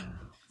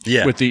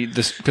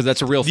because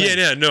that's a real thing.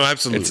 Yeah, no,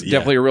 absolutely. It's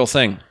definitely a real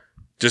thing.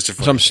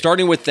 So I'm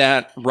starting with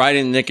that,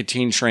 riding the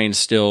nicotine train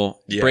still,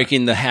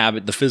 breaking the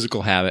habit, the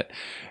physical habit.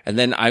 And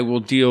then I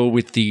will deal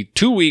with the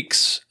 2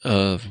 weeks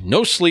of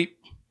no sleep,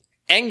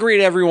 angry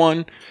at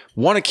everyone,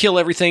 want to kill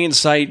everything in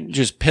sight,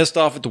 just pissed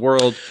off at the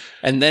world.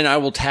 And then I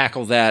will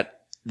tackle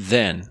that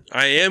then.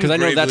 Because I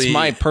know that's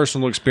my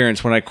personal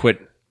experience when I quit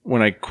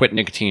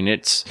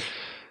nicotine.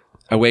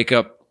 I wake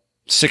up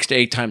 6 to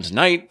 8 times a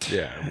night.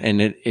 Yeah.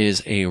 And it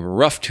is a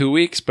rough 2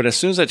 weeks. But as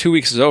soon as that 2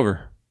 weeks is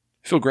over,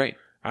 I feel great.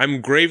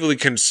 I'm gravely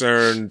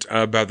concerned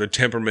about the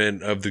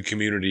temperament of the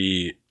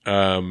community.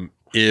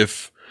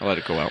 If I'll let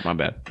it go out, my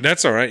bad.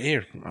 That's all right.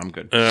 Here, I'm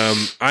good.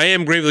 I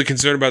am gravely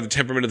concerned about the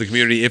temperament of the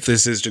community if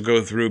this is to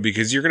go through,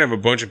 because you're gonna have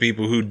a bunch of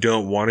people who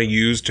don't want to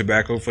use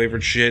tobacco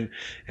flavored shit,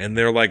 and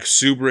they're like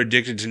super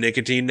addicted to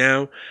nicotine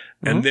now,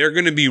 and they're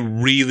gonna be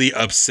really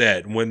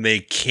upset when they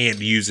can't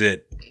use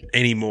it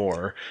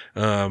anymore.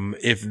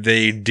 If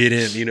they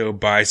didn't,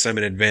 buy some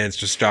in advance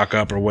to stock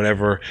up or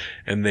whatever,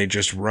 and they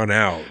just run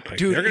out.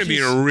 Dude, they're going to be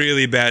in a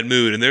really bad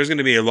mood, and there's going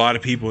to be a lot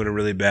of people in a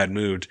really bad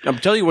mood. I'm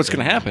telling you what's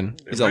going to happen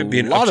is a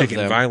lot of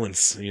them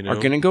violence, are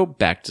going to go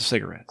back to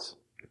cigarettes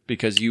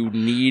because you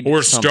need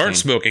start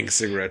smoking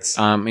cigarettes.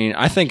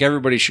 I think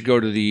everybody should go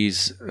to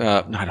these.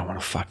 I don't want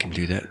to fucking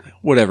do that.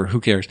 Whatever.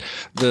 Who cares?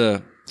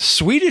 The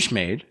Swedish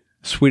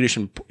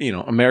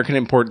American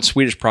imported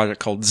Swedish product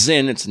called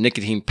Zyn. It's a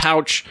nicotine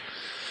pouch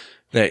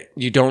that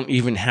you don't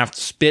even have to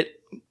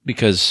spit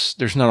because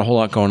there's not a whole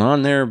lot going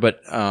on there,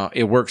 but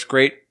it works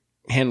great,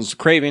 handles the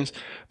cravings.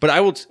 But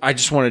I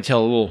just want to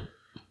tell a little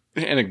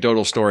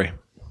anecdotal story.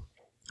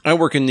 I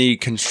work in the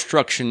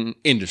construction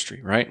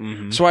industry, right?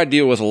 Mm-hmm. So I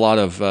deal with a lot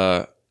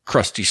of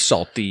crusty,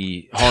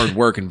 salty,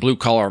 hard-working,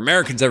 blue-collar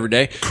Americans every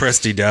day.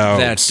 Crusty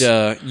dogs.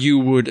 That you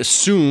would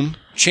assume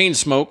chain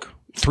smoke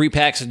 3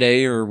 packs a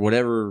day or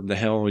whatever the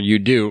hell you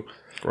do.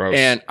 Gross.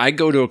 And I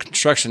go to a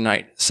construction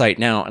site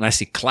now and I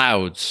see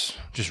clouds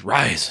just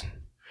rising.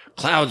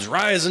 Clouds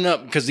rising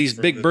up because these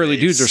big burly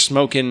dudes are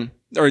smoking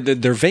or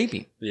they're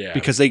vaping. Yeah.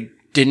 Because they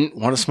didn't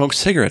want to smoke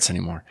cigarettes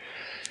anymore.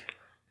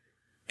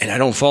 And I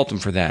don't fault them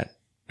for that.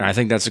 And I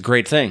think that's a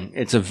great thing.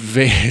 It's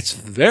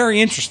very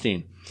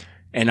interesting.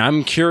 And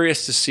I'm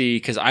curious to see,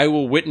 because I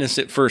will witness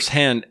it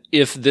firsthand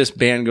if this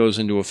ban goes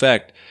into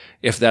effect,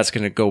 if that's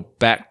going to go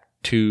back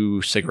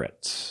to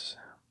cigarettes.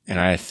 And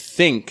I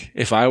think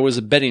if I was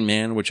a betting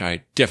man, which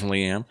I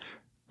definitely am,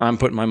 I'm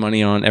putting my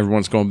money on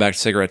everyone's going back to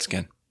cigarettes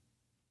again.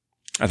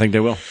 I think they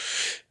will.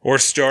 Or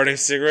starting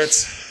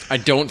cigarettes. I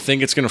don't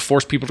think it's going to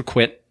force people to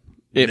quit.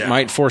 It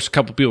might force a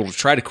couple people to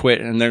try to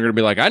quit, and they're going to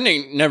be like, I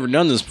ain't never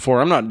done this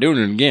before. I'm not doing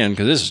it again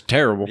because this is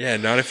terrible. Yeah,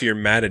 not if you're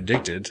mad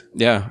addicted.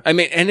 Yeah. I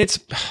mean, and it's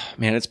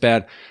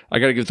bad. I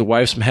got to give the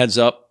wife some heads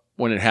up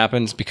when it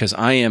happens because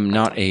I am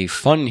not a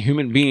fun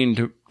human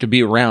being to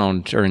be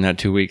around during that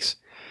 2 weeks.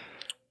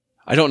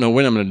 I don't know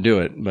when I'm going to do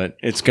it, but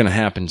it's going to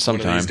happen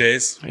sometime. One of these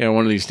days? Yeah,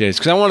 one of these days.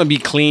 Because I want to be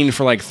clean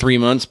for like 3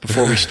 months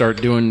before we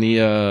start doing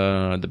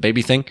the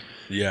baby thing.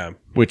 Yeah.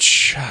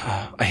 Which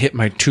I hit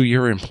my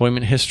 2-year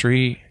employment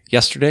history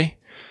yesterday,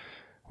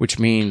 which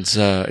means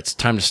it's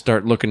time to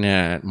start looking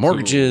at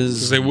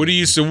mortgages. So what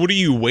are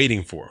you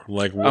waiting for?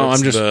 Like,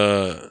 I'm just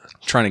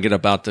trying to get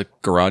up out the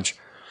garage.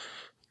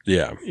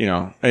 Yeah.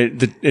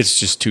 It's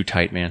just too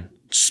tight, man.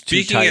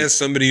 Speaking as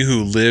somebody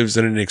who lives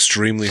in an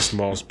extremely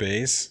small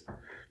space.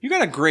 You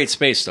got a great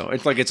space, though.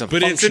 It's like it's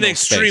But it's an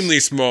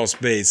extremely small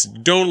space.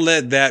 Don't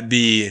let that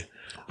be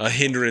a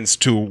hindrance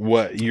to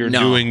what you're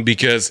doing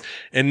because,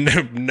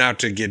 and not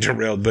to get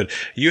derailed, but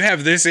you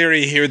have this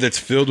area here that's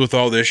filled with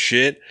all this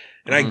shit.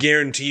 And I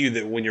guarantee you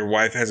that when your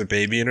wife has a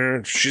baby in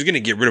her, she's going to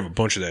get rid of a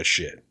bunch of that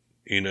shit.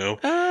 I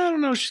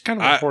don't know. She's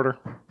kind of a hoarder.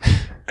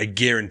 I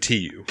guarantee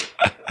you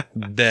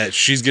that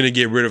she's going to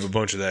get rid of a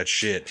bunch of that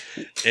shit.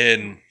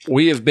 And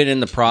we have been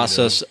in the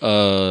process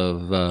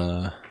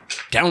of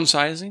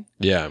downsizing.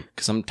 Yeah.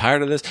 Because I'm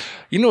tired of this.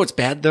 You know what's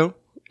bad, though,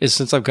 is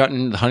since I've gotten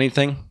into the honey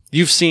thing,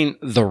 you've seen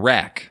the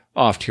rack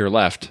off to your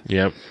left.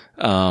 Yep.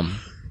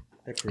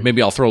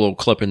 Maybe I'll throw a little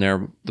clip in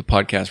there, the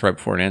podcast right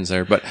before it ends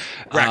there. But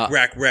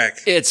rack.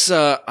 It's,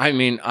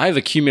 I've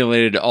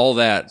accumulated all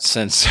that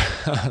since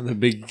the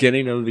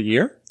beginning of the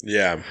year.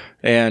 Yeah.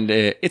 And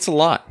it's a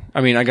lot.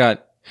 I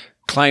got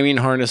climbing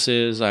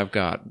harnesses. I've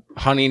got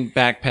hunting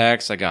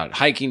backpacks. I got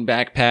hiking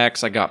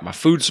backpacks. I got my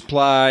food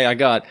supply. I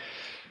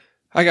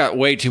got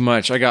way too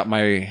much. I got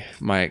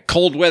my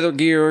cold weather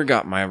gear,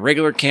 got my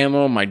regular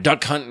camo, my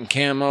duck hunting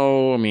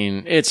camo.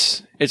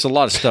 It's a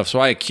lot of stuff. So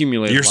I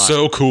accumulate. You're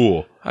so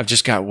cool. I've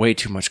just got way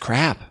too much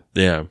crap.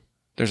 Yeah.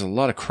 There's a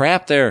lot of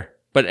crap there.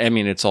 But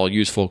it's all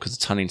useful because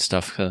it's hunting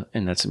stuff,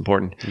 and that's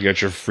important. You got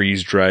your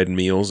freeze-dried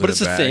meals. But it's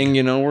a thing,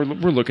 we're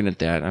looking at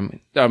that.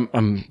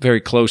 I'm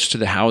very close to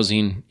the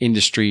housing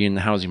industry and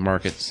the housing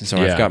markets, and so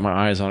I've got my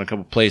eyes on a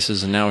couple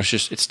places, and now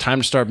it's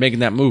time to start making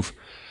that move.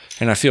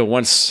 And I feel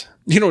once,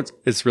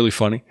 it's really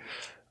funny.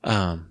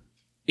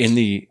 in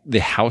the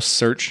house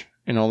search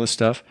and all this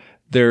stuff,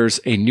 there's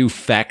a new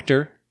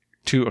factor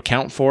to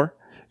account for.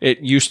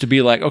 It used to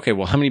be like, okay,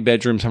 well, how many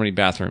bedrooms, how many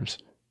bathrooms?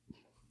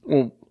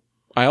 Well,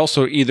 I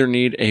also either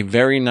need a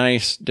very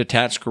nice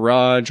detached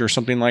garage or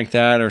something like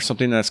that, or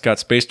something that's got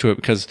space to it,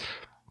 because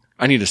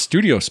I need a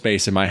studio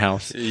space in my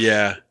house.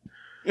 Yeah.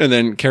 And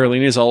then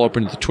Carolina's all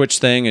open to the Twitch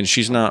thing, and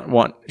she's not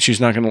going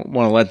to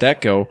want to let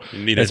that go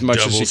as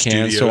much as she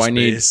can. So I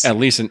need at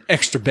least an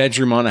extra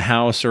bedroom on a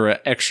house, or an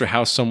extra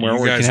house somewhere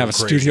where you can have a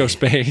studio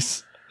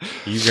space.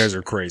 You guys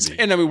are crazy.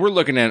 And I mean, we're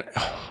looking at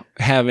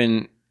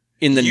having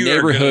in the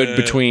neighborhood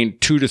between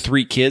 2 to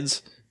 3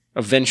 kids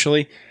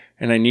eventually,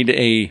 and I need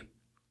a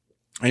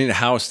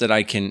house that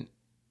I can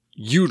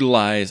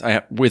utilize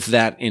with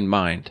that in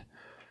mind.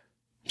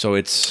 So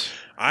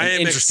I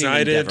am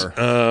excited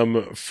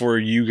for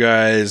you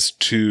guys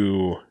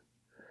to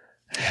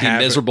be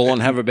miserable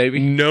and have a baby.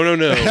 No.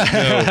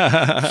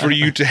 For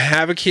you to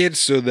have a kid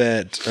so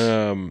that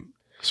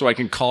so I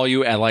can call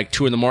you at like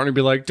 2 a.m. and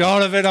be like,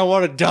 Donovan, I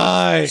want to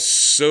die.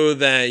 So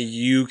that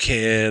you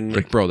can,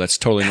 like, bro, that's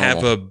totally normal.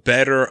 Have a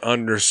better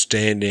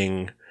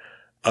understanding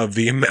of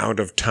the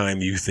amount of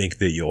time you think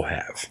that you'll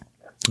have.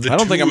 I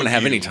don't think I'm going to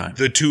have any time.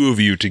 The two of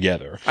you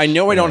together. I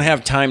know I don't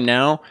have time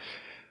now.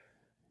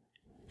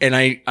 And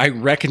I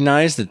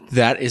recognize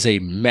that is a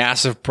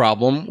massive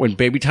problem when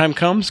baby time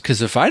comes.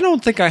 Because if I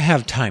don't think I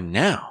have time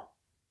now,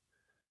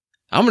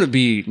 I'm going to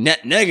be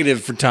net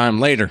negative for time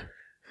later.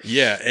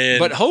 Yeah.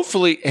 But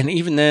hopefully, and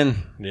even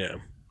then, yeah,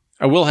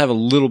 I will have a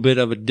little bit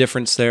of a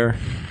difference there,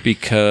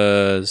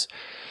 because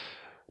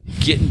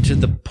getting to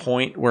the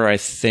point where I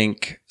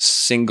think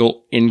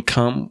single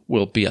income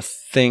will be a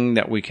thing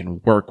that we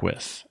can work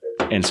with.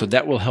 And so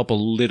that will help a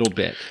little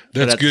bit.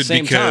 That's but at good, the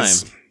same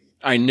because time,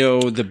 I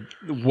know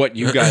what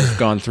you guys have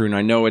gone through, and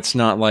I know it's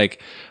not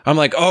like I'm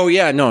like, oh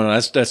yeah, no,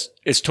 that's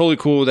it's totally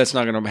cool. That's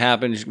not going to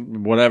happen.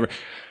 Whatever.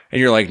 And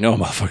you're like, no,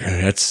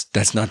 motherfucker,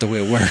 that's not the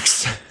way it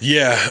works.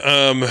 Yeah.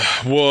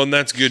 Well, and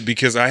that's good,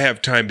 because I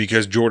have time,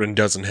 because Jordan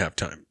doesn't have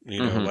time.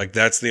 You know, like,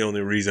 that's the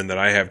only reason that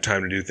I have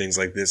time to do things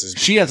like this is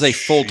she has a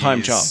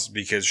full-time job,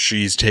 because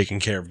she's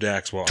taking care of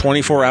Dax while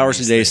 24 hours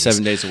a day,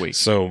 7 days a week.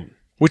 So,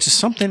 which is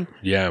something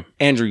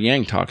Andrew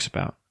Yang talks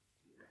about.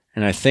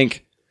 And I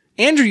think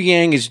Andrew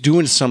Yang is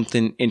doing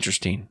something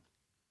interesting.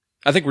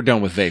 I think we're done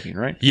with vaping,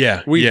 right?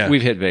 Yeah.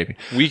 We've hit vaping.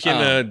 We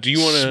can, do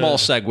you want to... Small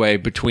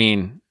segue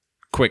between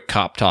quick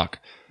cop talk.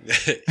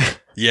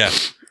 Yeah.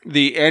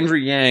 The Andrew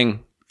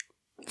Yang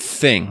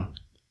thing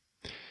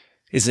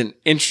is an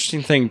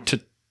interesting thing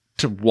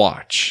to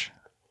watch.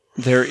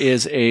 There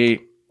is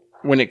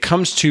when it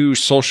comes to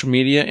social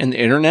media and the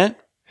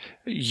internet,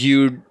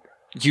 you'd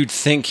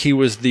think he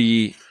was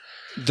the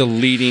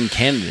leading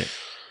candidate,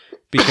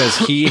 because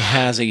he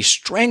has a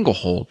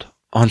stranglehold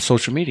on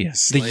social media.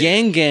 The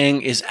Yang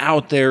Gang is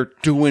out there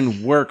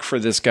doing work for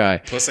this guy.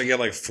 Plus, I get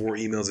like 4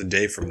 emails a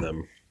day from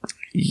them.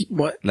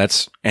 What?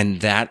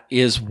 That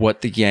is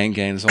what the Yang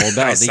Gang is all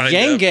about. The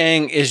Yang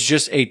Gang is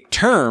just a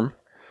term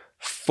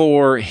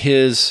for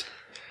his,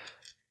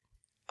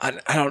 I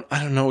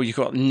don't know what you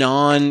call it,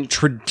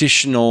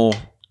 non-traditional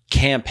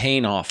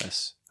campaign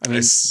office. I mean,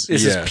 this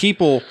is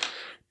people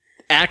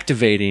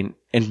activating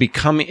and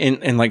becoming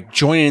and like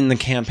joining the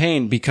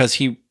campaign because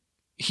he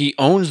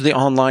owns the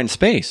online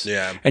space.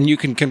 Yeah. And you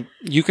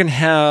can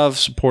have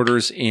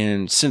supporters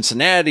in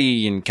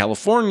Cincinnati, in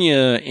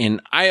California, in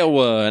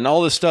Iowa, and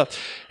all this stuff.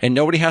 And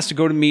nobody has to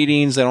go to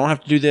meetings. They don't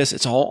have to do this.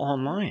 It's all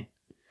online.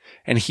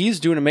 And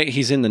he's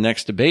he's in the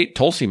next debate.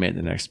 Tulsi made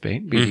the next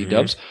debate, BD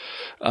Dubs,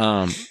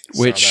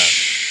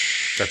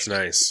 which that's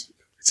nice.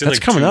 That's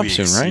like coming up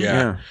soon, right?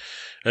 Yeah.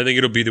 I think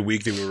it'll be the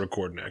week that we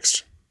record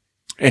next.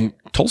 And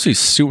Tulsi's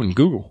suing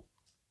Google.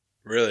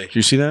 Really? Did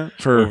you see that?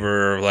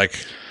 Over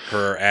like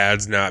her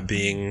ads not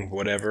being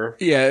whatever.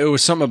 Yeah, it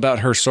was something about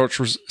her search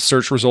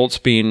results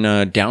being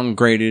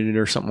downgraded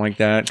or something like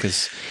that.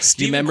 Because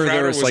do you remember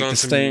there was like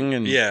this thing?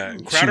 And yeah,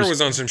 Crowder was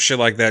on some shit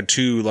like that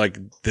too. Like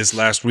this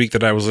last week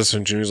that I was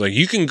listening to, he was like,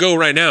 "You can go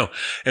right now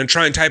and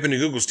try and type into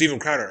Google Steven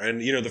Crowder,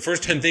 and the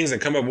first 10 things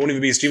that come up won't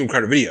even be a Steven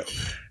Crowder video."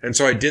 And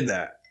so I did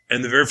that.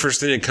 And the very first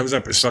thing that comes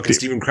up is fucking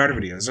Steven Crowder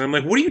videos. And I'm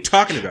like, what are you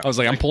talking about? I was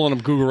like, I'm pulling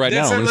up Google right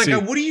now. I'm like,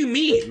 what do you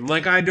mean?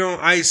 Like,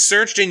 I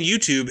searched in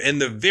YouTube, and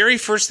the very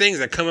first things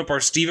that come up are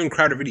Steven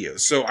Crowder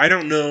videos. So I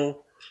don't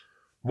know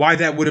why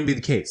that wouldn't be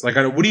the case. Like,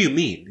 what do you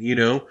mean?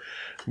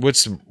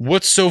 What's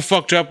so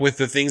fucked up with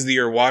the things that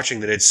you're watching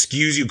that it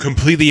skews you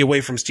completely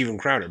away from Steven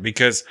Crowder?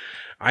 Because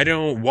I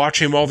don't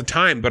watch him all the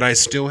time, but I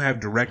still have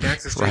direct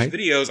access to his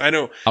videos. I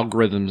don't.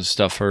 Algorithms and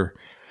stuff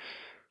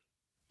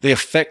they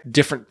affect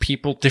different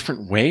people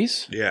different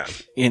ways. Yeah.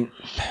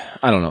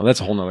 I don't know. That's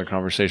a whole nother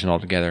conversation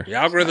altogether. The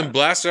algorithm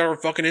blasts our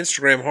fucking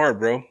Instagram hard,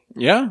 bro.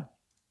 Yeah.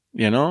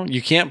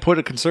 You can't put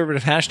a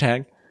conservative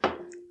hashtag.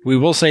 We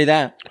will say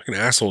that. Fucking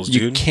assholes,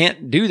 dude. You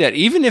can't do that.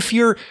 Even if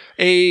you're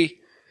a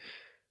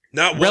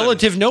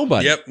relative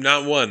nobody. Yep,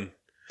 not one.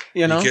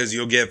 Because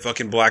you'll get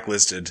fucking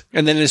blacklisted.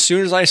 And then as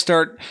soon as I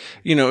start,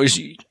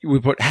 we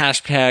put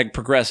hashtag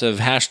progressive,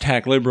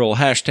 hashtag liberal,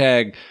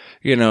 hashtag,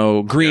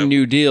 Green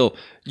New Deal.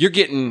 You're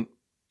getting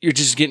you're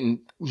just getting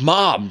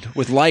mobbed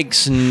with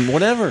likes and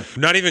whatever.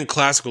 Not even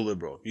classical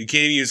liberal. You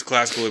can't even use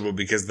classical liberal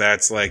because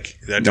that's like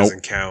that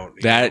doesn't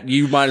count. That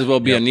you might as well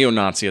be a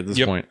neo-Nazi at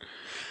this point.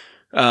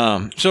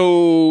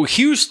 So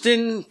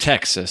Houston,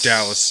 Texas,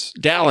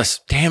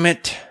 Dallas. Damn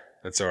it.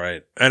 That's all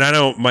right. And I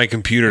know my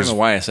computer's I don't know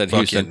why I said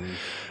Houston.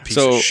 Piece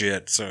of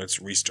shit, so it's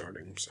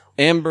restarting. So.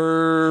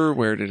 Amber,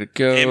 where did it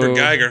go?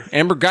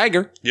 Amber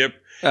Geiger. Yep.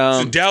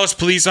 So Dallas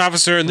police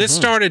officer, and this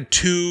started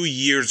 2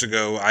 years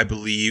ago, I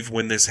believe,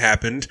 when this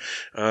happened.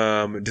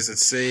 Does it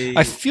say?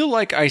 I feel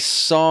like I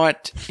saw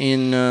it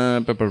in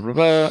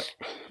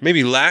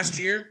maybe last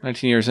year?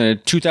 19 years,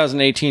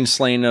 2018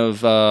 slaying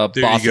of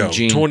Botham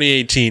Jean.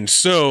 2018.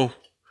 So,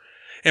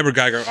 Amber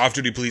Geiger,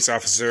 off-duty police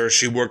officer,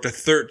 she worked a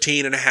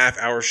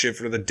 13-and-a-half-hour shift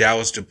for the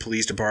Dallas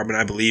Police Department,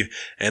 I believe,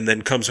 and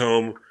then comes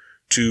home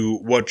to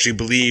what she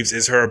believes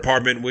is her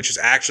apartment, which is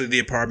actually the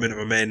apartment of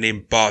a man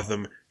named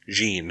Botham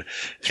Jean.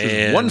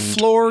 And one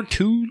floor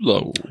too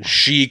low.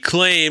 She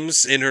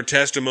claims in her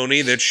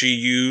testimony that she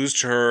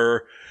used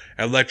her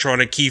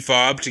electronic key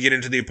fob to get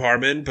into the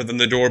apartment, but then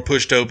the door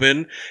pushed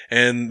open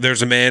and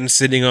there's a man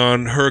sitting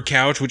on her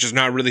couch, which is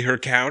not really her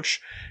couch.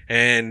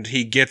 And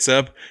he gets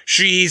up.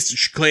 She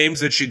claims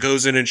that she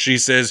goes in and she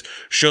says,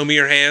 "Show me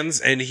your hands."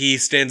 And he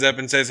stands up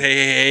and says, "Hey,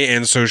 hey, hey."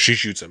 And so she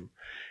shoots him.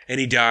 And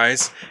he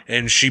dies,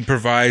 and she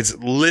provides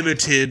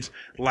limited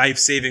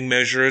life-saving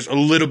measures, a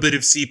little bit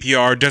of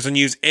CPR, doesn't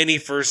use any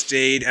first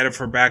aid out of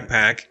her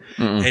backpack,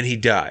 and he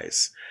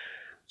dies.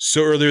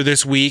 So earlier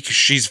this week,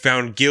 she's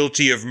found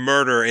guilty of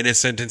murder and is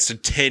sentenced to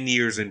 10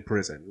 years in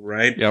prison,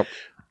 right? Yep.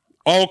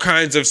 All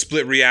kinds of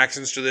split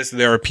reactions to this.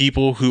 There are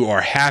people who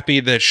are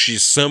happy that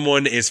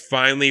someone is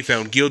finally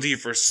found guilty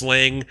for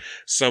slaying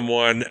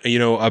someone,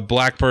 a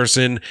black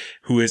person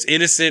who is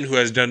innocent, who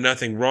has done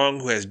nothing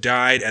wrong, who has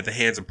died at the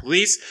hands of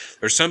police.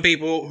 There's some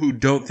people who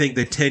don't think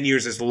that 10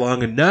 years is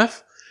long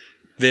enough.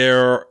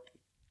 There's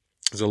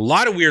a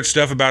lot of weird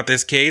stuff about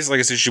this case. Like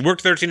I said, she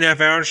worked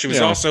 13.5 hours. She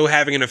was also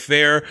having an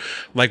affair,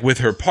 like with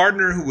her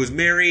partner who was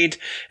married.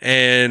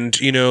 And,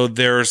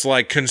 there's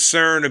like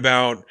concern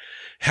about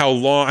how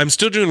long. I'm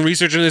still doing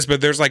research on this, but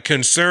there's like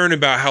concern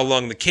about how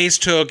long the case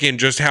took and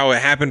just how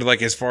it happened,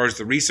 like as far as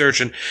the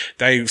research. And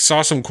I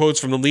saw some quotes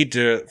from the lead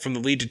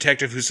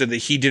detective who said that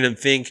he didn't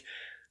think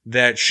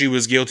that she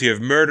was guilty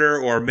of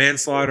murder or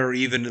manslaughter or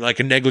even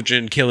like a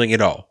negligent killing at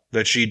all.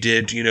 That she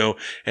did,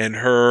 and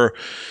her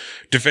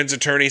defense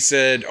attorney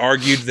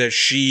argued that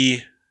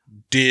she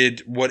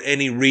did what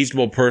any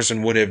reasonable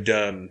person would have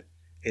done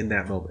in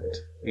that moment,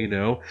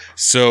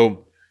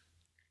 So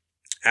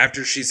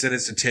after she's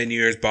sentenced to 10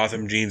 years,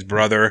 Botham Jean's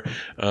brother,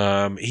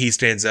 he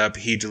stands up,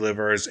 he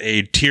delivers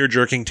a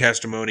tear-jerking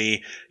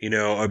testimony,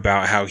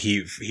 about how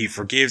he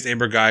forgives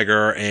Amber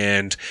Geiger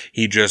and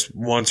he just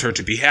wants her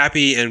to be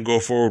happy and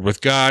go forward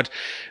with God.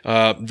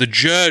 The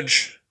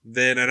judge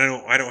then, and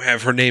I don't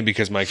have her name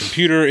because my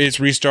computer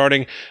is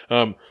restarting.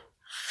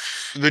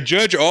 The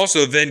judge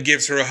also then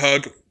gives her a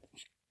hug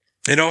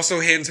and also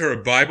hands her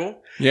a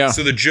Bible. Yeah.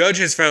 So the judge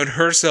has found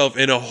herself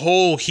in a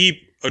whole heap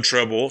of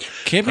trouble.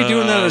 Can't be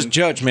doing that as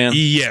judge, man.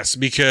 Yes,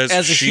 because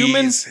as a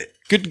human,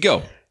 good to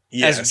go.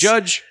 Yes. As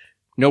judge,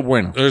 no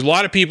bueno. There's a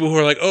lot of people who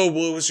are like, "Oh,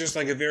 well, it was just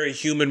like a very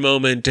human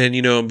moment,"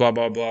 and blah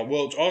blah blah.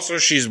 Well, also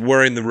she's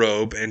wearing the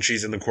robe and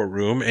she's in the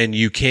courtroom, and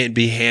you can't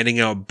be handing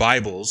out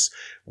Bibles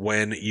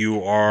when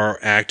you are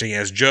acting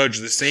as judge.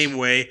 The same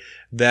way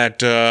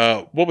that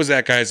what was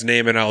that guy's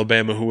name in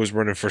Alabama who was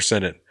running for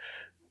Senate?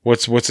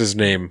 What's his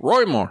name?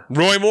 Roy Moore,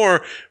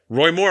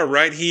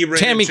 right? He ran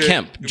Tammy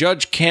Kemp.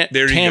 Judge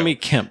Tammy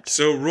Kemp.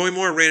 So Roy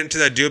Moore ran into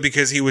that deal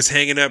because he was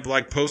hanging up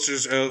like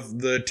posters of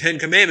the 10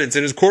 Commandments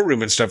in his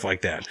courtroom and stuff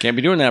like that. Can't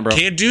be doing that, bro.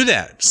 Can't do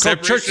that.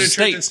 Separation of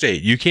church and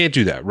state. You can't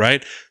do that,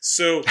 right?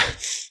 So,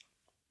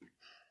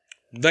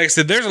 like I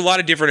said, there's a lot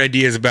of different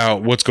ideas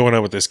about what's going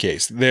on with this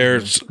case.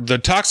 There's the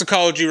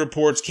toxicology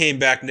reports came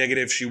back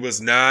negative. She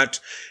was not,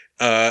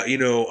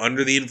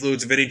 under the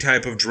influence of any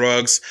type of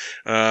drugs.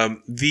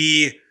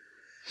 The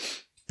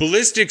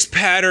ballistics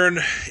pattern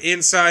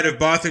inside of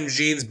Botham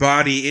Jean's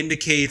body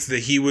indicates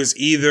that he was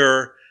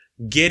either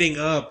getting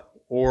up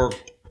or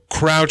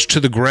crouched to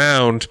the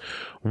ground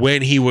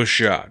when he was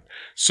shot.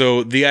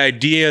 So the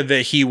idea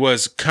that he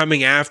was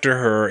coming after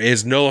her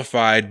is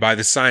nullified by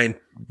the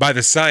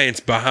science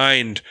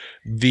behind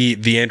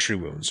the entry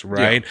wounds,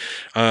 right?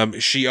 Yeah.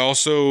 She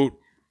also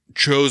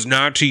chose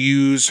not to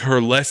use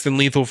her less than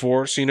lethal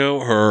force,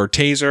 her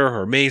taser,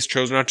 her mace,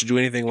 chose not to do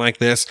anything like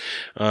this.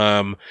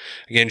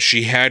 Again,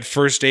 she had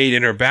first aid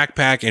in her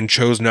backpack and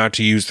chose not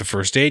to use the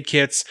first aid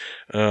kits.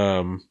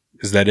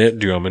 Is that it?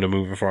 Do you want me to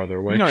move it farther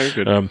away? No, you're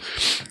good.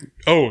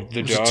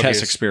 The dog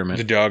test experiment.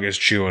 The dog is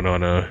chewing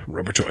on a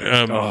rubber toy.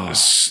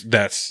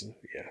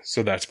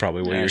 So that's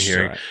probably what you're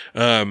hearing.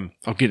 Right.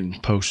 I'll get it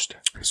in post.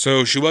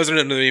 So she wasn't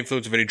under the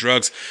influence of any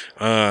drugs.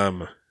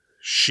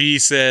 She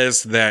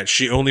says that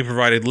she only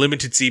provided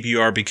limited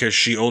CPR because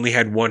she only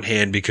had one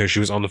hand because she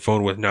was on the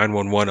phone with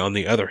 911 on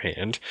the other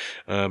hand.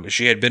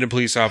 She had been a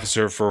police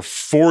officer for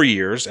 4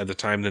 years at the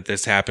time that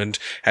this happened,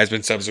 has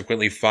been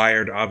subsequently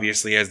fired,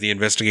 obviously, as the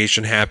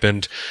investigation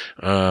happened.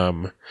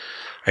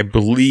 I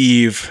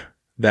believe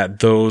that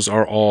those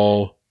are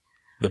all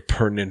the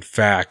pertinent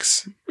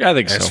facts. I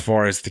think as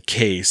far as the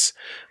case.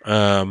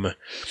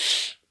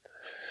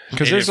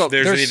 Because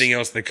there's anything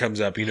else that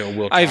comes up, we'll talk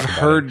about I've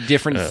heard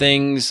different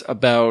things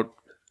about,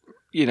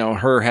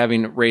 her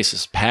having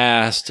racist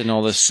past and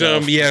all this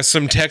stuff.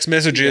 Some text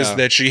messages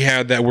that she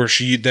had that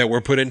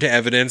were put into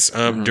evidence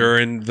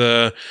during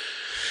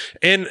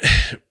and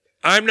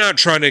I'm not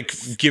trying to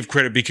give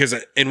credit because,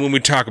 and when we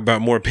talk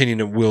about more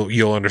opinion,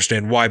 you'll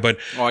understand why. But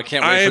I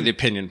can't wait for the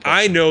opinion person.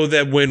 I know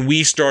that when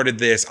we started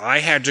this, I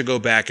had to go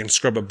back and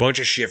scrub a bunch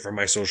of shit from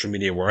my social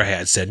media where I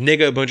had said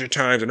nigga a bunch of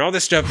times and all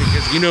this stuff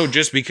because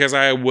just because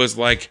I was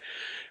like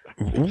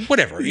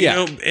whatever,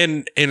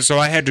 and so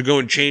I had to go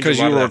and change because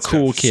you were a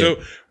cool kid.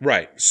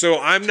 So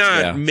I'm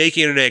not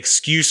making an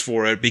excuse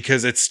for it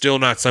because it's still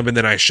not something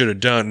that I should have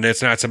done, and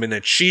it's not something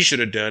that she should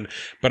have done.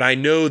 But I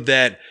know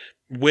that.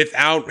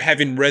 Without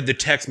having read the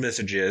text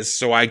messages,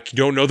 so I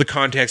don't know the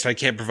context. I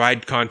can't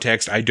provide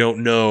context. I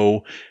don't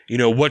know,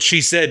 what she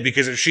said,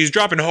 because if she's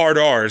dropping hard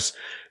R's,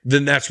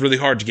 then that's really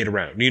hard to get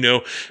around,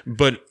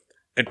 but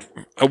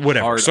whatever.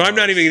 Hard so R's. I'm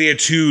not even going to get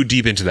too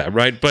deep into that,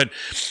 right? But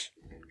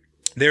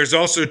there's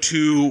also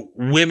 2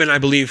 women, I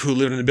believe, who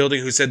lived in the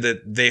building who said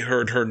that they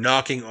heard her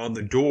knocking on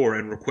the door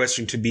and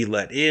requesting to be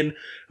let in.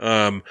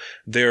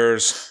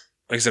 There's,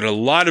 like I said, a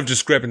lot of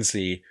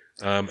discrepancy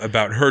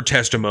about her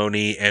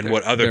testimony and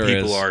what other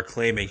people are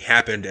claiming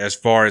happened as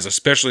far as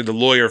especially the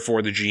lawyer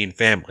for the Jean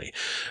family.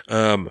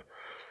 The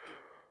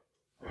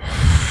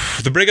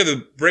breakup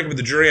of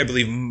the jury, I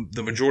believe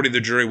the majority of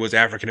the jury was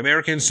African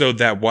American, so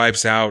that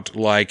wipes out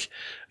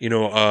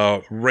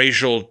a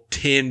racial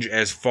tinge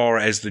as far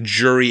as the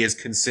jury is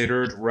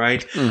considered,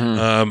 right?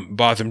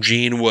 Botham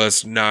Jean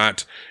was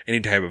not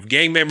any type of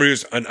gang member. He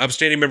was an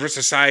upstanding member of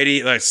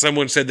society. Like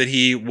someone said that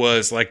he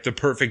was like the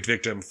perfect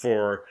victim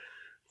for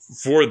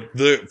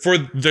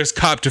this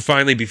cop to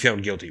finally be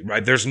found guilty,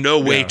 right? There's no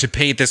way to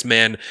paint this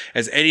man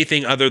as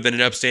anything other than an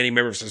upstanding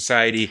member of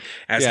society,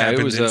 as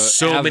happens in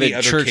so many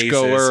other cases.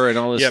 Churchgoer and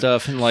all this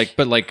stuff, and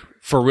but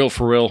for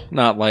real,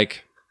 not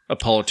like a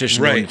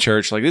politician going to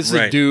church. Like this is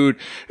a dude.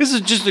 This is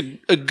just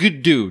a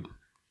good dude,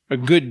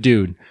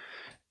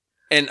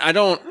 and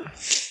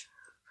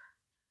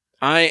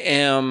I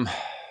am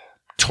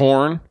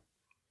torn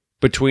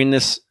between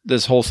this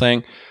whole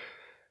thing.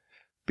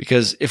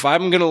 Because if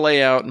I'm going to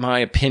lay out my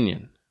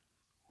opinion,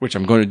 which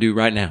I'm going to do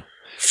right now.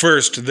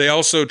 First, they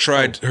also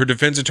tried, her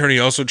defense attorney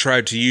also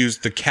tried to use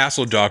the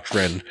Castle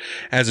Doctrine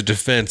as a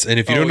defense. And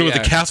if you don't know what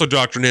the Castle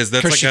Doctrine is,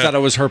 that's like she thought it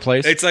was her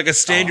place. It's like a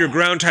stand your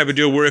ground type of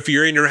deal where if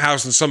you're in your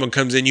house and someone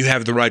comes in, you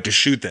have the right to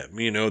shoot them.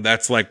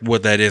 That's like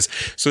what that is.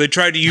 So they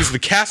tried to use the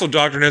Castle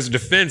Doctrine as a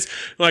defense.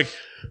 Like,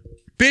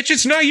 bitch,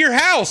 it's not your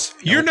house.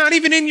 Nope. You're not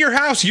even in your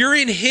house. You're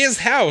in his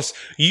house.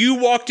 You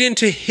walked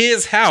into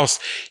his house.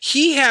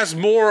 He has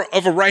more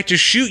of a right to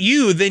shoot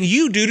you than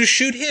you do to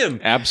shoot him.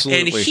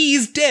 Absolutely. And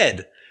he's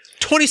dead.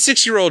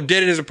 26-year-old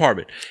dead in his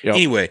apartment. Yep.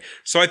 Anyway,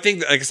 so I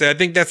think, like I said, I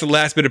think that's the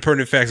last bit of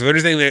pertinent facts. If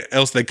there's anything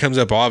else that comes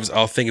up,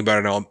 I'll think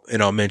about it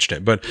and I'll mention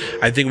it. But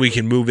I think we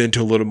can move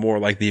into a little more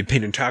like the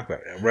opinion talk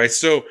about it now, right?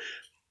 So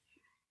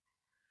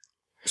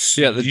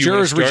the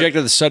jurors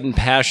rejected the sudden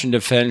passion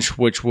defense,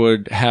 which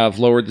would have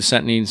lowered the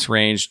sentencing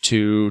range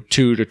to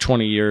 2 to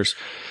 20 years.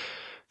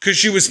 Because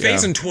she was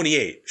facing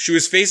 28. She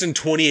was facing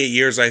 28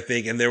 years, I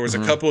think. And there was a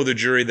couple of the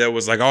jury that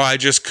was like, oh, I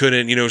just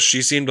couldn't.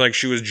 She seemed like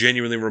she was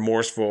genuinely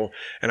remorseful.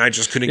 And I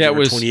just couldn't give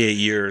her 28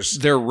 years.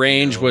 Their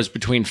range was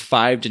between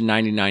 5 to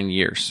 99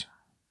 years.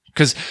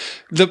 Because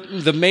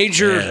the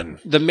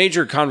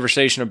major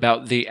conversation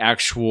about the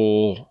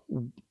actual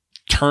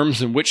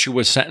terms in which she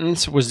was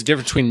sentenced was the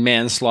difference between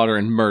manslaughter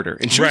and murder.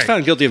 And she was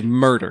found guilty of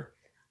murder,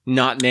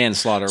 not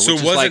manslaughter. So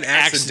it wasn't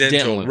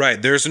accidental.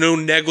 Right. There's no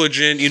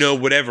negligent,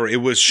 whatever.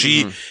 It was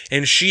she,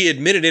 and she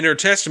admitted in her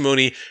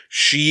testimony,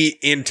 she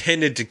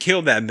intended to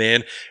kill that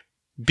man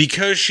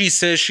because she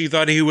says she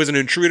thought he was an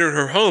intruder in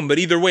her home. But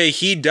either way,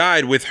 he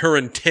died with her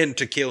intent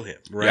to kill him.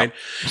 Right.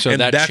 Yep. So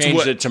and that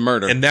changed it to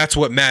murder. And that's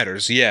what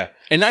matters. Yeah.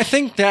 And I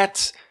think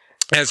that's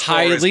as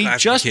highly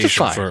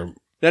justified.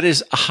 That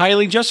is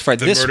highly justified.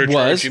 This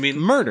was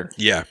murder.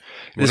 Yeah. 100%.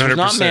 This was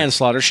not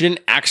manslaughter. She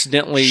didn't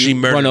accidentally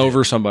run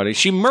over somebody.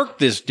 She murked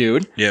this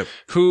dude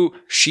who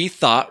she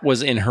thought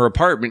was in her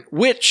apartment,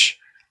 which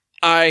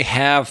I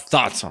have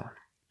thoughts on.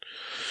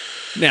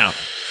 Now,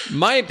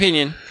 my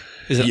opinion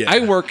is that I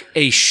work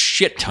a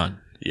shit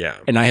ton. Yeah.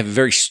 And I have a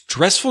very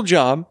stressful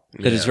job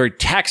that is very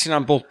taxing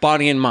on both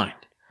body and mind.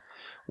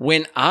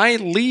 When I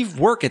leave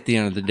work at the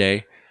end of the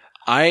day,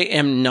 I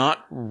am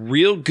not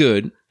real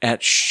good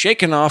at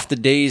shaking off the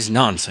day's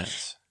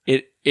nonsense.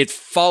 It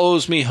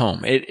follows me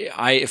home. If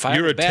I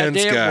have a bad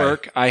day at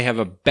work, I have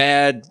a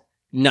bad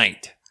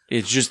night.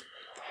 It's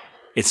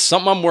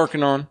something I'm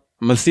working on.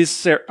 I'm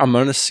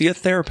going to see a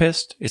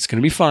therapist. It's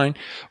going to be fine.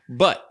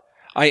 But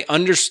I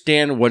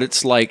understand what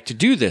it's like to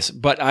do this.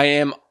 But I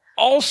am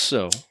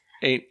also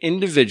an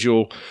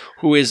individual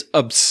who is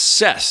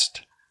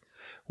obsessed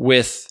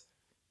with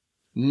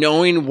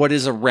knowing what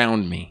is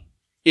around me.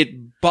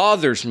 It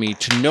bothers me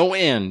to no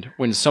end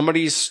when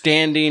somebody's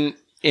standing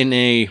in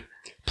a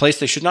place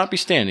they should not be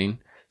standing,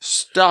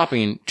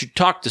 stopping to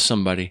talk to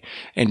somebody,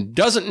 and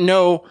doesn't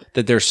know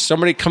that there's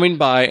somebody coming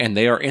by and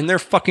they are in their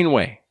fucking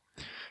way.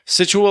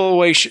 Situational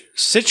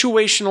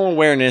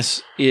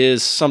awareness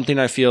is something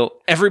I feel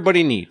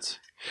everybody needs.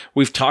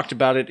 We've talked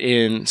about it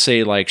in,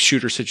 say, like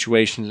shooter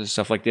situations and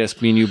stuff like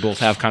this. Me and you both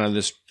have kind of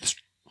this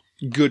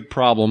good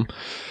problem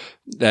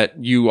that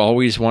you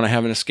always want to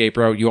have an escape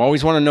route. You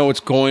always want to know what's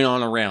going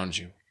on around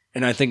you.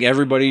 And I think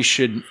everybody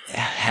should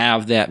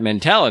have that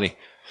mentality.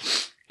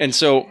 And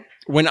so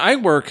when I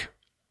work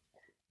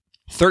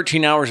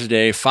 13 hours a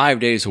day, 5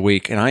 days a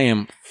week, and I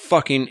am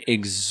fucking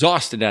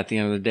exhausted at the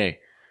end of the day,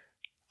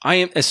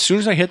 as soon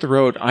as I hit the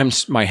road,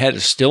 my head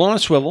is still on a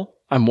swivel.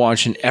 I'm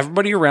watching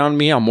everybody around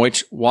me. I'm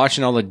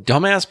watching all the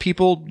dumbass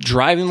people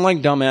driving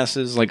like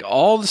dumbasses, like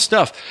all the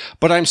stuff,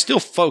 but I'm still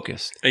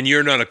focused. And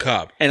you're not a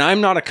cop. And I'm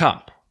not a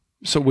cop.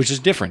 So, which is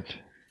different.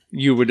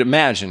 You would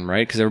imagine,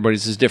 right? Because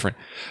everybody's is different.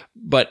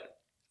 But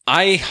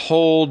I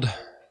hold...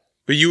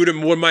 But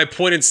what my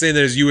point in saying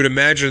that is you would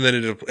imagine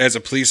that as a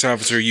police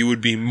officer, you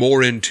would be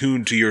more in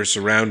tune to your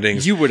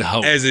surroundings. You would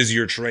hope. As is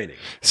your training.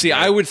 See,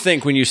 right? I would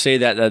think when you say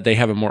that they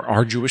have a more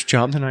arduous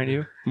job than I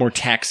do, more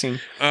taxing.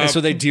 And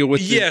so they deal with,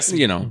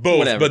 both,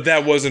 whatever. But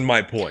that wasn't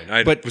my point.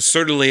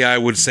 Certainly I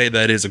would say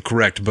that is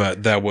correct,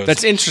 but that was...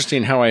 That's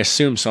interesting how I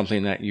assumed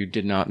something that you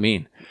did not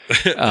mean,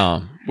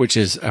 which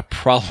is a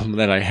problem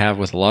that I have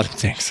with a lot of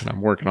things that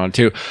I'm working on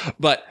too.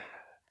 But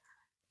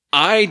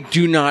I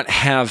do not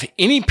have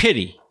any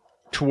pity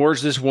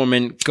towards this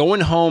woman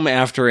going home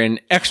after an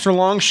extra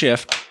long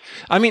shift.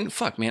 I mean,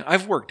 fuck, man,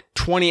 I've worked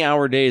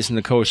 20-hour days in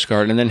the Coast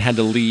Guard and then had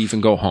to leave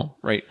and go home,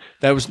 right?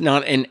 That was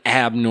not an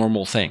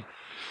abnormal thing.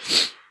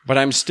 But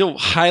I'm still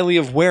highly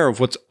aware of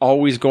what's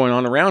always going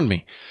on around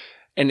me.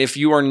 And if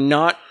you are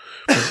not...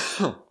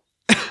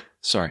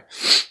 Sorry,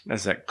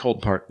 that's that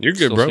cold part. You're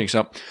good, bro. Sneaks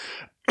up.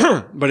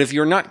 But if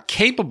you're not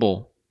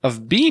capable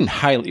of being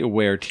highly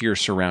aware to your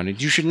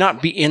surroundings, you should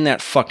not be in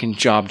that fucking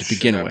job to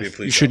begin with.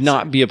 You should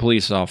not be a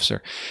police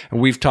officer.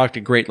 And we've talked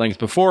at great length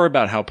before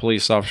about how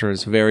police officer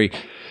is a very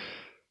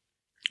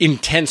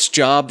intense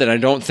job that I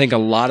don't think a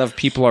lot of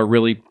people are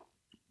really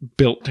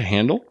built to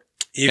handle.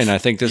 And I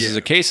think this is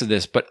a case of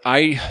this. But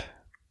I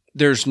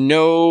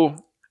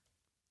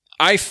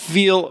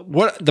feel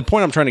what the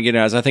point I'm trying to get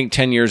at is I think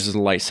 10 years is a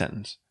light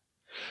sentence.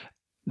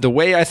 The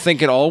way I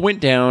think it all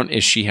went down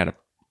is she had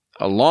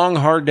a long,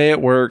 hard day at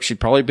work.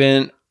 She'd probably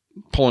been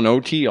pulling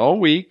OT all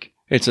week.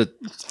 It's a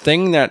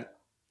thing that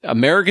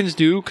Americans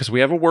do because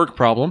we have a work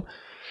problem.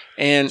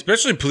 And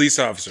especially police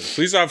officers.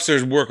 Police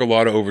officers work a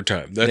lot of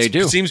overtime. They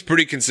do. Seems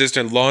pretty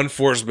consistent. Law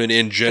enforcement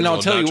in general. And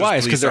I'll tell you why.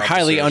 It's because they're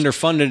highly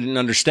underfunded and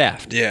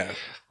understaffed. Yeah.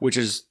 Which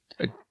is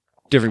a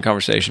different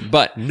conversation.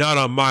 But not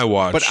on my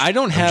watch. But I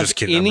don't have I'm just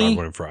kidding. I'm not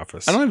running for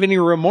office. I don't have any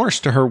remorse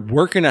to her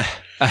working a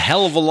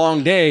hell of a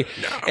long day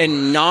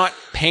and not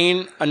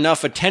paying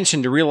enough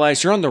attention to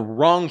realize you're on the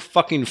wrong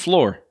fucking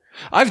floor.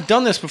 I've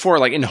done this before,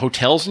 like in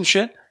hotels and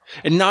shit.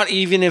 And not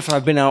even if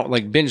I've been out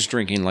like binge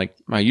drinking like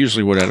I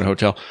usually would at a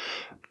hotel.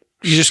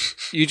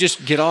 You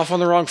just get off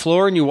on the wrong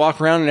floor and you walk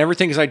around and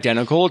everything is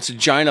identical. It's a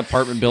giant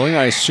apartment building.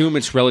 I assume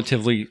it's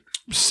relatively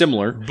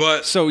similar.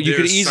 But so you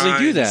could easily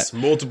do that.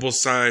 Multiple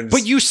signs.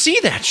 But you see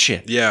that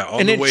shit. Yeah.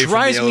 And it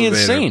drives me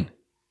insane.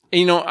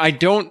 You know,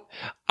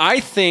 I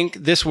think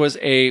this was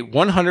a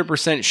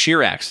 100%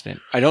 sheer accident.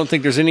 I don't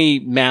think there's any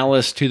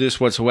malice to this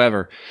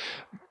whatsoever.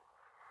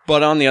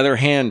 But on the other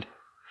hand,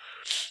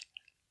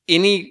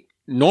 any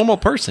normal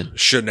person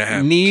shouldn't have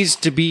happened. Needs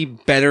to be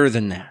better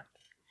than that.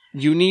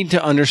 You need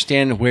to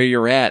understand where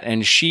you're at,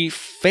 and she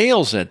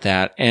fails at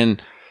that.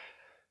 And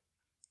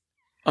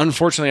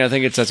unfortunately, I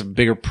think that's a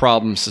bigger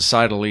problem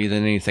societally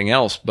than anything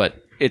else.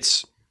 But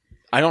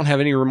I don't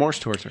have any remorse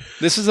towards her.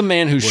 This is a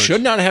man who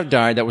should not have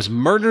died, that was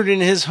murdered in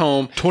his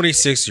home.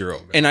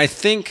 26-year-old man. And I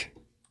think,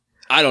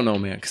 I don't know,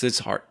 man, because it's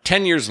hard.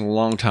 10 years is a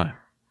long time.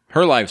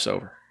 Her life's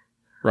over,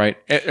 right?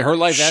 Her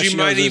life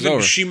actually is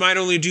over. She might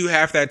only do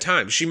half that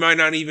time. She might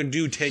not even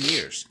do 10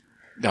 years.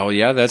 Oh,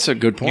 yeah, that's a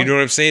good point. You know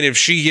what I'm saying? If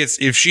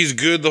she's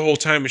good the whole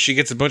time and she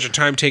gets a bunch of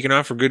time taken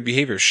off for good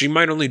behavior, she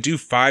might only do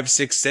 5,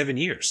 6, 7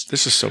 years.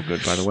 This is so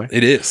good, by the way.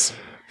 It is.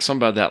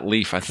 Something about that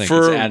leaf, I think,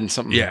 is adding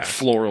something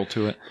floral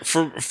to it.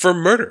 For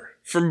murder.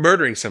 For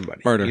murdering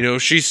somebody. Murder. You know,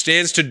 she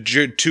stands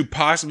to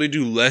possibly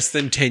do less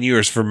than 10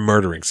 years for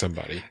murdering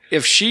somebody.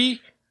 If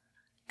she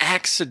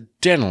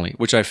accidentally,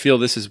 which I feel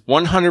this is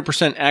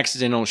 100%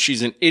 accidental,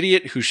 she's an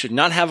idiot who should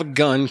not have a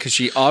gun because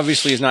she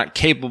obviously is not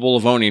capable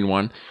of owning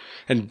one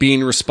and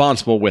being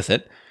responsible with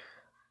it.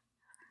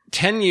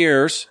 10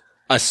 years,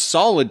 a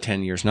solid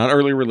 10 years, not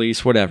early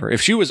release, whatever.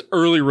 If she was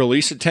early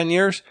release at 10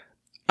 years,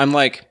 I'm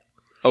like,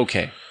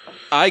 okay,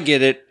 I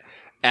get it.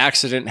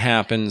 Accident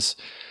happens.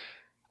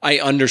 I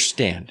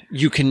understand.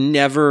 You can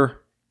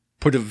never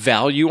put a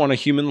value on a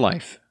human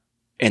life.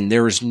 And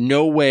there is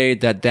no way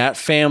that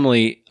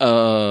family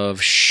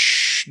of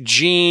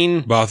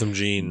Botham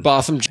Jean,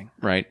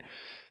 right?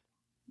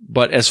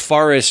 But as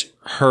far as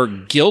her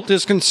guilt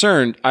is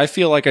concerned, I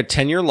feel like a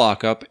 10-year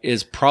lockup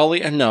is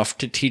probably enough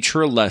to teach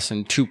her a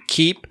lesson to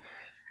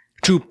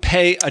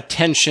pay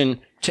attention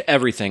to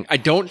everything. I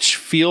don't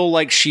feel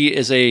like she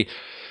is a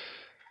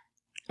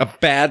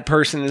bad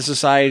person in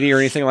society or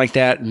anything like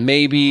that.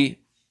 Maybe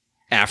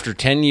after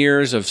 10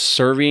 years of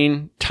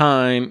serving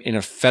time in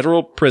a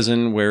federal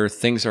prison where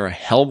things are a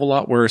hell of a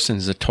lot worse and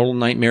is a total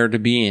nightmare to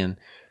be in,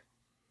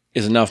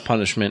 is enough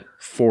punishment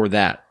for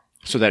that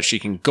so that she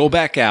can go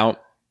back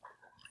out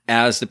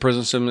as the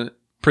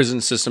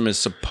prison system is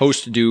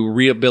supposed to do,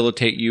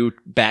 rehabilitate you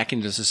back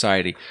into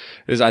society.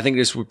 Because I think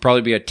this would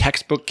probably be a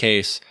textbook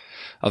case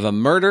of a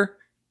murder,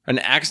 an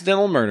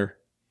accidental murder.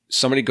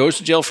 Somebody goes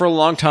to jail for a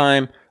long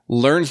time,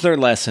 learns their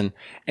lesson,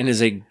 and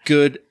is a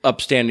good,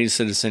 upstanding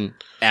citizen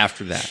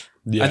after that.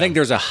 Yeah. I think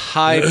there's a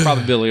high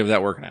probability of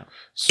that working out.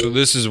 So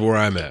this is where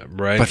I'm at,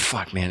 right? But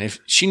fuck, man, if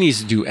she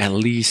needs to do at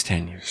least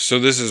 10 years. So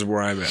this is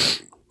where I'm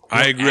at.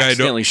 I agree.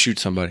 Accidentally shoot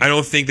somebody. I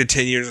don't think that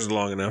 10 years is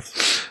long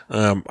enough.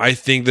 I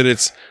think that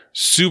it's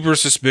super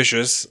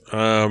suspicious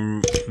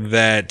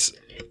that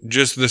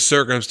just the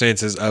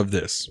circumstances of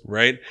this,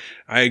 right?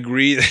 I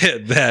agree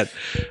that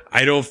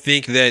I don't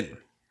think that...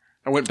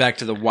 I went back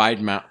to the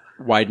wide mouth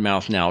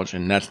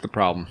Nalgene. That's the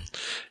problem.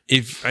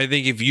 I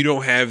think if you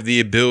don't have the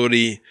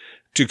ability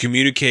to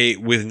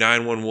communicate with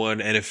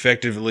 911 and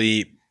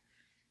effectively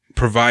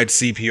provide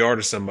CPR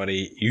to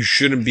somebody, you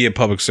shouldn't be a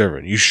public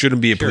servant. You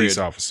shouldn't be a police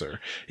officer.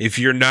 If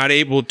you're not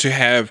able to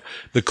have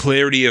the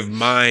clarity of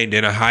mind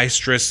in a high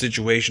stress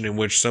situation in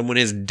which someone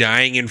is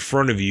dying in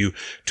front of you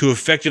to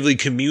effectively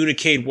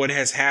communicate what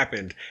has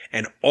happened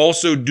and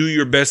also do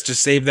your best to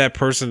save that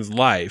person's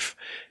life,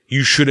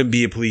 you shouldn't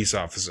be a police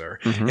officer.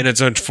 Mm-hmm. And it's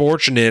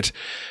unfortunate,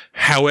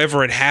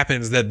 however it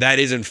happens, that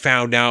isn't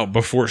found out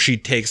before she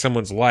takes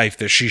someone's life,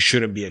 that she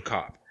shouldn't be a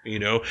cop. You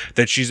know,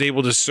 that she's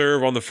able to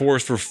serve on the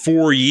force for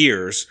 4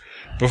 years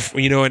before,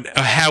 you know, and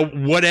how,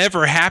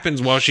 whatever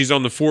happens while she's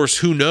on the force,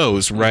 who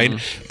knows, right?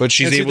 Mm-hmm. But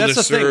she's able to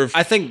serve.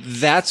 I think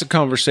that's a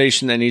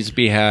conversation that needs to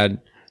be had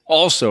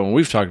also, and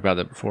we've talked about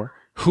that before.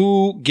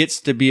 Who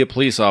gets to be a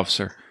police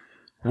officer?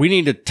 We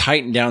need to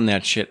tighten down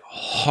that shit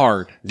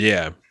hard.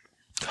 Yeah.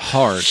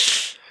 Hard.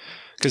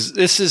 Because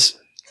this is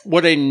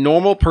what a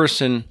normal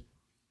person,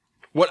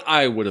 what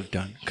I would have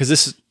done. Because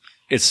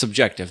it's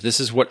subjective. This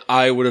is what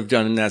I would have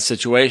done in that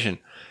situation.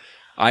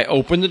 I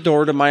opened the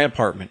door to my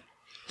apartment.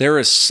 There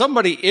is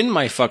somebody in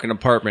my fucking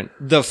apartment.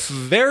 The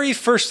very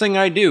first thing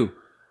I do,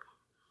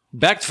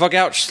 back the fuck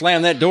out,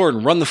 slam that door,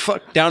 and run the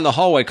fuck down the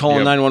hallway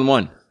calling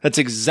 911. That's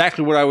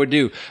exactly what I would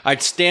do.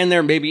 I'd stand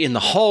there maybe in the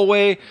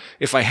hallway.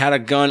 If I had a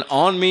gun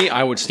on me,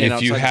 I would stand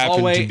outside the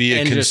hallway. If you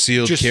happen to be a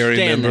concealed carry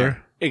member.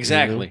 There.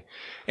 Exactly.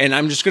 Mm-hmm. And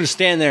I'm just going to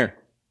stand there,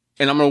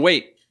 and I'm going to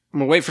wait. I'm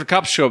going to wait for the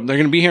cops to show up. They're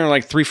going to be here in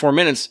like 3-4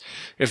 minutes.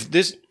 If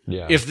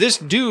this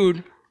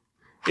dude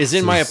is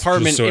in my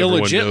apartment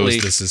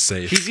illegitimately, this is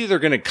safe. He's either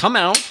going to come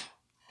out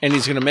and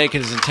he's going to make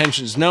his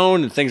intentions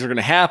known and things are going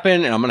to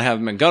happen and I'm going to have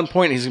him at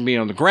gunpoint and he's going to be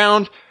on the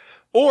ground,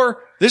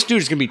 or this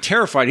dude is going to be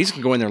terrified. He's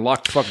going to go in there,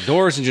 lock the fucking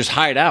doors and just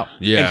hide out.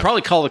 Yeah. And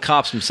probably call the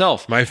cops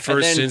himself. My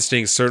first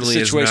instinct certainly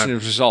is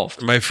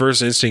resolved. My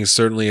first instinct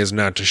certainly is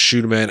not to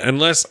shoot a man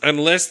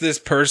unless this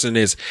person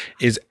is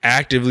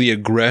actively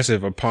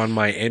aggressive upon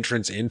my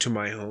entrance into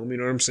my home. You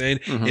know what I'm saying?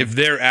 Mm-hmm. If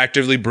they're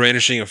actively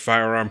brandishing a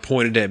firearm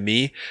pointed at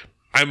me,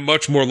 I'm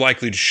much more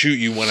likely to shoot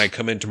you when I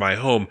come into my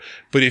home.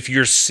 But if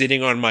you're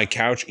sitting on my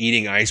couch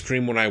eating ice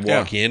cream when I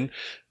walk in,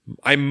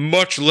 I'm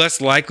much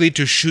less likely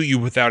to shoot you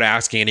without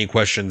asking any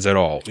questions at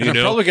all. You know?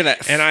 I'm probably gonna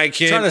I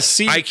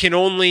can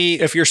only,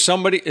 if you're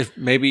somebody, if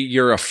maybe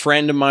you're a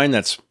friend of mine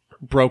that's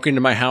broke into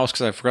my house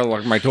because I forgot to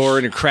lock my door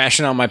and you're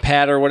crashing on my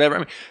pad or whatever. I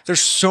mean, there's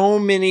so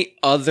many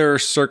other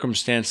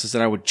circumstances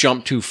that I would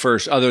jump to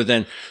first, other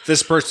than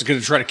this person's going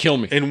to try to kill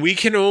me. And we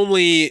can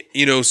only,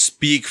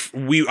 speak.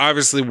 We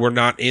obviously were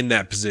not in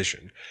that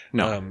position.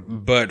 No,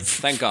 but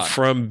thank God.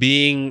 From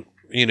being,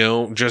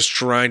 just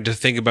trying to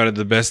think about it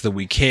the best that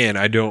we can.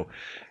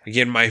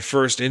 Again, my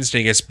first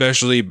instinct,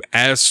 especially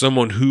as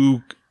someone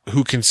who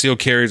conceal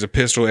carries a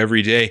pistol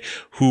every day,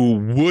 who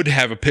would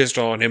have a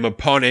pistol on him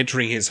upon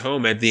entering his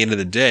home at the end of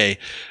the day,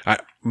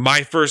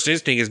 my first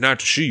instinct is not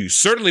to shoot you.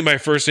 Certainly my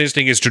first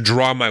instinct is to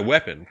draw my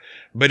weapon,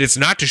 but it's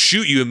not to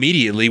shoot you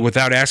immediately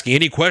without asking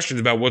any questions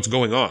about what's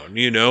going on,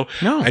 No.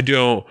 I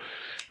don't.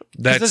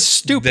 That's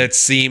stupid. That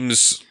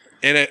seems,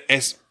 and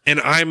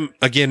I'm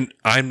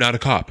not a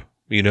cop.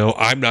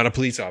 I'm not a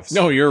police officer.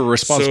 No, you're a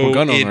responsible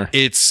gun owner.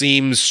 It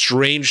seems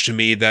strange to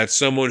me that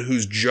someone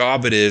whose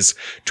job it is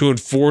to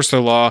enforce the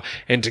law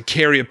and to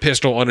carry a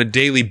pistol on a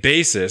daily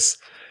basis,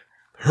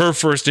 her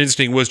first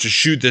instinct was to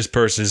shoot this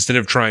person instead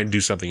of try and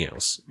do something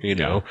else.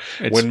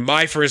 When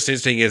my first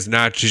instinct is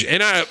not to,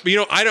 and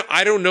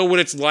I don't know what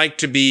it's like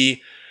to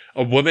be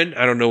a woman.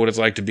 I don't know what it's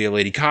like to be a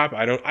lady cop.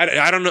 I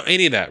don't know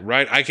any of that,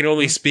 right? I can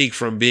only speak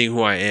from being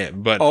who I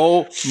am. But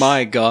oh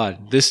my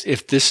God,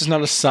 if this is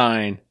not a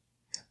sign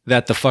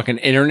that the fucking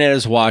internet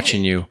is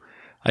watching you.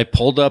 I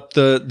pulled up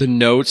the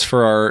notes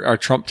for our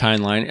Trump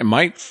timeline, and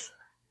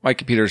my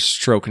computer's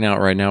stroking out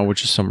right now,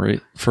 which is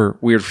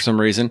weird for some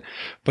reason.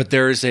 But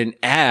there is an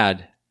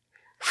ad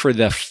for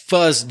the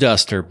Fuzz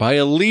Duster by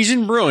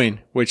Elysian Brewing,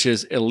 which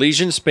is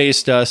Elysian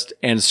Space Dust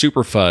and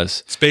Super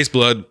Fuzz. Space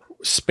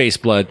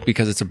Blood,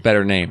 because it's a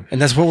better name.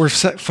 And that's what we're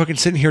fucking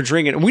sitting here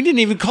drinking. And we didn't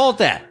even call it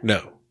that.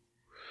 No.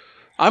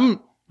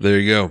 There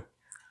you go.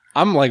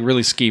 I'm like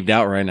really skeeved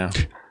out right now.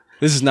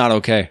 This is not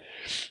okay.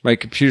 My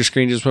computer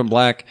screen just went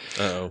black.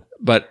 Uh-oh.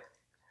 But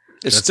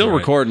it's still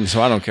recording,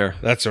 so I don't care.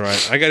 That's all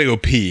right. I got to go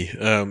pee.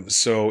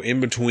 So in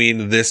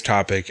between this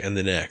topic and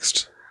the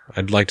next,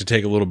 I'd like to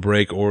take a little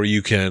break, or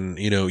you can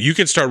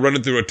start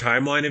running through a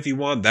timeline if you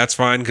want. That's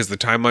fine, because the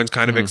timeline's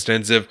kind of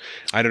extensive.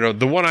 I don't know.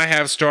 The one I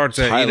have starts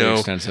at,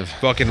 extensive.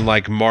 Fucking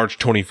like March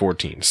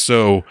 2014.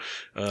 So,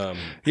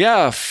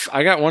 yeah,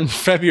 I got one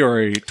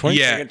February 22nd,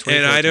 yeah,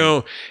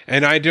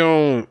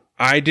 2014.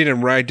 I didn't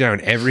write down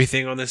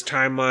everything on this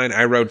timeline.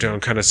 I wrote down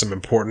kind of some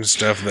important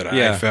stuff that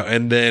I felt,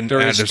 and then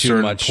at a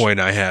certain point,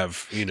 I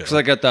have, Because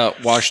I got the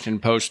Washington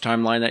Post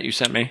timeline that you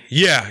sent me.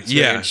 Yeah,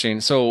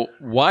 Interesting. So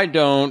why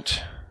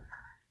don't?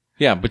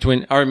 Yeah,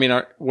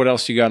 what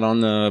else you got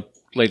on the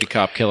lady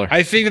cop killer?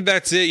 I think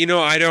that's it.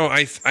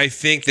 I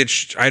think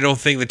that I don't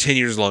think the 10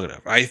 years is long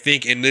enough. I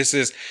think, and this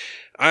is,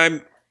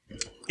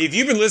 if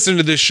you've been listening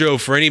to this show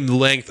for any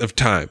length of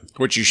time,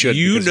 which you should,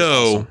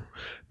 awesome,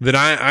 that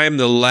I am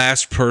the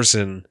last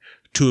person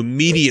to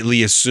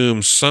immediately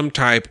assume some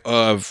type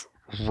of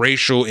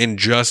racial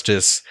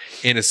injustice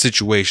in a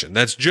situation.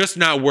 That's just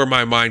not where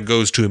my mind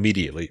goes to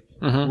immediately,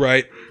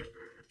 right?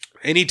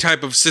 Any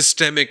type of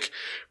systemic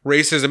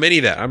racism, any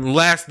of that.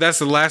 That's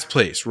the last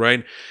place,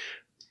 right?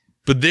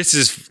 But this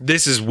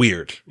is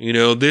weird.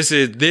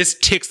 This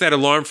ticks that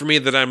alarm for me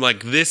that I'm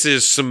like, this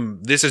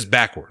is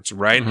backwards,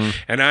 right?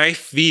 And I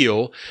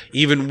feel,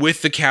 even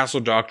with the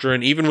Castle Doctor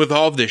and even with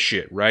all of this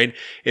shit, right?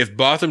 If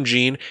Botham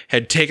Jean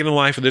had taken the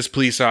life of this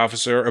police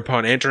officer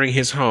upon entering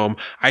his home,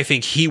 I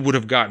think he would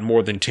have gotten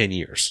more than 10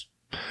 years.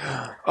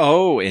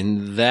 Oh,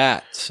 in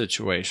that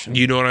situation.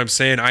 You know what I'm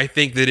saying? I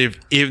think that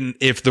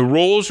if the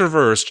roles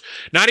reversed,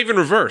 not even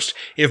reversed,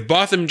 if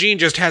Botham Jean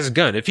just has a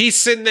gun, if he's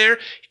sitting there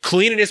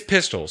cleaning his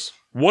pistols,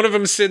 one of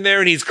them's sitting there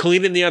and he's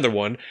cleaning the other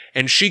one,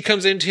 and she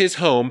comes into his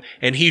home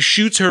and he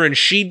shoots her and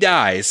she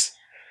dies,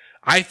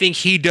 I think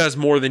he does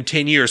more than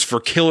 10 years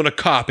for killing a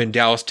cop in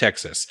Dallas,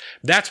 Texas.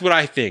 That's what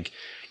I think.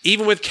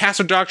 Even with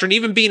Castle Doctor and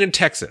even being in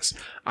Texas,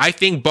 I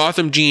think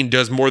Botham Jean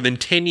does more than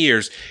 10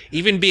 years,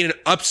 even being an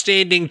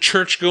upstanding,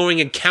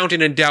 church-going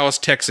accountant in Dallas,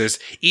 Texas,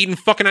 eating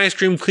fucking ice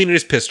cream, cleaning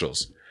his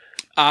pistols.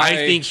 I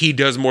think he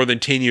does more than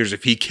 10 years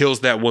if he kills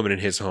that woman in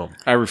his home.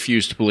 I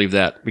refuse to believe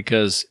that,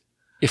 because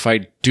if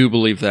I do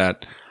believe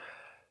that,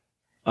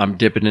 I'm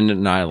dipping into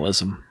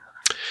nihilism.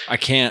 I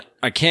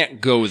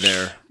can't go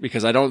there,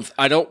 because I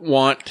don't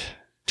want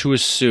to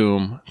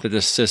assume that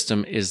the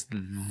system is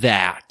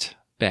that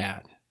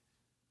bad.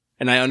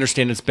 And I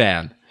understand it's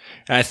bad.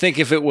 And I think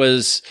if it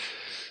was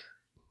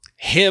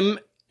him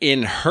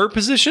in her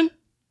position,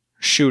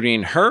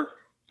 shooting her,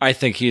 I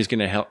think he's going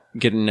to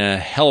get in a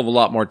hell of a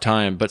lot more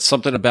time. But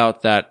something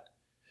about that,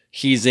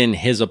 he's in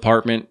his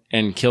apartment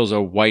and kills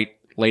a white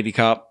lady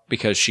cop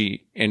because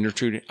she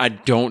intruded. I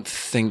don't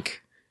think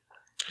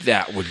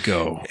that would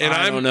go. And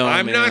I don't know.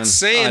 I'm not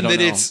saying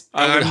that it's.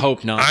 I would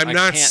hope not. I'm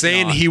not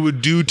saying he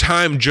would do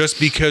time just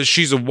because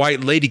she's a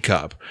white lady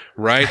cop,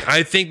 right?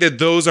 I think that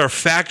those are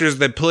factors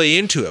that play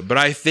into it. But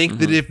I think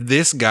that if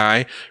this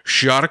guy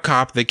shot a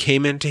cop that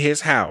came into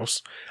his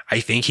house, I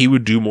think he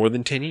would do more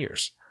than 10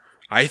 years.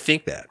 I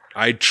think that.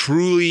 I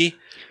truly.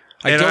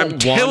 And I'm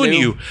telling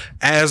you,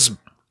 as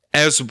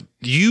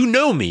you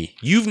know me,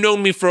 you've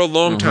known me for a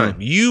long time.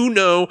 You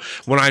know,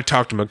 when I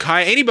talk to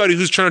Makai, anybody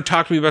who's trying to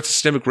talk to me about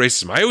systemic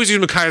racism, I always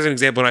use Makai as an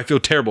example and I feel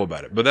terrible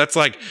about it. But that's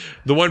like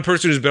the one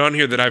person who's been on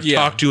here that I've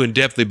talked to in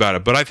depthly about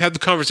it. But I've had the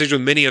conversation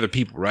with many other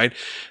people, right?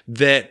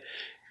 That's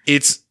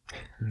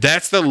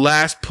the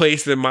last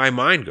place that my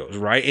mind goes,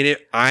 right? And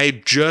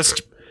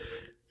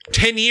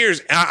 10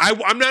 years,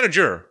 I'm not a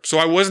juror, so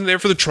I wasn't there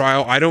for the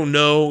trial. I don't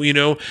know,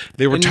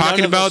 they were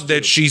talking about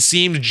that she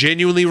seemed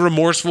genuinely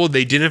remorseful.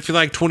 They didn't feel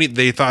like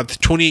they thought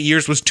 28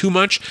 years was too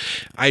much.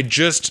 I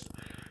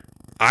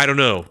don't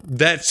know.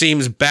 That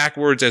seems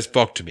backwards as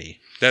fuck to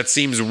me. That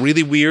seems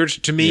really weird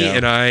to me. Yeah.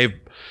 And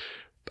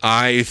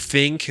I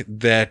think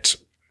that,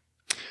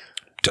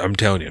 I'm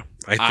telling you,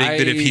 I think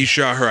that if he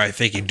shot her, I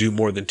think he'd do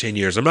more than 10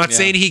 years. I'm not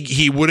saying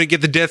he wouldn't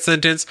get the death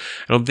sentence.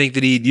 I don't think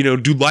that he'd,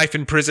 do life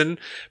in prison,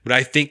 but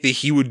I think that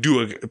he would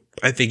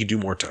I think he'd do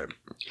more time.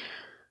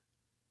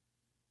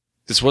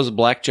 This was a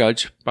black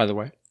judge, by the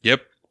way.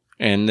 Yep.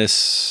 And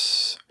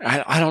this,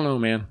 I don't know,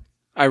 man.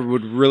 I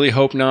would really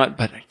hope not,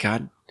 but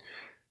God,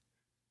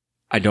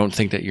 I don't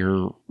think that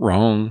you're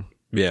wrong.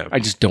 Yeah. I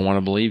just don't want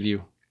to believe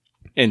you.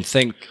 And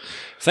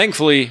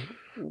thankfully,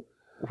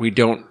 we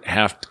don't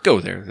have to go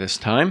there this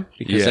time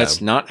because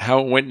that's not how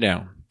it went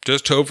down.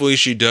 Just hopefully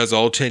she does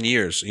all 10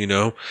 years, you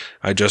know?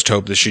 I just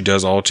hope that she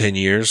does all 10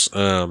 years.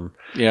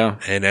 Yeah.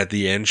 And at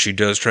the end, she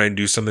does try and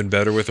do something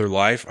better with her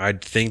life. I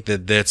think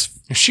that that's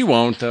She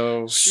won't,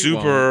 though.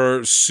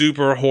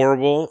 super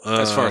horrible.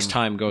 As far as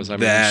time goes, I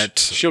mean,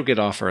 she'll get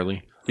off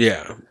early.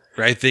 Yeah.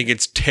 I think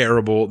it's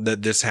terrible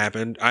that this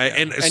happened.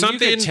 And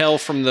something you could tell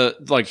from the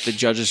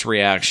judge's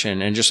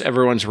reaction and just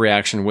everyone's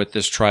reaction with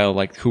this trial,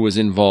 like who was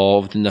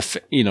involved and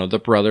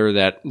the brother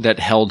that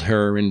held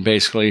her and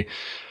basically,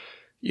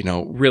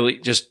 really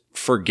just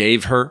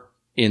forgave her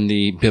in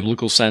the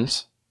biblical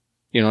sense.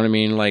 You know what I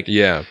mean? Like,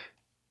 yeah,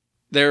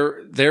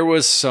 there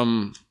was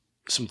some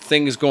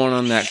things going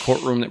on in that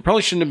courtroom that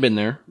probably shouldn't have been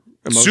there.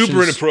 Emotions,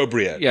 super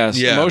inappropriate. Yes,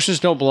 yeah. Emotions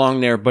don't belong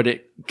there, but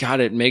it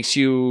makes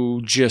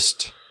you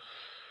just.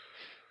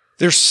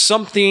 There's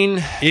something.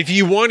 If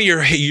you want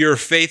your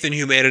faith in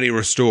humanity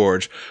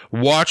restored,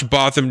 watch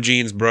Botham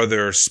Jean's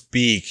brother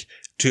speak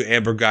to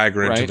Amber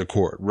Guyger into the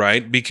court,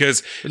 right?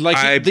 Because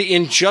the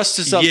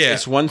injustice of it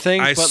is one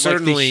thing, but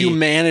the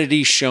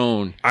humanity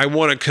shown. I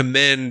want to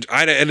commend.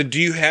 And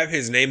do you have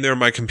his name there?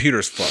 My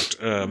computer's fucked.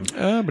 But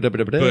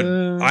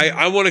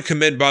I want to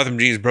commend Botham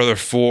Jean's brother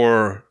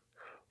for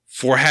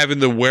having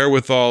the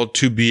wherewithal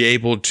to be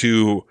able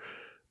to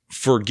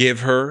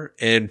forgive her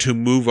and to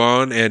move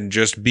on and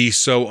just be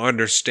so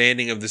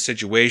understanding of the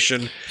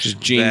situation. Just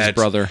Jean's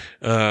brother.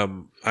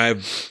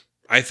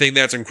 I think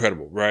that's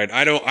incredible, right?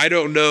 I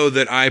don't know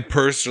that I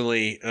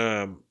personally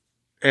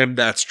am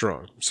that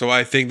strong. So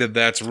I think that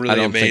that's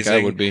really amazing.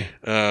 Think I would be.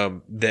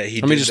 That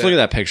he. Let me just look at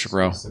that picture,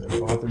 bro.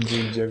 Botham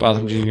Jean,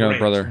 your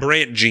brother.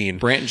 Brant Jean.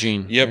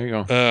 Yep. There you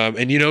go.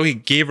 And he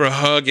gave her a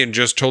hug and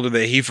just told her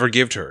that he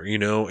forgived her,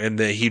 and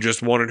that he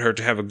just wanted her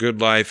to have a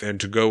good life and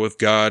to go with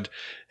God.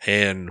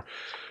 And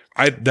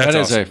that's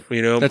awesome.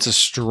 That's a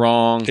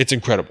strong. It's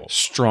incredible.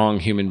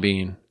 Strong human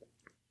being.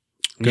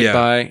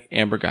 Goodbye,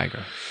 Amber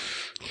Guyger.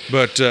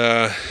 But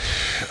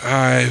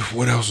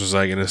what else was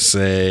I gonna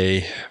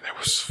say? There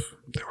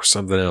was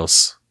something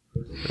else.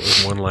 There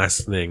was one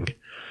last thing.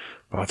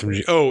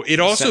 It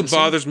also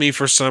bothers me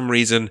for some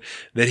reason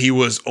that he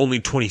was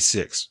only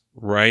 26.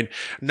 Right?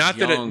 Not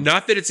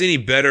that it's any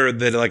better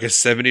that like a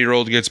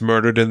 70-year-old gets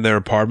murdered in their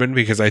apartment,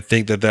 because I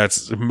think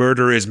that's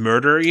murder is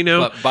murder,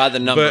 But by the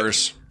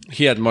numbers,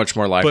 he had much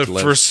more life to live.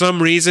 But for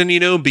some reason,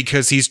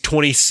 because he's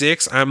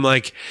 26, I'm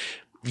like,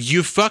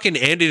 you fucking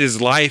ended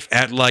his life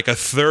at like a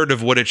third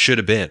of what it should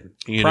have been.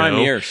 Prime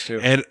years too.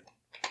 And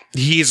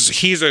he's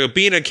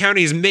being an accountant,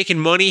 he's making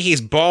money, he's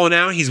balling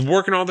out, he's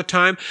working all the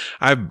time.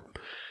 I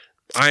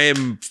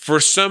am, for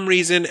some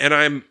reason, and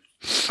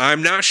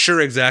I'm not sure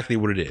exactly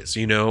what it is,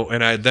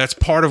 and that's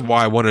part of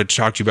why I wanted to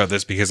talk to you about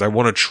this, because I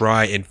want to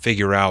try and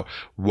figure out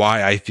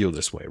why I feel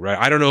this way, right?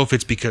 I don't know if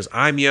it's because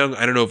I'm young.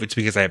 I don't know if it's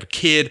because I have a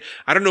kid.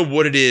 I don't know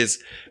what it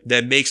is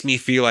that makes me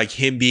feel like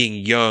him being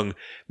young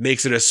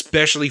makes it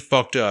especially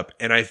fucked up.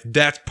 And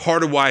that's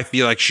part of why I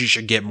feel like she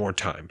should get more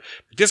time.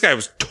 This guy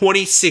was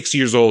 26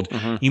 years old.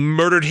 Mm-hmm. You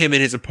murdered him in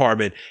his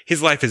apartment.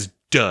 His life is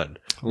done.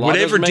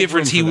 Whatever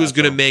difference he was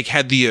going to make,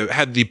 had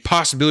the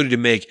possibility to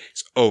make,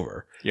 is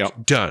over.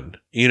 Yep. Done.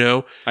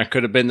 I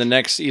could have been the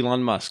next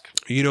Elon Musk.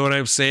 You know what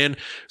I'm saying?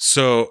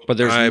 So, but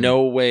there's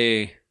no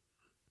way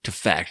to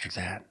factor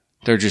that.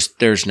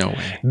 There's no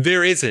way.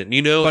 There isn't,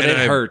 But it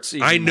hurts.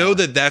 I know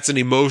that that's an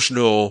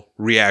emotional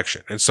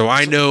reaction. And so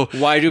I know.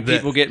 Why do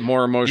people get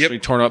more emotionally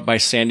torn up by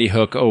Sandy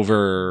Hook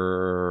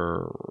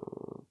over,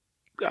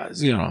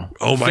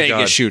 oh my Vegas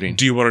God. shooting?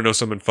 Do you want to know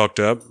something fucked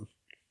up?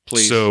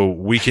 Please. So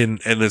we can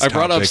end this. I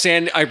brought up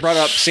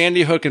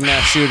Sandy Hook and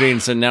mass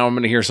shootings, and now I'm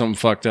going to hear something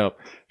fucked up.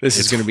 This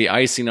is going to be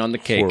icing on the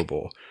cake.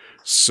 Horrible.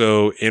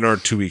 So in our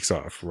 2 weeks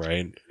off,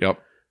 right?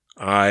 Yep.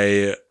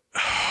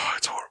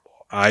 It's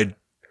horrible.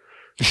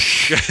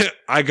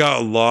 I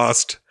got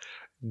lost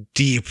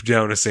deep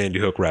down a Sandy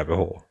Hook rabbit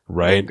hole,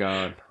 right? Oh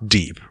God.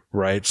 Deep,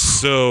 right?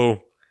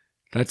 So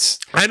I'm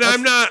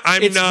not.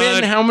 It's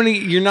been how many?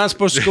 You're not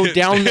supposed to go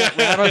down that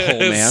rabbit hole,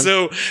 man.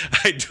 So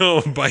I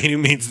don't by any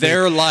means.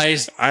 There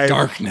lies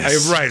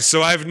darkness. Right.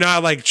 So I've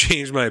not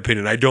changed my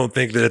opinion. I don't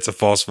think that it's a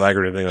false flag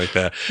or anything like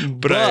that.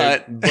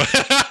 But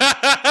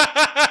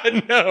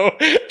no.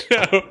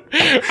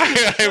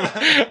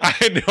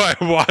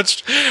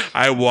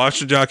 I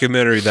watched a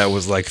documentary that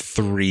was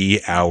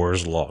 3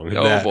 hours long.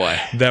 Oh boy.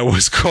 That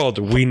was called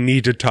 "We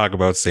Need to Talk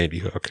About Sandy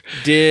Hook."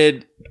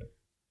 Did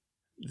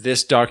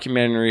this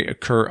documentary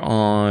occur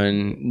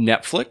on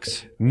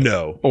Netflix?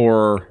 No.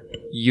 Or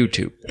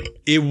YouTube?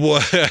 It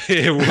was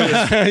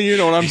you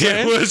know what I'm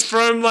saying? It was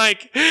from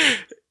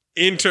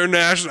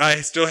international.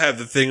 I still have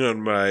the thing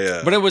on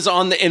my but it was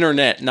on the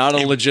internet, not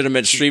a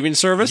legitimate streaming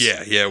service?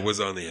 Yeah, it was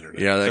on the internet.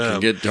 Yeah, that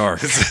can get dark.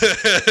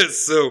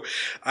 So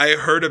I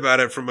heard about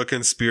it from a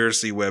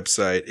conspiracy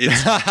website. Is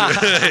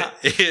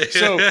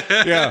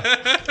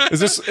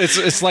this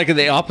it's like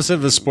the opposite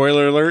of a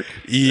spoiler alert?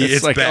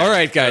 It's like, bad. all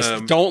right, guys,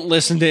 don't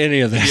listen to any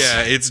of this.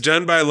 Yeah, it's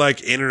done by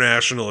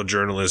International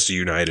Journalists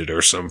United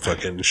or some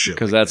fucking shit.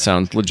 Because that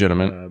sounds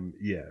legitimate.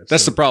 Yeah.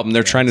 That's the problem.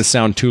 They're trying to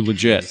sound too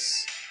legit.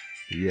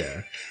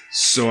 Yeah.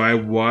 So I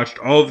watched,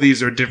 all of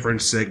these are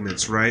different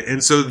segments, right?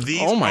 And so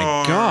these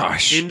are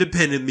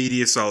independent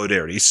media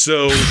solidarity.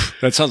 So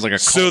that sounds like a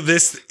cult. So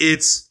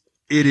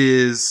it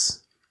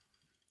is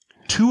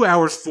 2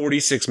 hours,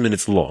 46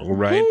 minutes long,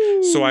 right?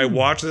 Woo. So I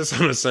watched this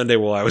on a Sunday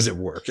while I was at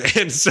work.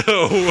 And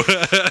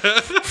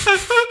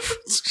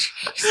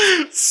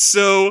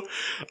so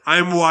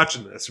I'm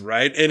watching this,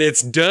 right? And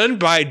it's done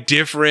by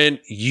different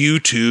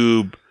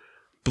YouTube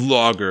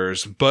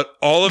bloggers, but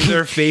all of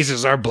their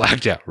faces are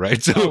blacked out,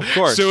 right? So, of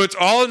course. So it's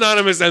all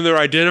anonymous and they're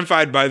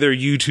identified by their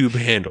YouTube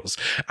handles.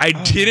 I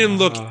didn't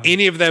look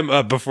any of them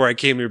up before I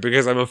came here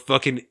because I'm a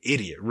fucking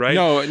idiot, right?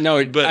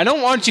 No, but I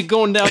don't want you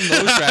going down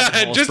those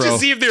rabbit holes, just to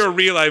see if they were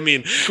real, I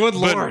mean. Good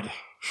Lord.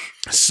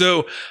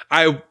 So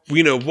I,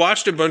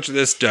 watched a bunch of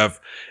this stuff,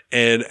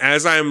 and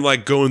as I'm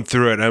like going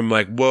through it, I'm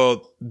like,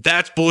 well,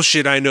 that's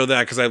bullshit. I know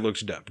that because I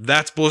looked it up.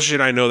 That's bullshit.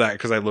 I know that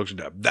because I looked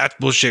it up. That's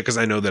bullshit because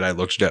I know that I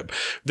looked it up.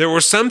 There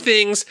were some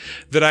things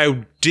that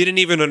I didn't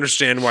even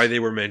understand why they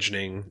were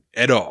mentioning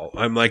at all.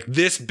 I'm like,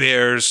 this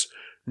bears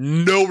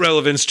no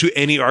relevance to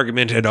any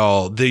argument at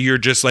all. That you're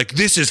just like,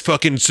 this is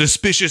fucking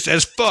suspicious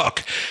as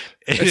fuck.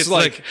 And it's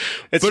like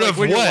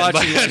when you're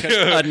watching like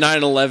a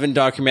 9/11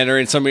 documentary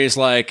and somebody's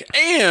like,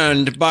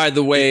 and by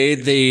the way,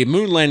 the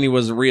moon landing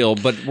wasn't real,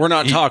 but we're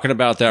not talking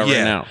about that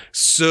right now.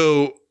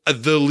 So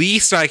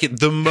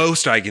the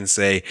most I can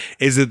say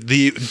is that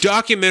the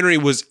documentary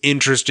was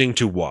interesting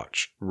to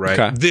watch, right?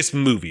 Okay. This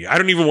movie, I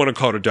don't even want to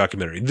call it a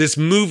documentary. This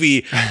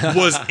movie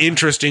was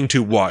interesting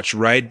to watch,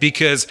 right?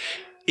 Because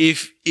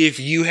if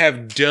you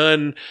have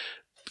done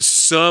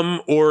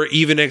some or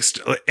even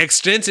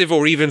extensive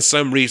or even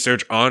some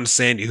research on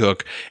Sandy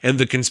Hook and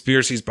the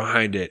conspiracies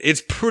behind it,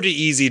 it's pretty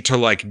easy to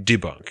like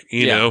debunk,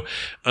 you know?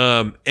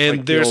 And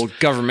like there's the old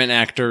government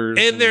actors.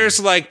 And there's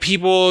like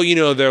people,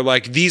 they're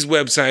like, these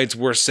websites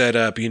were set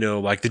up,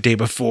 like the day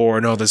before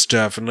and all this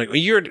stuff. And like,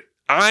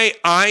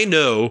 I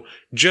know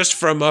just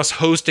from us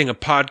hosting a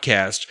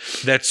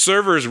podcast that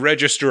servers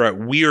register at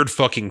weird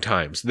fucking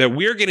times, that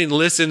we're getting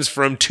listens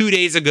from 2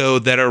 days ago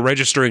that are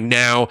registering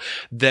now,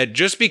 that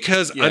just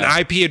because an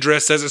IP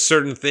address says a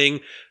certain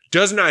thing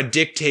does not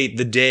dictate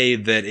the day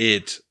that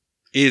it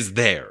is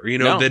there,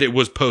 that it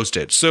was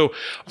posted. So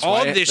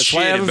all this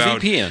shit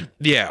about VPN.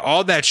 Yeah,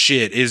 all that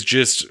shit is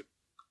just,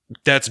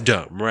 that's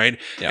dumb, right?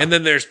 Yeah. And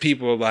then there's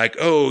people like,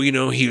 oh,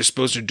 he was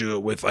supposed to do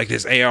it with like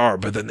this AR,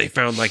 but then they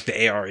found like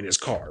the AR in his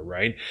car,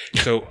 right?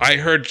 So I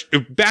heard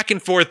back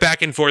and forth,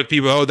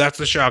 people, oh, that's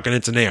the shotgun,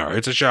 it's an AR.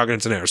 It's a shotgun,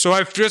 it's an AR. So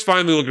I've just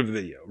finally looked at the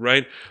video,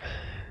 right?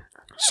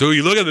 So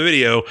you look at the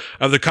video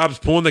of the cops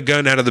pulling the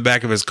gun out of the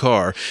back of his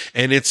car,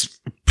 and it's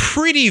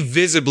pretty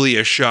visibly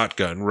a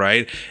shotgun,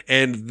 right?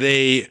 And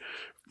they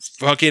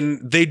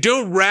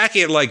don't rack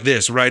it like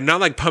this, right? Not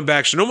like pump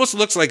action. It almost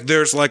looks like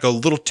there's like a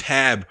little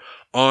tab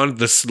on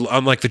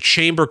like the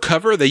chamber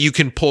cover that you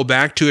can pull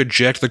back to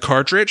eject the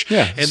cartridge.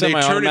 Yeah, and they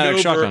turn it over.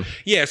 Shotgun.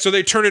 Yeah, so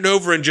they turn it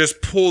over and just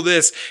pull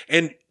this,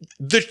 and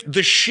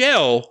the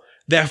shell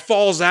that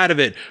falls out of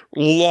it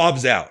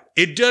lobs out.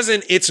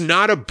 It's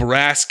not a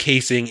brass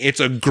casing. It's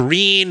a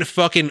green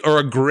or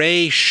a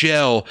gray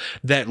shell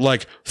that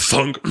like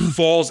thunk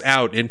falls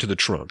out into the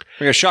trunk.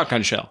 Like a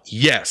shotgun shell.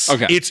 Yes.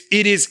 Okay.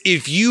 It is,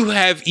 if you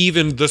have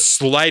even the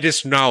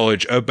slightest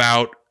knowledge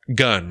about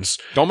guns,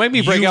 don't make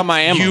me break out my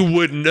ammo. You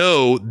would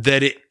know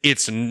that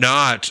it's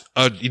not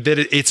a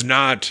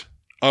 2.2,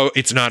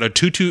 it's not a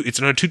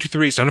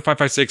 2.23, it's not a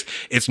 5.56,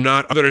 it's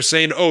not that are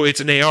saying, oh, it's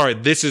an AR,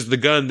 this is the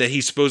gun that he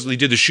supposedly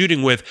did the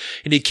shooting with,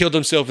 and he killed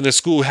himself in the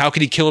school. How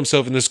could he kill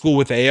himself in the school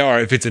with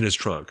AR if it's in his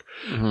trunk?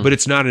 Mm-hmm. But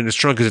it's not in his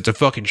trunk because it's a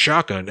fucking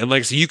shotgun. And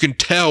like, so you can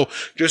tell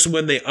just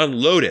when they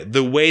unload it,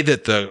 the way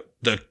that the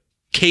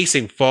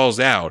casing falls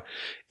out,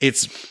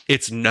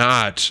 it's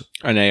not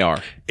an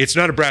AR. It's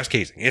not a brass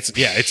casing.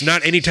 It's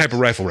not any type of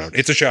rifle round.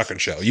 It's a shotgun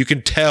shell. You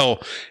can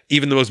tell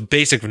even the most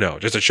basic of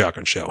knowledge. It's a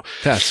shotgun shell.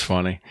 That's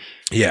funny.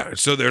 Yeah.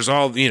 So there's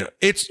all,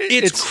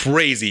 it's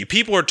crazy.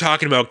 People are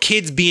talking about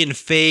kids being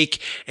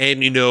fake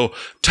and,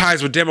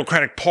 ties with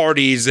Democratic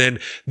parties, and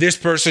this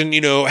person,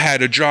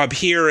 had a job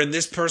here, and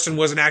this person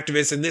was an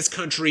activist in this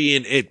country,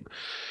 and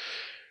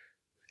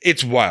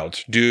it's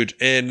wild, dude.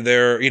 And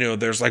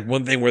there's like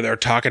one thing where they're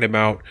talking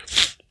about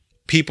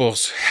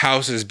people's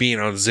houses being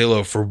on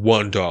Zillow for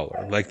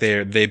 $1. Like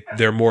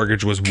their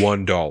mortgage was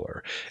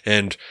 $1.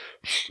 And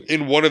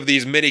in one of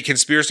these many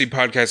conspiracy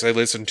podcasts I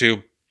listened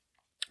to,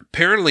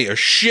 apparently a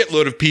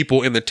shitload of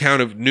people in the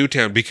town of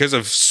Newtown, because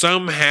of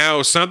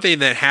something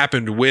that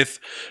happened with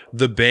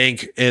the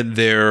bank and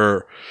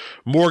their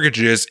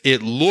mortgages,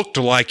 it looked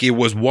like it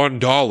was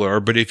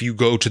 $1, but if you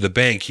go to the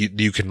bank,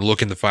 you can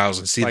look in the files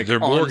and see like that their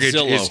mortgage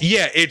is,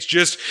 it's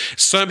just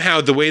somehow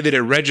the way that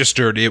it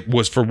registered, it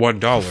was for $1,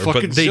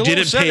 but they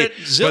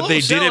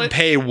didn't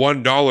pay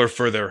 $1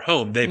 for their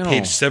home. They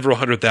paid several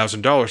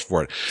 $100,000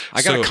 for it.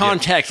 I got to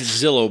contact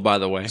Zillow, by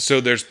the way.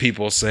 So there's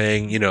people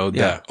saying,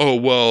 that, oh,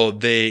 well,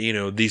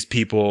 these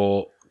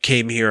people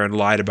came here and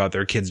lied about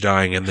their kids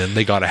dying, and then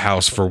they got a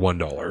house for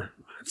 $1.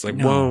 It's like,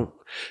 well,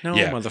 No,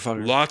 yeah,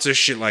 motherfucker. lots of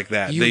shit like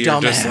that. You They're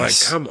dumbass. just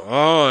like, come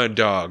on,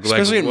 dog.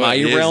 Especially like,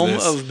 in my what realm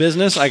is this? of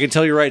business, I can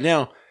tell you right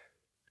now,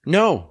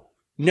 no,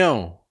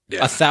 Yeah.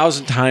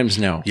 1,000 times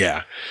no.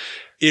 Yeah.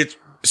 It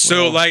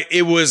so like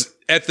it was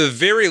at the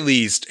very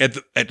least at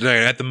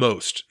the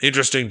most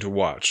interesting to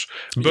watch.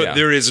 But Yeah.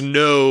 there is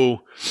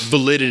no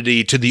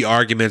validity to the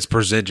arguments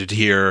presented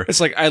here. It's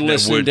like I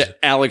listened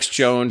to Alex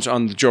Jones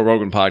on the Joe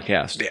Rogan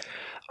podcast. Yeah.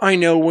 I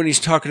know when he's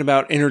talking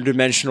about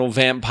interdimensional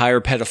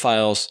vampire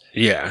pedophiles,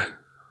 Yeah.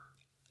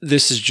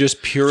 this is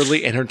just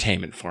purely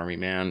entertainment for me,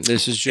 man.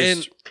 This is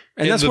just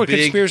and that's the what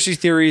big- conspiracy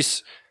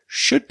theories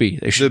should be.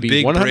 They should the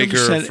be big 100%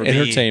 breaker for me-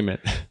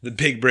 entertainment. The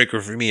big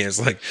breaker for me is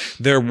like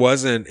there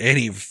wasn't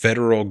any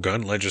federal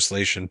gun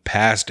legislation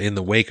passed in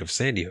the wake of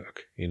Sandy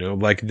Hook. You know,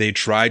 like they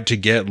tried to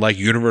get like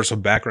universal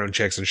background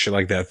checks and shit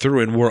like that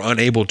through and were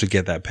unable to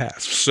get that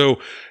passed. So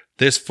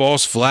this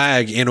false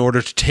flag in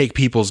order to take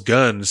people's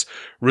guns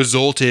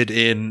resulted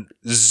in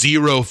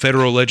zero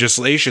federal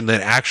legislation that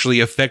actually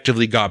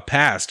effectively got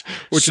passed.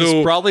 Which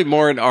is probably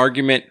more an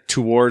argument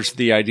towards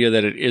the idea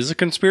that it is a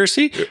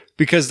conspiracy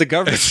because the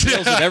government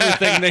fails at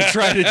everything they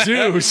try to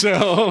do.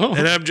 So,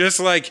 and I'm just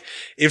like,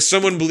 if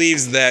someone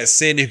believes that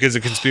Sandy Hook is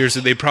a conspiracy,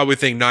 they probably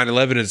think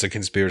 9/11 is a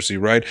conspiracy,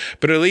 right?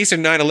 But at least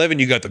in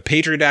 9/11, you got the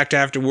Patriot Act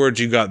afterwards.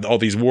 You got all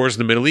these wars in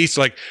the Middle East.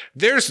 Like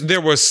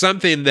there was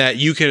something that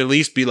you can at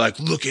least be like,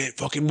 look at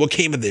fucking what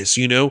came of this,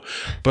 you know?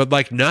 But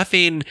like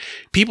nothing,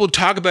 people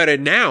talk about it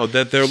now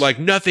that they're like,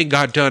 nothing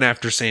got done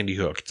after Sandy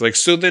Hook. It's like,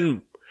 so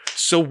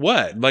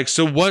what? Like,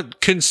 so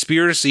what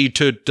conspiracy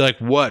to like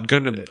what?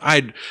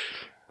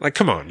 Like,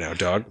 come on now,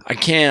 dog. I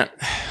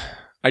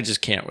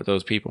just can't with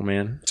those people,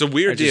 man. It's a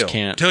weird deal. Just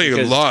can't. Tell you, you're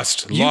Because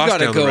lost You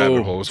gotta down the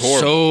rabbit hole. go It's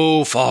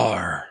horrible. so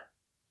far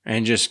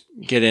and just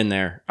get in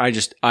there. I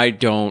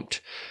don't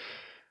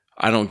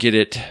get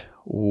it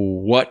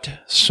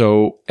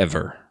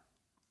whatsoever.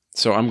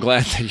 So I'm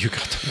glad that you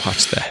got to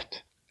watch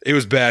that. It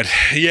was bad.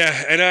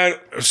 Yeah. And I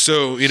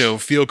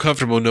feel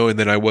comfortable knowing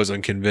that I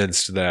wasn't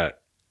convinced that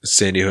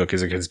Sandy Hook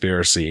is a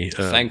conspiracy.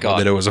 Thank God.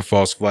 That it was a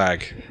false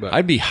flag. But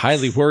I'd be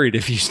highly worried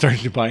if you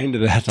started to buy into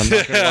that. I'm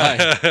not going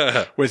to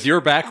lie. With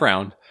your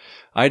background,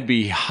 I'd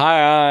be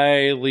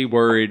highly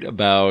worried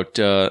about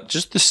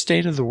just the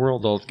state of the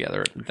world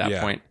altogether at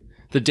that point.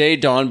 The day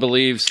Dawn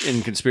believes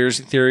in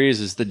conspiracy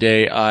theories is the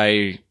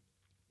day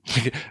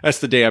that's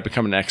the day I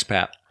become an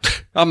expat.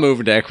 I'm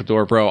moving to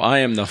Ecuador, bro. I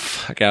am the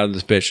fuck out of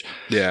this bitch.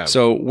 Yeah.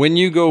 So when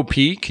you go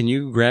pee, can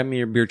you grab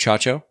me a beer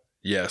chacho?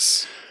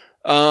 Yes.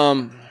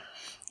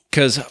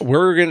 Because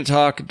we're going to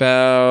talk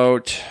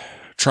about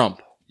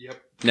Trump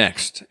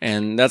next.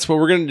 And that's what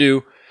we're going to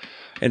do.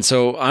 And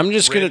so I'm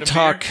just going to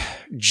talk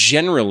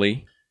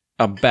generally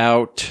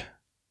about,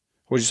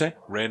 what'd you say?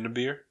 Random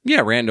beer?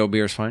 Yeah, rando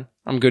beer is fine.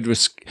 I'm good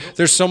with,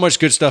 there's so much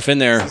good stuff in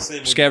there.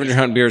 Scavenger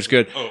hunt beer is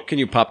good. Can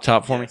you pop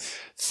top for me?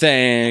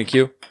 Thank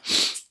you.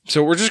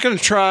 So we're just going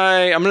to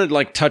try, I'm going to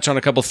like touch on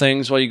a couple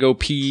things while you go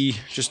pee,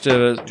 just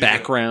a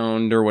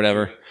background or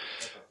whatever.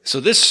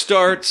 So this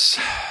starts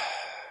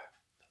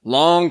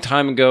long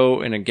time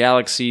ago in a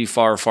galaxy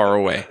far, far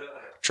away.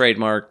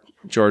 Trademark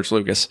George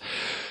Lucas.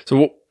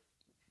 So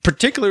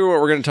particularly what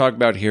we're going to talk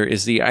about here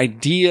is the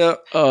idea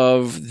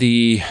of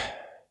the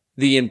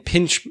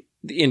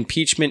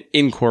impeachment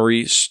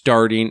inquiry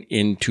starting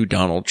into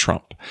Donald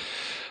Trump.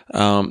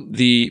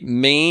 The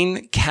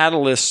main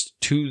catalyst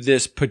to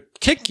this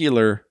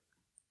particular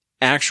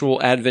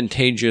actual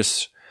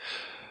advantageous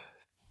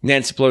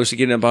Nancy Pelosi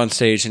getting up on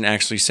stage and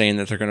actually saying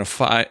that they're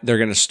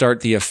going to start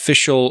the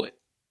official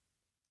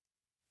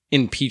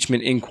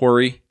impeachment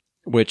inquiry,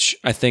 which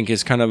I think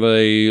is kind of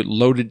a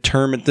loaded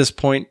term at this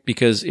point,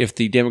 because if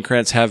the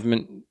Democrats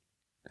haven't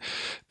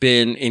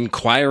been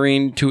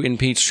inquiring to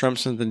impeach Trump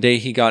since the day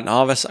he got in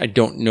office, I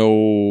don't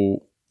know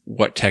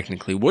what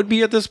technically would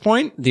be at this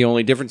point. The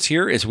only difference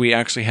here is we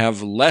actually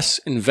have less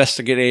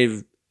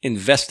investigative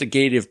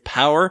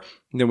power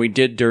than we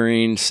did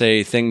during,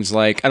 say, things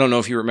like, I don't know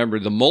if you remember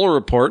the Mueller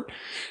report.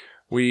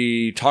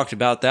 We talked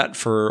about that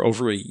for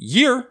over a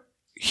year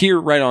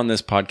here right on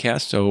this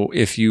podcast. So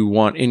if you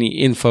want any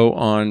info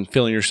on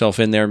filling yourself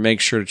in there, make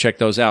sure to check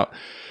those out.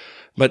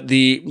 But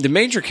the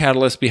major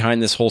catalyst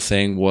behind this whole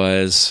thing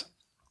was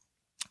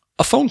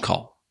a phone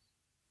call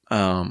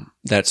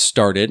that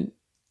started.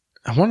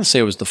 I want to say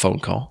it was the phone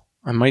call.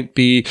 I might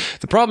be.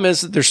 The problem is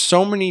that there's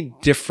so many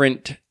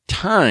different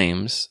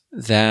times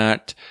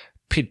that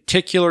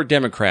particular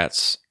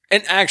Democrats,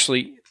 and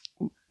actually,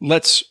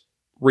 let's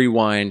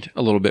rewind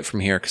a little bit from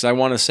here, because I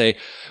want to say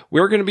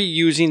we're going to be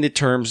using the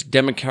terms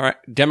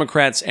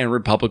Democrats and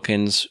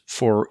Republicans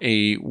for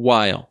a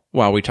while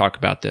we talk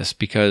about this,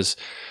 because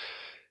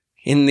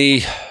in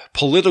the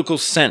political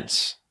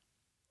sense,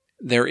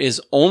 there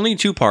is only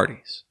two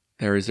parties.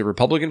 There is the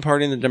Republican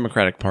Party and the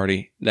Democratic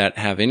Party that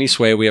have any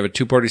sway. We have a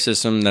two-party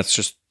system. That's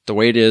just the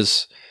way it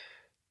is.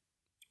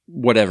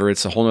 Whatever.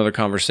 It's a whole other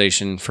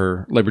conversation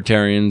for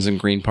libertarians and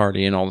Green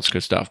Party and all this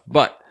good stuff.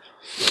 But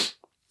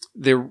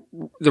the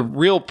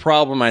real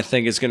problem, I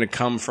think, is going to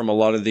come from a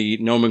lot of the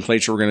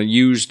nomenclature we're going to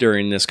use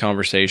during this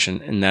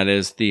conversation, and that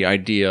is the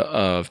idea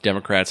of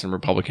Democrats and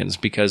Republicans,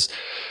 because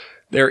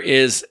there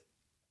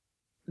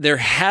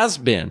has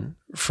been,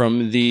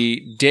 from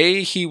the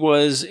day he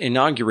was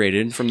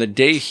inaugurated, from the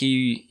day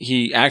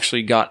he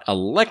actually got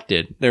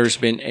elected, there's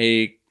been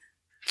a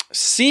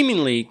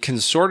seemingly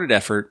concerted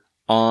effort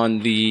on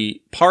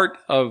the part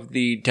of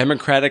the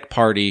Democratic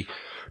Party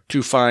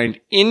to find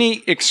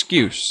any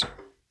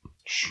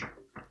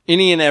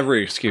and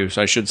every excuse,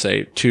 I should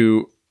say,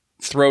 to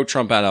throw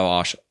Trump out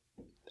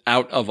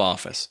of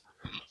office.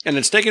 And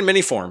it's taken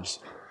many forms.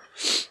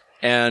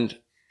 And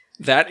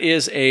that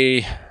is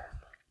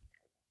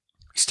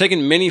it's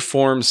taken many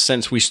forms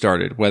since we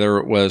started, whether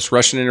it was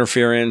Russian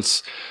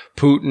interference,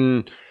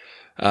 Putin,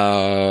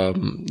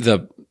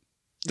 the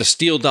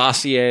Steele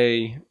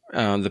dossier,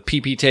 the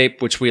PP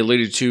tape, which we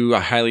alluded to. I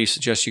highly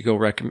suggest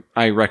you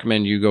I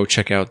recommend you go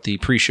check out the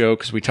pre-show,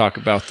 because we talk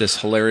about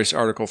this hilarious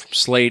article from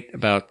Slate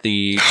about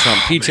the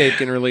Trump P tape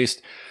getting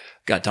released.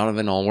 Got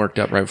Donovan all worked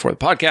up right before the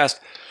podcast.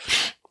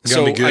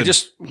 So I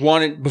just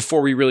wanted,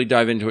 before we really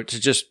dive into it, to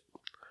just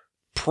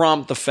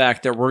prompt the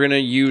fact that we're going to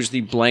use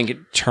the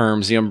blanket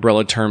terms, the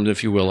umbrella terms,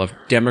 if you will, of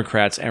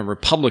Democrats and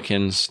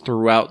Republicans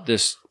throughout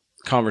this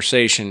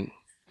conversation.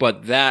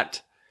 But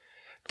that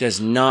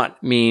does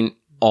not mean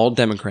all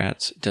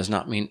Democrats, does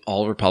not mean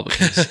all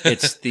Republicans.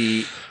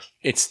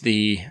 It's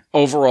the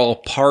overall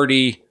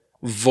party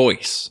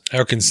voice.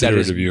 How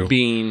considerate of you.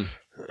 Being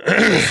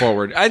put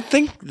forward. I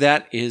think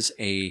it's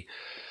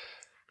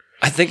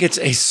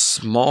a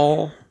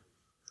small,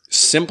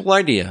 simple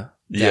idea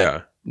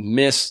that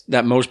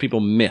most people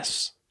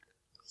miss.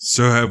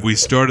 So have we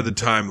started the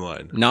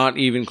timeline? Not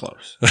even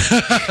close.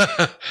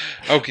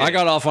 Okay. I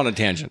got off on a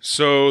tangent.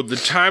 So the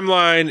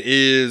timeline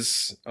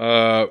is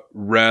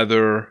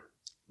rather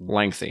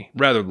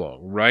long,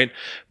 right?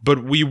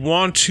 But we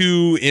want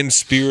to, in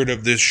spirit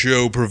of this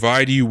show,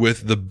 provide you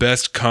with the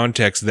best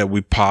context that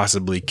we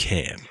possibly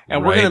can.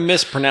 And we're going to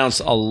mispronounce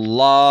a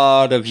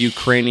lot of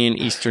Ukrainian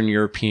Eastern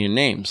European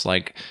names,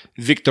 like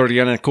Viktor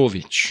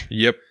Yanukovych.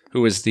 Yep.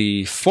 Who is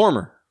the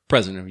former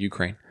president of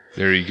Ukraine.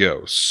 There you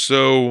go.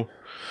 So,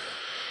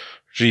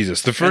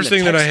 Jesus, the first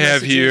thing that I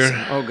have here.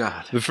 Oh,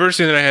 God. The first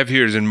thing that I have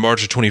here is in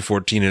March of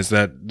 2014 is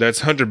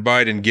that's Hunter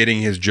Biden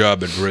getting his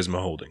job at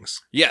Burisma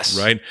Holdings. Yes.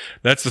 Right?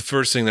 That's the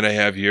first thing that I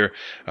have here.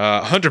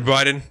 Hunter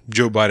Biden,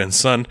 Joe Biden's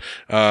son,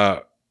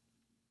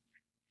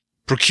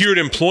 procured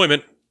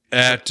employment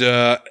at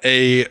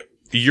a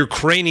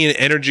Ukrainian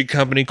energy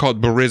company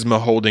called Burisma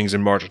Holdings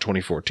in March of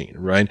 2014,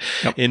 right?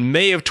 Yep. In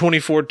May of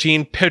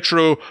 2014,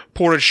 Petro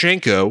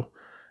Poroshenko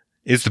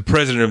is the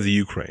president of the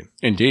Ukraine.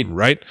 Indeed.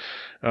 Right?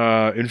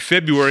 In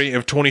February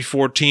of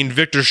 2014,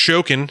 Viktor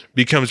Shokin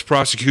becomes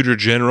prosecutor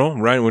general,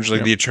 right? Which is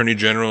like the attorney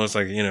general. It's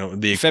like,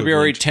 the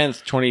February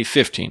 10th,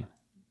 2015.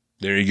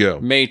 There you go.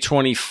 May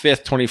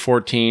 25th,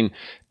 2014,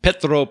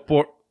 Petro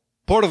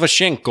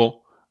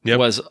Poroshenko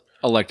was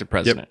elected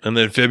president. Yep. And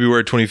then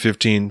February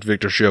 2015,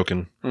 Viktor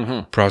Shokin,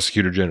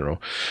 prosecutor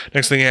general.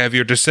 Next thing I have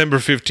here, December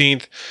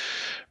 15th,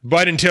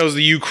 Biden tells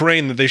the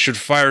Ukraine that they should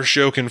fire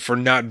Shokin for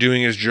not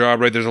doing his job,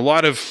 right? There's a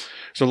lot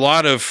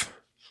of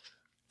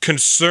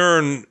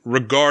concern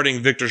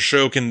regarding Viktor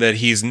Shokin that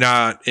he's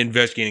not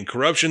investigating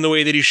corruption the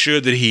way that he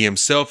should, that he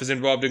himself is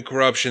involved in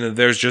corruption, and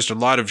there's just a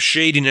lot of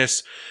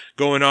shadiness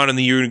going on in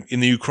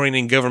the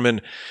Ukrainian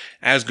government,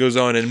 as goes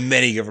on in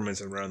many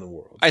governments around the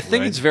world. I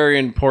think it's very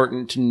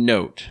important to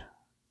note,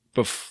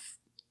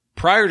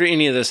 prior to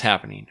any of this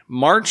happening,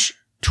 March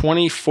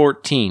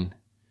 2014,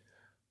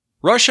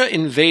 Russia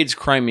invades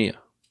Crimea,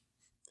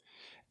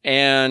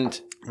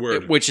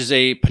 which is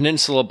a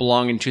peninsula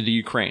belonging to the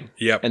Ukraine.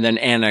 Yep. And then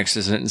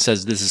annexes it and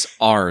says, "This is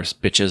ours,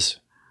 bitches."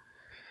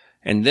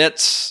 And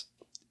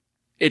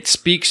it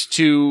speaks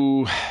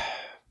to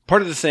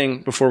part of the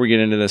thing. Before we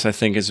get into this, I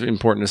think is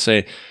important to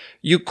say,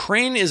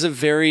 Ukraine is a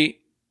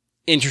very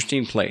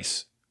interesting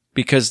place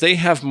because they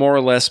have more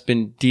or less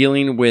been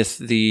dealing with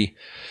the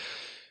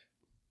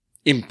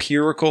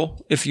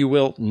empirical, if you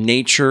will,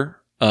 nature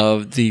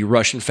of the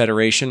Russian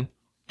Federation,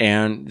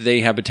 and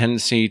they have a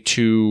tendency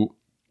to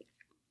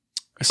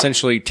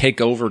essentially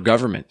take over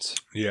governments.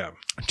 Yeah.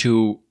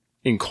 To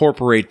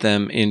incorporate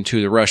them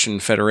into the Russian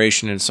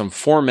Federation in some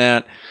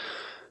format.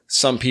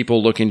 Some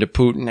people looking to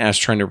Putin as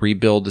trying to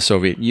rebuild the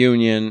Soviet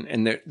Union.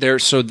 And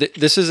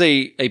this is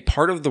a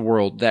part of the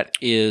world that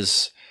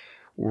is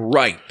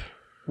ripe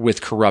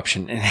with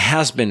corruption and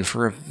has been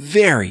for a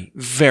very,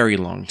 very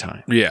long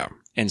time. Yeah.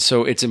 And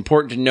so it's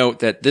important to note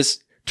that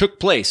this took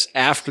place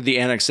after the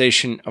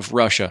annexation of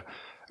Russia,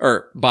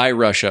 or by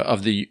Russia,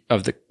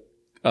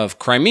 of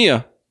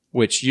Crimea,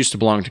 which used to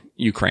belong to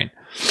Ukraine.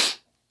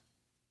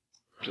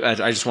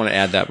 I just want to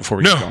add that before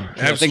we go on.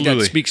 Absolutely. I think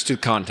that speaks to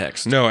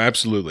context. No,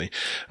 absolutely.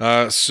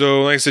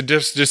 So, like I said,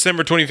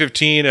 December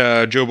 2015,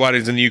 Joe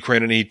Biden's in the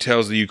Ukraine, and he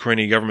tells the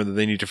Ukrainian government that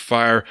they need to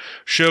fire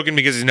Shokin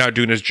because he's not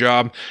doing his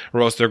job,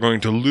 or else they're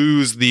going to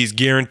lose these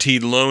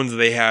guaranteed loans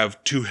they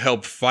have to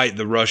help fight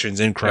the Russians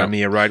in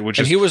Crimea, right?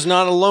 And he was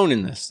not alone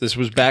in this. This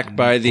was backed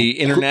by the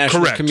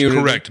international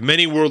community. Correct.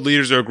 Many world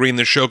leaders are agreeing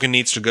that Shokin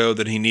needs to go,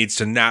 that he needs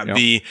to not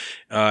be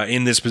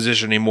in this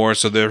position anymore.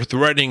 So they're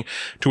threatening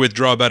to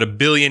withdraw about $1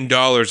 billion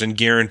in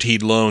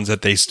guaranteed loans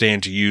that they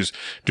stand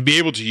to be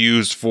able to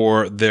use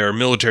for their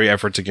military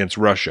efforts against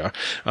Russia.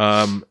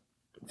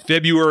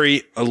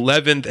 February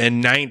 11th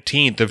and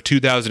 19th of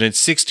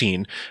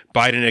 2016,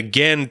 Biden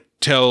again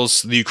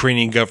tells the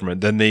Ukrainian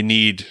government that they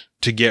need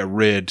to get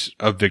rid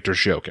of Viktor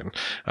Shokin.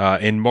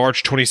 In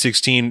March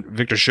 2016,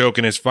 Viktor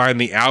Shokin is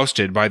finally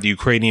ousted by the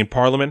Ukrainian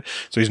parliament,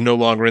 so he's no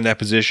longer in that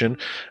position.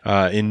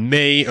 In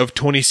May of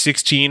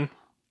 2016,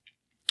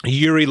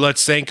 Yuri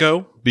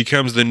Lutsenko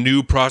becomes the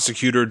new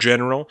prosecutor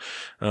general.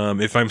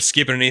 If I'm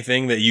skipping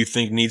anything that you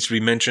think needs to be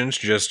mentioned,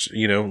 just,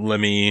 let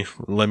me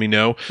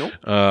know. Nope.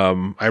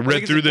 I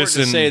read through this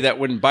and say that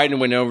when Biden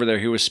went over there,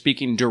 he was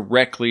speaking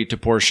directly to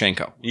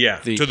Poroshenko. Yeah,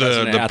 to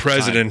the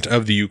president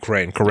of the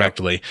Ukraine,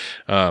 correctly.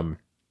 Yep.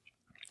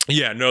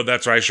 Yeah, no,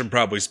 that's right. I should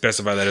probably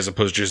specify that as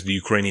opposed to just the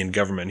Ukrainian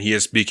government. He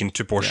is speaking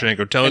to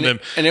Poroshenko, telling them.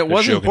 And it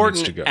was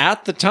important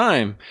at the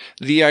time.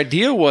 The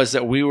idea was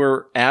that we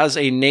were, as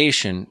a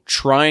nation,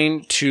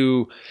 trying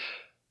to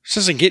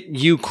get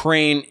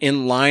Ukraine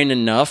in line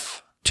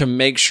enough to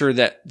make sure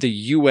that the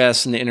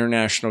U.S. and the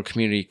international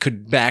community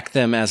could back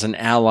them as an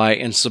ally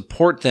and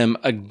support them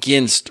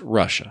against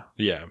Russia.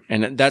 Yeah.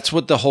 And that's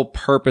what the whole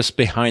purpose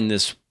behind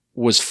this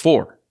was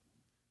for.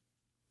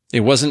 It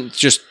wasn't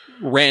just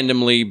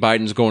randomly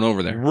Biden's going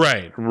over there.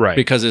 Right.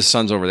 Because his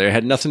son's over there. It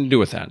had nothing to do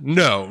with that.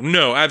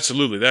 No,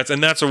 absolutely. That's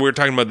what we're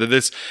talking about,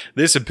 that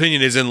this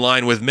opinion is in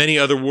line with many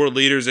other world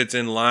leaders. It's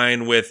in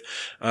line with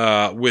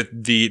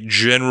the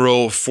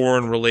general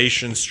foreign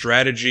relations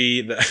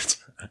strategy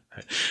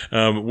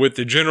with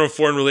the general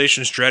foreign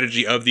relations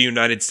strategy of the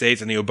United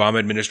States and the Obama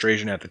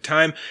administration at the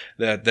time.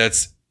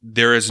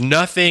 There is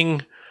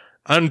nothing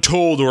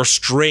untold or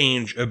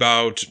strange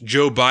about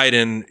Joe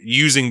Biden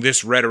using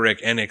this rhetoric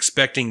and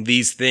expecting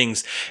these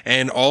things,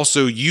 and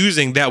also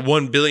using that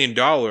 $1 billion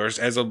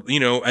as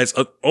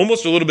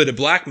almost a little bit of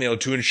blackmail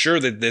to ensure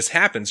that this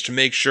happens, to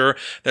make sure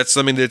that's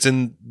something that's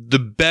in the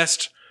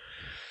best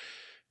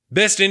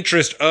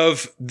interest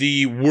of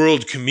the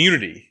world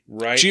community,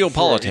 right?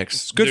 Geopolitics.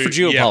 It's good for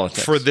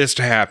geopolitics. For this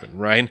to happen,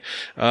 right?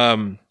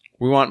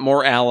 We want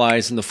more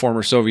allies in the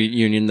former Soviet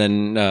Union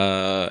than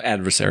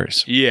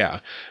adversaries. Yeah.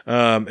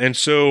 And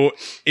so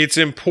it's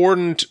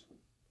important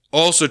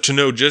also to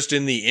know, just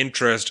in the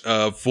interest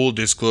of full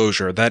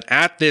disclosure, that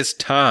at this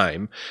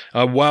time,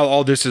 while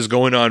all this is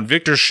going on,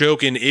 Viktor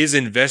Shokin is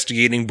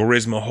investigating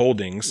Burisma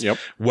Holdings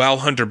while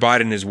Hunter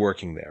Biden is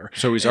working there.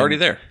 So he's already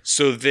there.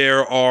 So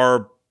there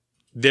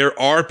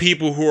are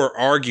people who are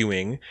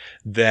arguing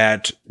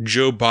that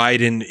Joe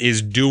Biden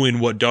is doing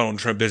what Donald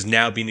Trump is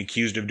now being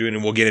accused of doing,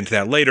 and we'll get into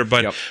that later.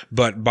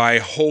 But by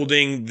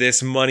holding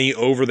this money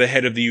over the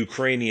head of the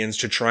Ukrainians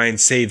to try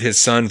and save his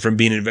son from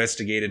being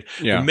investigated,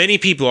 many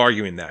people are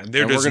arguing that.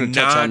 We're going to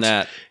touch on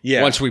that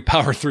once we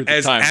power through the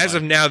timeline. As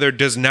of now, there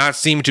does not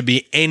seem to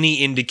be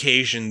any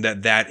indication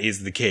that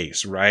is the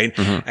case, right?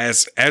 Mm-hmm.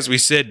 As we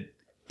said,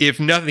 if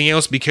nothing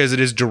else, because it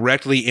is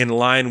directly in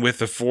line with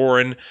the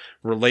foreign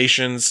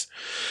relations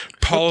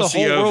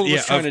policy of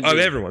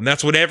everyone.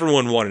 That's what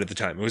everyone wanted at the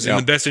time. It was in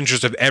the best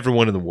interest of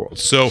everyone in the world.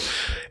 So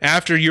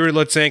after Yuri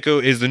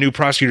Lutsenko is the new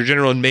prosecutor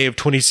general in May of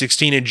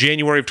 2016, in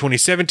January of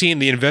 2017,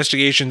 the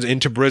investigations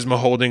into Burisma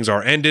Holdings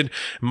are ended,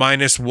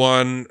 minus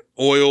one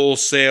oil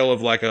sale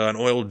of like an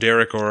oil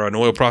derrick or an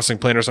oil processing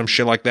plant or some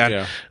shit like that.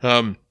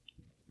 Yeah.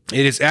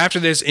 It is after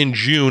this, in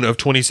June of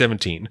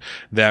 2017,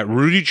 that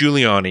Rudy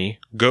Giuliani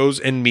goes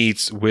and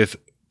meets with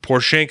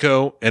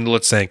Poroshenko and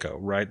Lutsenko,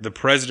 right? The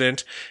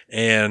president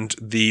and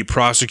the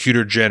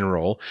prosecutor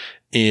general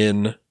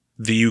in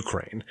the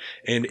Ukraine.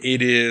 And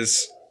it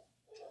is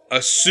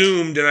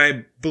assumed, and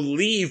I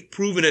believe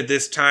proven at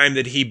this time,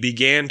 that he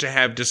began to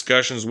have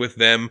discussions with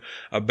them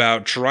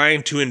about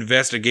trying to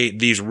investigate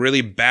these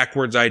really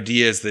backwards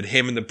ideas that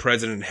him and the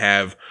president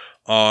have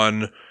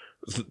on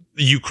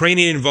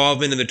Ukrainian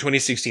involvement in the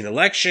 2016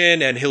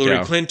 election, and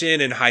Hillary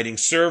Clinton, and hiding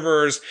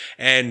servers,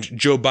 and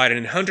Joe Biden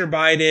and Hunter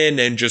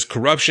Biden, and just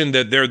corruption,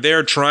 that they're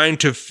there trying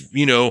to,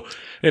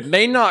 It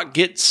may not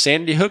get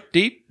Sandy Hook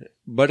deep,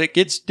 but it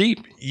gets deep.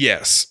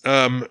 Yes.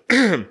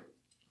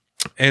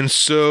 And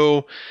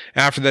so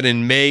after that,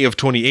 in May of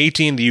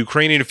 2018, the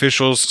Ukrainian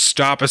officials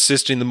stop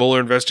assisting the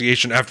Mueller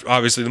investigation. After,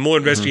 obviously, the Mueller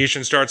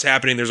investigation starts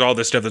happening. There's all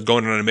this stuff that's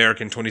going on in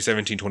America in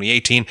 2017,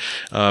 2018.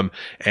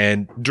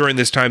 And during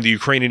this time, the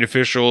Ukrainian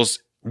officials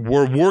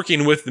were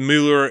working with the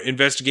Mueller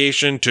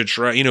investigation to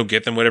try,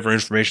 get them whatever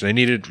information they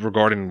needed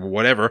regarding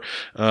whatever.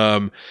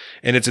 And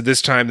it's at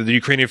this time that the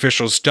Ukrainian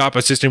officials stop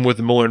assisting with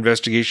the Mueller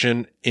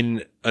investigation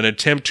in an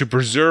attempt to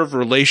preserve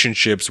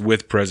relationships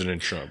with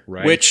President Trump,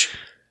 right? Which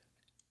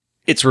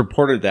it's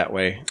reported that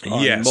way.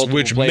 Yes,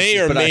 which may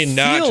or may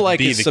not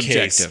be the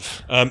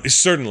subjective. Case.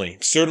 Certainly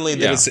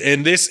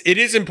that it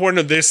is important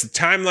that this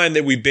timeline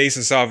that we base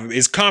this off of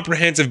is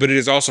comprehensive, but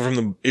it's also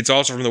from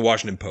the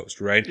Washington Post,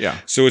 right? Yeah.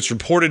 So it's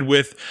reported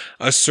with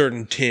a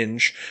certain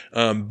tinge,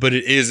 but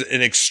it is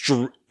an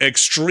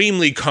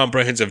extremely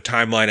comprehensive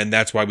timeline, and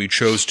that's why we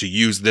chose to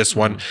use this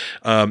one.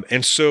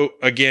 And so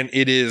again,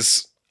 it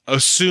is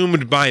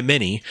assumed by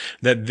many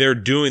that they're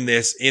doing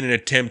this in an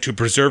attempt to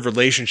preserve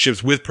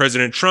relationships with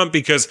President Trump,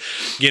 because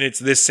again, it's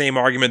this same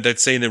argument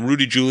that's saying that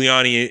Rudy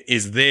Giuliani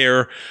is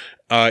there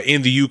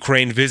in the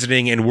Ukraine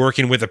visiting and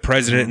working with the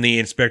president and the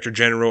inspector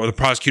general or the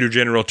prosecutor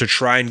general to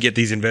try and get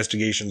these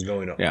investigations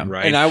going on. Yeah.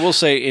 Right. And I will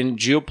say, in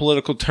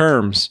geopolitical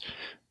terms,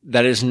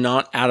 that is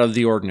not out of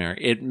the ordinary.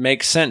 It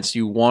makes sense.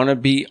 You want to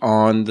be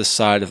on the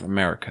side of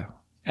America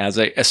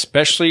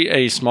especially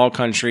a small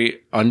country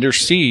under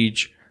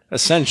siege,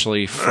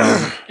 essentially,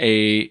 from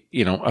a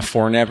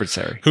foreign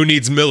adversary who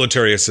needs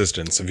military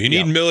assistance. If you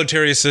need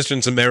military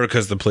assistance,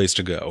 America's the place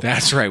to go.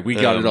 That's right. We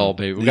got it all,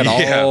 baby. We got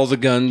all the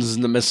guns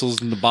and the missiles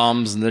and the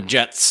bombs and the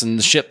jets and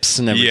the ships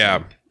and everything.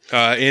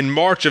 Yeah. In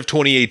March of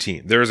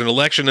 2018, there is an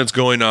election that's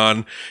going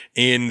on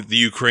in the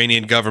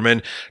Ukrainian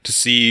government to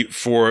see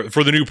for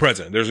the new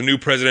president. There's a new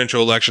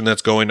presidential election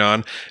that's going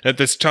on. At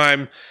this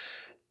time,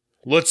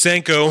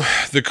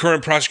 Lutsenko, the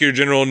current prosecutor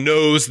general,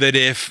 knows that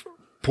if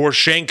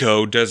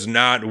Poroshenko does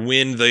not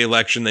win the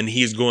election, then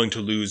he's going to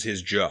lose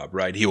his job,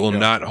 right? He will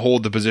not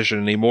hold the position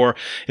anymore.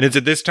 And it's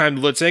at this time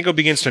Lutsenko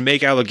begins to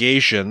make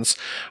allegations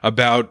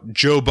about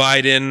Joe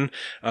Biden,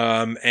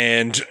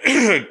 and,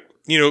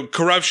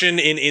 corruption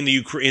in the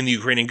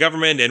Ukrainian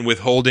government and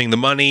withholding the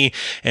money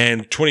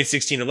and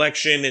 2016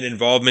 election and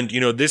involvement.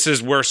 This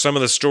is where some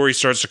of the story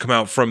starts to come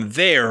out from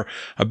there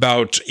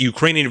about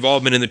Ukrainian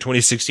involvement in the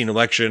 2016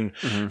 election,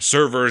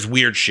 servers,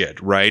 weird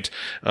shit, right?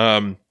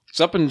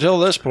 So up until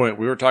this point,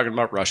 we were talking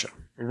about Russia.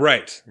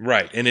 Right.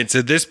 And it's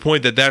at this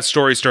point that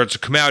story starts to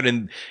come out,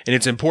 and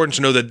it's important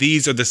to know that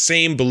these are the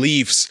same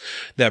beliefs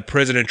that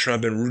President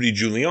Trump and Rudy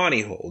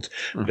Giuliani hold,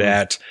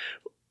 that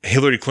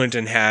Hillary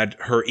Clinton had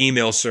her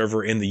email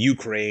server in the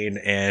Ukraine,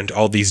 and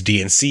all these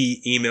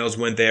DNC emails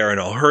went there, and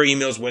all her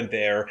emails went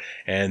there,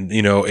 and,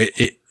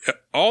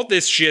 all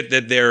this shit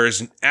that there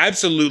is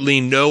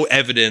absolutely no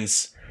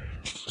evidence,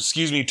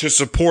 to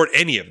support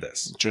any of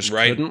this. Just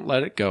right? couldn't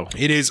let it go.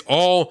 It is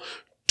all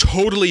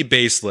totally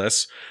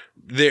baseless.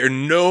 They're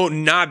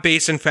not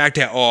based in fact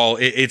at all.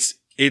 It's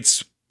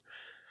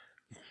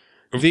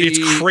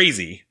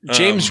crazy.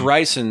 James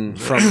Rison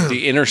from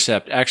The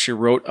Intercept actually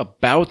wrote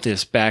about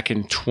this back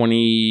in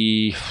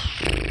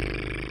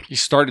he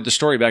started the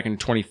story back in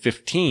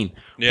 2015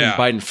 when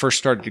Biden first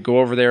started to go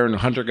over there and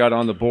Hunter got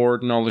on the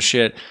board and all the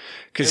shit.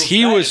 Because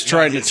he was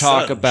trying to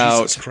talk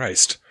about... Jesus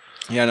Christ.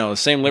 Yeah, no, the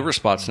same liver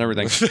spots and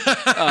everything.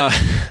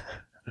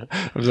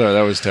 I'm sorry,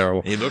 that was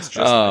terrible. He looks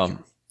just like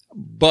him.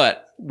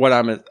 But what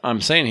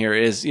I'm saying here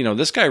is,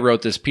 this guy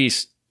wrote this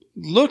piece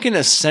looking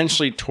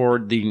essentially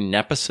toward the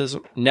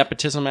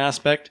nepotism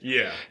aspect.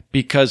 Yeah.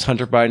 Because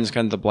Hunter Biden's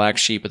kind of the black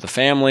sheep of the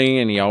family,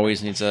 and he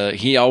always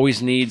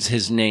needs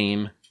his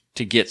name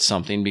to get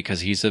something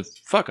because he's a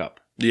fuck up.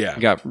 Yeah.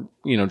 He got,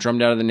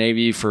 drummed out of the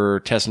Navy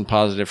for testing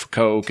positive for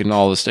coke and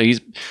all this stuff.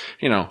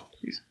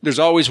 There's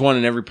always one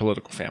in every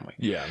political family.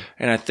 Yeah.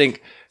 And I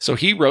think, so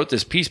he wrote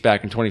this piece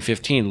back in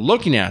 2015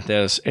 looking at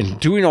this and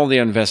doing all the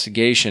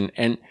investigation.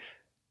 And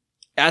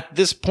at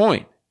this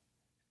point,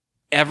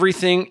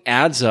 everything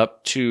adds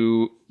up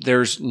to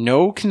there's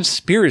no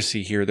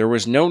conspiracy here. There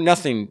was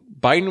nothing.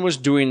 Biden was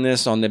doing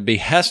this on the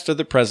behest of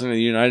the president of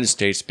the United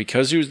States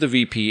because he was the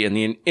VP, and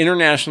the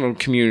international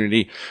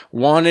community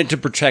wanted to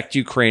protect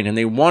Ukraine, and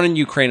they wanted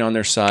Ukraine on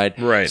their side.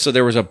 Right. So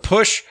there was a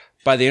push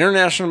by the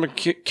international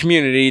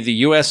community. The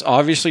U.S.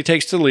 obviously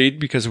takes the lead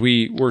because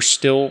we were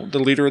still the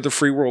leader of the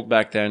free world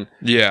back then.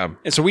 Yeah.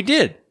 And so we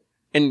did.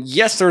 And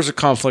yes, there was a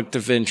conflict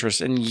of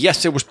interest, and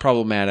yes, it was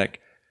problematic.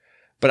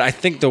 But I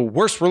think the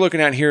worst we're looking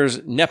at here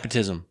is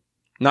nepotism,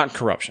 not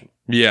corruption.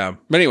 Yeah.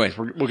 But anyways,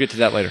 we'll get to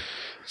that later.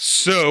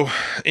 So,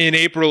 in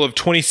April of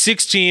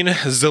 2016,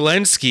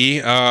 Zelensky,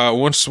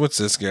 what's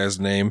this guy's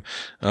name?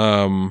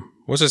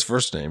 What's his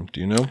first name? Do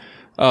you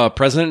know?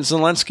 President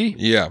Zelensky?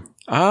 Yeah.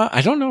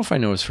 I don't know if I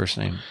know his first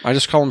name. I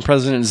just call him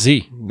President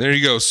Z. There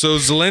you go. So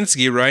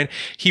Zelensky, right?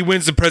 He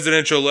wins the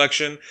presidential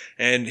election,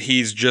 and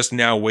he's just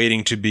now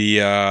waiting to be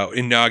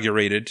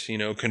inaugurated,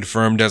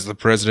 confirmed as the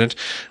president.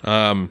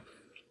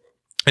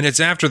 And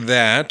it's after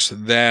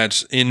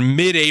that in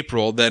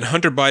mid-April that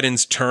Hunter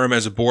Biden's term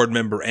as a board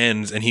member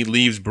ends and he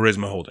leaves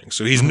Burisma Holdings.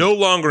 So he's no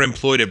longer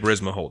employed at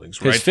Burisma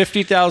Holdings, right? His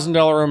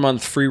 $50,000 a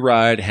month free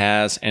ride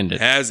has ended.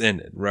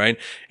 Right?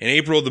 In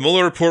April, the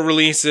Mueller report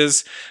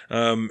releases,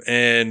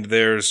 and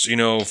there's,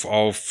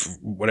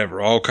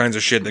 all kinds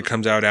of shit that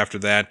comes out after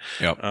that.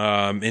 Yep.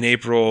 In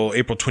April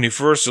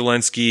 21st,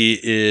 Zelensky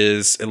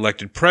is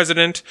elected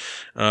president.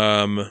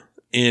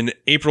 in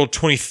April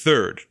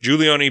 23rd,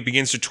 Giuliani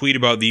begins to tweet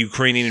about the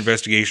Ukrainian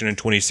investigation in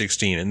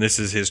 2016. And this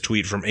is his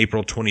tweet from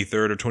April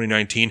 23rd of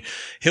 2019.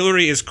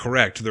 Hillary is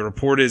correct. The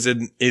report is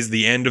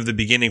the end of the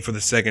beginning for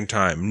the second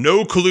time.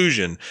 No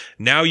collusion.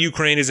 Now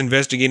Ukraine is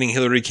investigating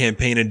Hillary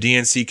campaign and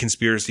DNC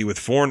conspiracy with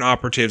foreign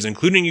operatives,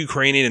 including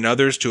Ukrainian and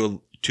others,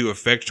 to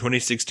affect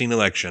 2016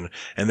 election.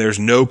 And there's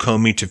no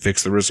Comey to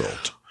fix the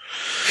result.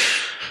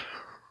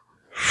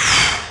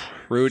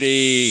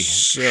 Rudy,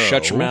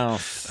 shut your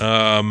mouth.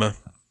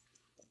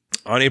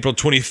 On April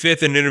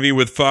 25th, in an interview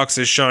with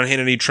Fox's Sean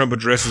Hannity, Trump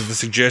addresses the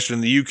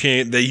suggestion that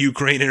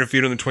Ukraine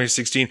interfered in the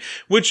 2016,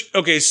 which,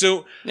 okay,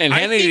 so and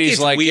I think Hannity's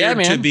it's like, weird yeah,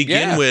 to man,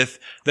 begin with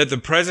that the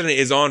president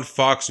is on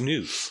Fox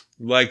News.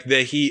 Like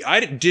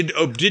that did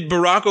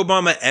Barack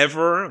Obama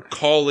ever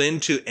call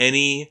into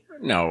any...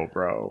 No,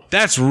 bro.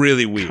 That's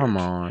really weird. Come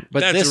on. But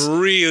that's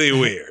really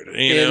weird,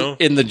 you know?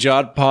 In the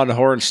Jod Pod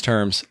Horns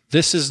terms,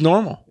 this is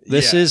normal.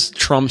 This is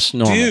Trump's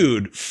normal.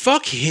 Dude,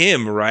 fuck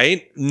him,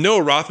 right?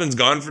 Noah Rothman's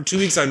gone for 2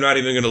 weeks. I'm not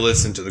even going to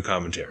listen to the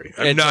commentary.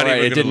 I'm not even going to listen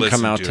to it. It didn't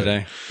come out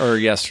today or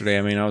yesterday.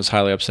 I mean, I was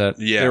highly upset.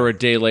 Yeah. They were a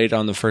day late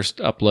on the first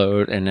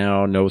upload, and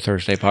now no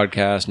Thursday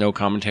podcast, no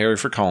commentary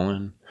for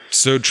Colin.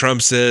 So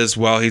Trump says,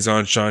 while he's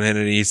on Sean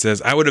Hannity, he says,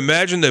 I would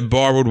imagine that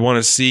Barr would want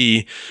to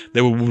see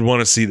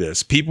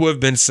this. People have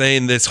been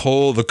saying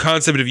the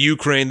concept of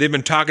Ukraine, they've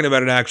been talking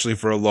about it actually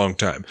for a long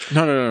time.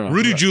 No.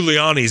 Rudy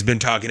Giuliani's been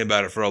talking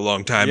about it for a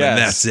long time, and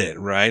that's it,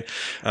 right?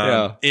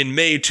 In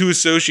May, 2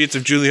 associates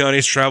of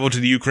Giuliani's traveled to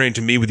the Ukraine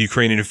to meet with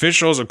Ukrainian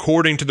officials,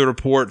 according to the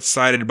report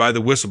cited by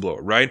the whistleblower,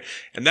 right?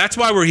 And that's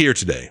why we're here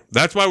today.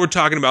 That's why we're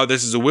talking about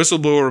this is a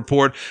whistleblower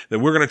report that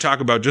we're going to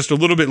talk about just a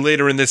little bit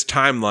later in this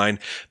timeline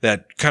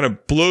that kind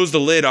of blows the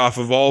lid off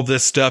of all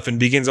this stuff and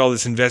begins all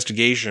this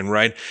investigation,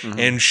 right? Mm-hmm.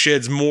 And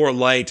sheds more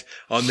light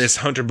on this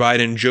Hunter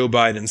Biden, Joe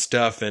Biden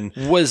stuff. And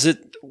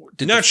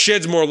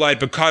sheds more light,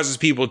 but causes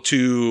people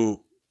to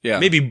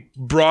maybe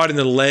broaden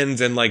the lens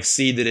and like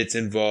see that it's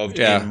involved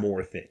in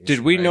more things.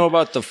 Did we know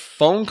about the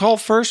phone call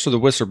first or the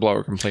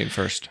whistleblower complaint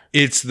first?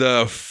 It's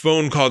the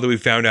phone call that we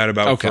found out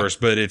about first,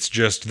 but it's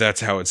just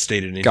that's how it's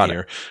stated in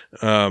here.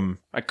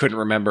 I couldn't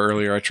remember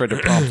earlier. I tried to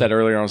prompt that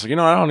earlier. I was like,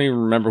 I don't even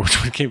remember which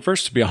one came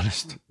first, to be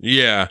honest.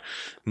 Yeah.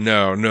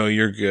 No,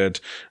 you're good.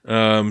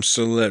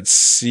 So let's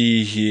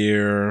see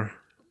here.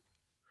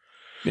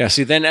 Yeah,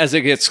 see, then as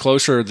it gets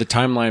closer, the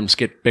timelines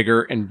get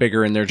bigger and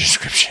bigger in their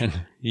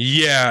description.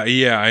 Yeah,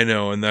 I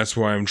know, and that's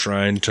why I'm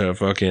trying to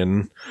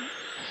fucking...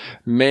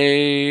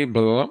 May,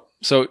 blah, blah, blah.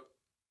 So,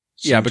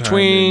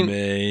 between...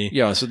 May.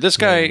 Yeah, so this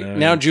guy,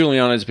 now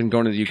Giuliani has been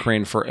going to the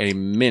Ukraine for a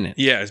minute.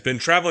 Yeah, he's been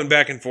traveling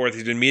back and forth.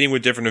 He's been meeting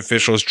with different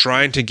officials,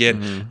 trying to get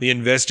the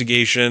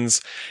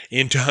investigations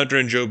into Hunter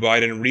and Joe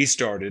Biden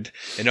restarted,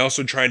 and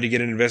also trying to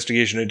get an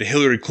investigation into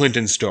Hillary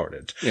Clinton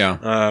started.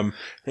 Yeah.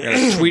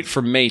 A tweet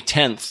from May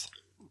 10th.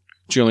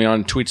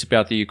 Giuliani tweets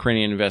about the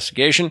Ukrainian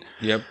investigation.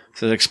 Yep.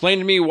 Says, explain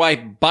to me why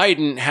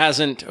Biden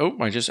hasn't... Oh,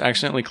 I just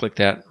accidentally clicked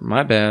that.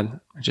 My bad.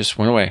 I just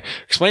went away.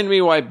 Explain to me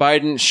why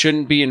Biden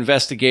shouldn't be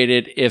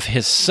investigated if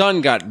his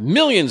son got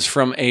millions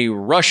from a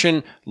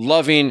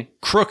Russian-loving,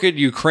 crooked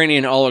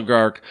Ukrainian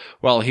oligarch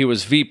while he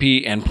was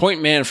VP and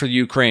point man for the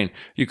Ukraine.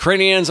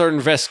 Ukrainians are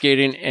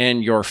investigating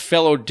and your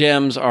fellow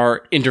Dems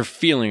are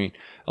interfering.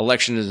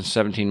 Election is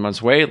 17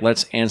 months away.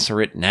 Let's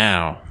answer it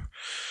now.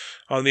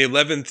 On the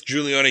 11th,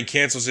 Giuliani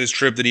cancels his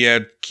trip that he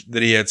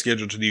had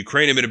scheduled to the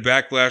Ukraine amid a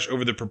backlash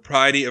over the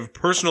propriety of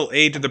personal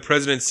aid to the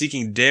president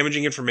seeking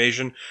damaging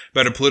information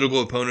about a political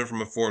opponent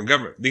from a foreign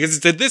government. Because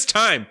it's at this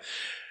time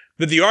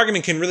that the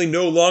argument can really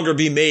no longer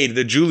be made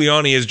that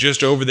Giuliani is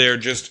just over there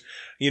just,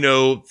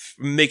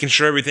 making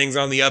sure everything's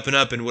on the up and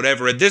up and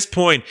whatever. At this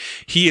point,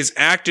 he is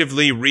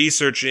actively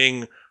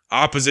researching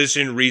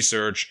opposition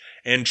research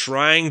and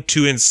trying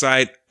to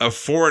incite a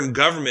foreign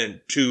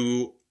government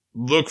to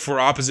look for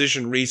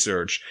opposition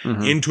research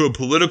into a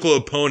political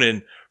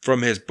opponent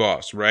from his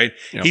boss, right?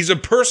 Yep. He's a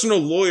personal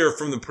lawyer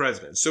from the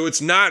president, so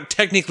it's not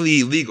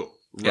technically illegal,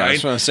 right? Yeah,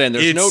 that's what I'm saying.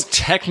 There's no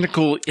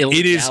technical illegality.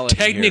 It is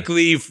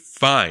technically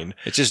fine.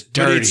 It's just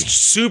dirty. But it's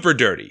super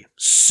dirty.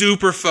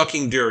 Super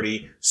fucking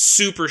dirty.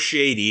 Super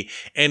shady.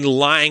 And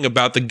lying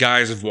about the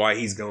guise of why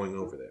he's going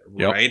over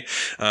there, right?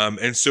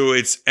 And so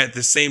it's at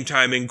the same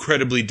time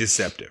incredibly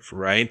deceptive,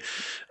 right?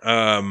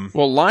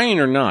 Well, lying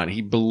or not,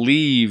 he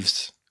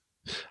believes...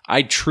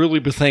 I truly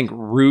think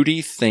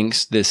Rudy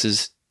thinks this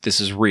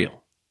is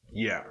real.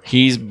 Yeah.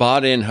 He's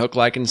bought in hook,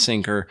 line, and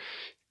sinker.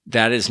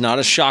 That is not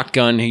a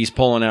shotgun he's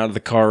pulling out of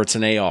the car. It's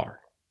an AR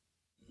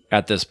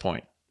at this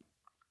point.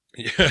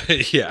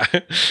 Yeah.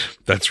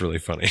 That's really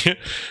funny.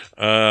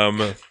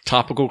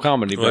 Topical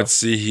comedy, bro. Let's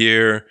see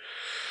here.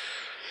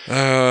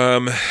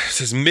 It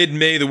says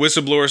mid-May, the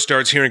whistleblower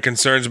starts hearing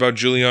concerns about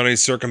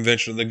Giuliani's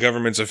circumvention of the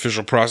government's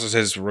official process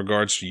as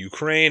regards to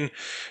Ukraine.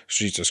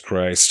 Jesus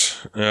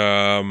Christ.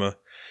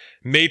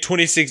 May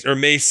 26th or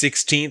May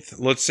 16th,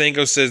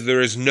 Lutsenko says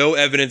there is no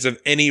evidence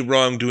of any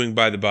wrongdoing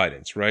by the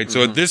Bidens, right?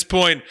 So at this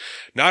point,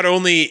 not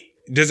only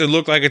does it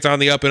look like it's on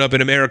the up and up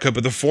in America,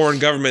 but the foreign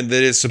government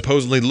that is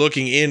supposedly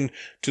looking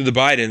into the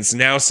Bidens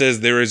now says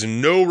there is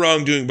no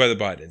wrongdoing by the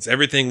Bidens.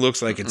 Everything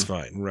looks like it's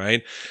fine,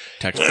 right?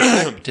 Textbook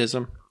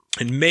nepotism.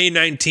 In May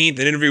 19th,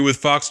 an interview with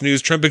Fox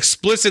News, Trump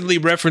explicitly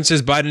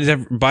references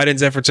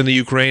Biden's efforts in the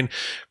Ukraine.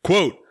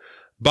 Quote,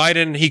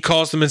 Biden, he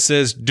calls them and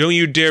says, don't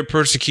you dare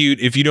persecute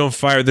if you don't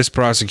fire this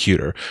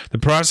prosecutor. The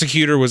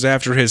prosecutor was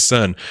after his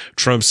son,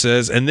 Trump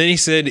says. And then he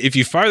said, if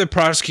you fire the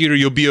prosecutor,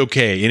 you'll be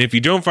okay. And if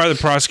you don't fire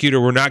the prosecutor,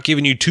 we're not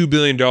giving you $2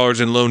 billion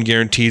in loan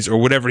guarantees or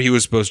whatever he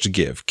was supposed to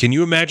give. Can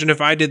you imagine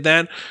if I did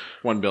that?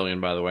 $1 billion,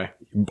 by the way.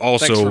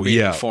 Also,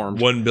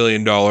 $1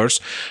 billion.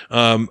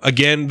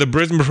 Again, the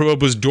Burisma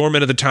probe was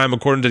dormant at the time,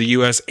 according to the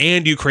U.S.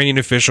 and Ukrainian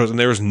officials, and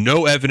there was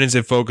no evidence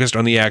it focused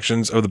on the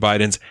actions of the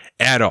Bidens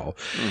at all.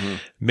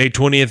 May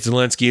 20th,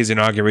 Zelensky is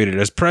inaugurated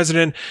as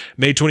president.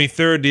 May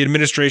 23rd, the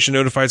administration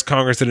notifies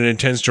Congress that it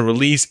intends to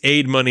release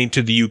aid money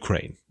to the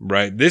Ukraine.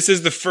 Right? This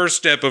is the first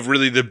step of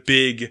really the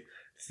big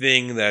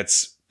thing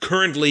that's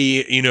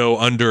currently,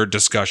 under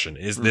discussion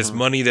is this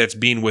money that's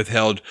being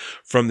withheld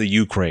from the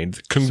Ukraine.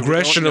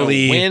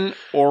 Congressionally, so when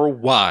or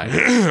why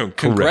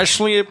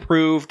congressionally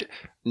approved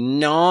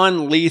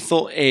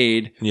non-lethal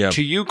aid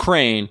to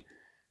Ukraine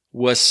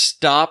was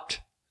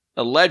stopped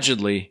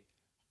allegedly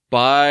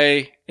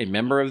by a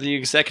member of the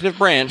executive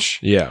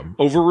branch.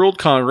 Overruled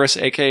Congress,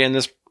 aka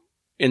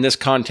in this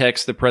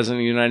context, the President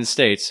of the United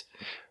States.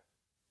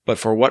 But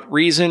for what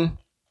reason,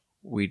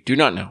 we do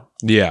not know.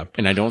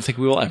 And I don't think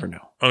we will ever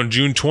know. On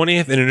June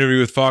 20th, in an interview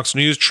with Fox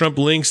News, Trump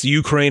links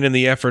Ukraine and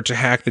the effort to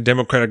hack the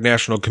Democratic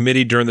National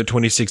Committee during the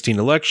 2016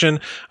 election,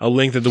 a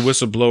link that the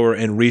whistleblower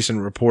and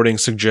recent reporting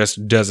suggests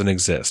doesn't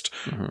exist.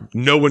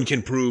 No one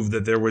can prove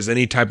that there was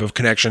any type of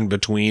connection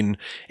between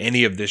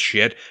any of this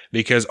shit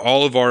because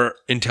all of our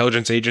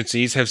intelligence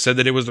agencies have said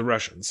that it was the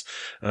Russians.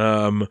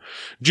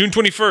 June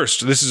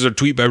 21st, this is a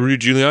tweet by Rudy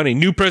Giuliani.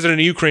 New president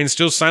of Ukraine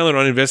still silent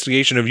on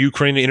investigation of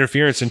Ukrainian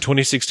interference in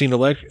 2016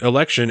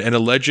 election and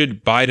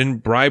alleged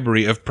Biden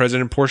bribery of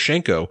President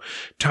Poroshenko.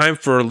 Time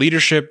for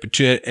leadership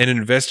and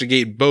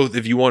investigate both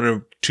if you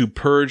want to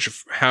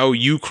purge how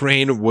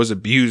Ukraine was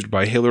abused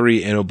by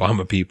Hillary and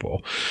Obama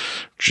people.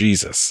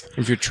 Jesus.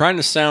 If you're trying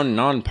to sound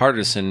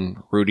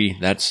nonpartisan, Rudy,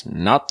 that's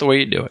not the way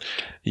you do it.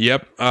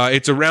 Yep.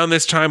 It's around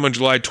this time on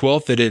July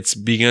 12th that it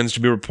begins to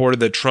be reported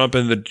that Trump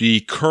and the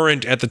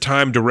current, at the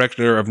time,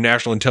 Director of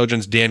National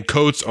Intelligence, Dan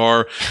Coats,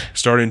 are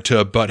starting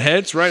to butt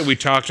heads, right? We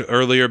talked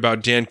earlier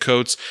about Dan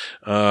Coats,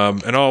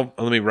 and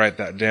let me write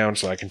that down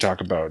so I can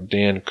talk about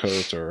Dan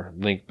Coats or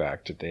link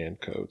back to Dan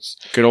Coats.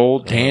 Good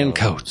old Dan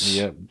Coats.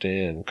 Yep,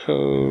 Dan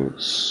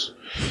Coats.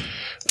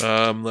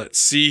 Let's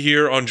see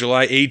here. On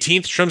July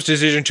 18th, Trump's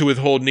decision to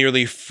withhold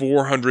nearly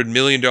 $400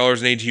 million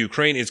in aid to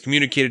Ukraine is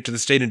communicated to the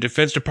state and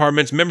defense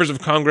departments. Members of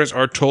Congress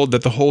are told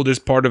that the hold is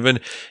part of an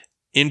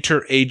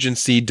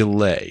interagency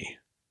delay.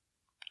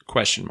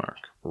 Question mark.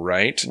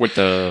 Right? What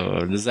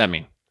does that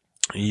mean?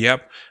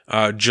 Yep.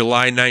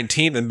 July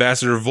 19th,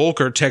 Ambassador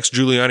Volker texts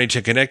Giuliani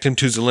to connect him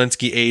to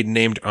Zelensky aide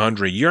named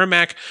Andrei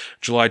Yermak.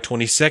 July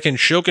 22nd,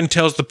 Shokin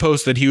tells the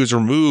Post that he was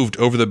removed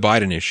over the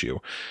Biden issue.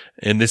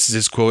 And this is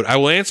his quote, I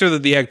will answer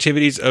that the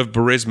activities of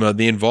Burisma,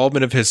 the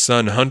involvement of his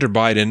son, Hunter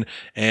Biden,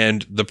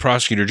 and the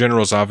Prosecutor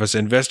General's office,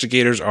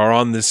 investigators are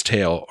on this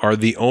tail, are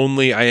the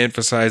only, I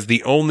emphasize,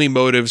 the only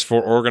motives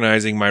for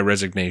organizing my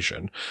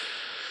resignation.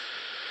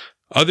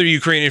 Other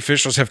Ukrainian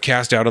officials have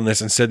cast doubt on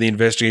this and said the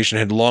investigation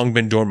had long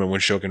been dormant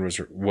when Shokin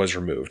was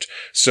removed.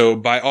 So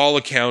by all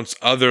accounts,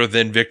 other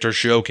than Viktor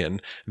Shokin,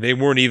 they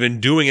weren't even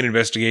doing an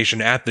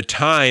investigation at the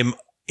time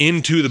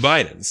into the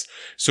Bidens.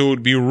 So it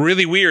would be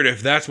really weird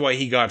if that's why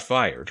he got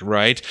fired,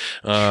 right?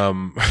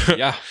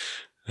 Yeah.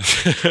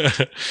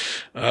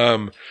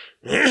 On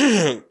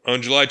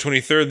July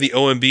 23rd, the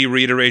OMB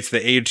reiterates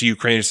the aid to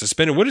Ukraine is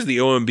suspended. What does the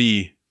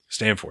OMB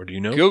stand for? Do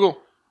you know? Google.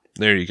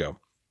 There you go.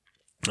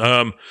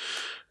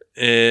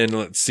 And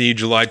let's see,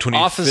 July 25th.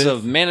 Office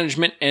of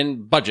Management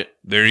and Budget.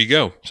 There you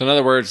go. So in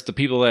other words, the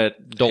people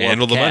that dole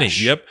handle the money. cash.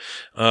 Yep.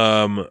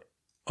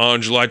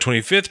 On July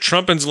 25th,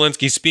 Trump and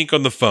Zelensky speak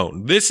on the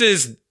phone. This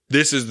is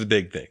the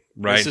big thing,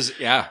 right?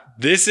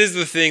 This is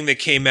the thing that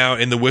came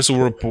out in the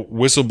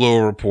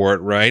whistleblower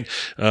report, right?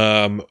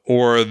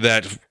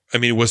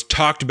 It was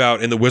talked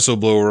about in the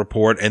whistleblower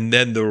report, and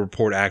then the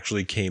report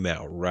actually came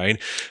out, right?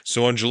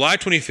 So on July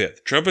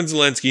 25th, Trump and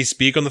Zelensky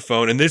speak on the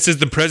phone, and this is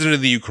the president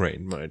of the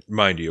Ukraine,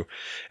 mind you.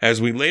 As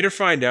we later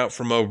find out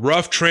from a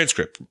rough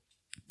transcript,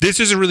 this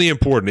is really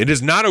important. It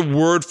is not a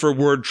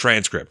word-for-word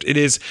transcript. It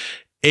is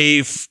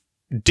a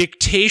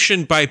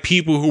dictation by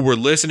people who were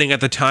listening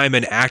at the time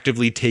and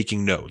actively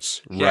taking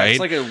notes, right? Yeah, it's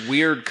like a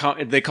weird,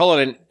 they call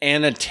it an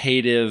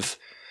annotative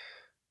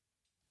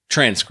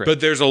transcript. But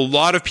there's a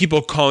lot of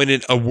people calling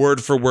it a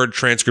word-for-word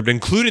transcript,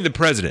 including the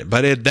president.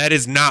 But that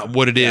is not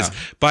what it is.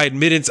 By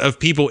admittance of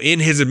people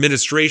in his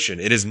administration,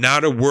 it is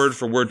not a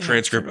word-for-word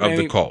transcript of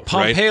the call.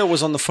 Pompeo right?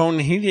 was on the phone,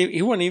 and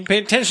he wasn't even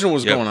paying attention to what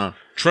was going on.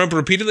 Trump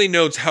repeatedly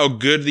notes how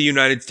good the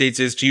United States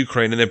is to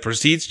Ukraine and then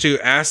proceeds to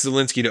ask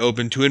Zelensky to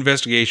open 2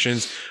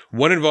 investigations,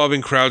 one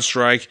involving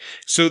CrowdStrike.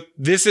 So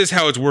this is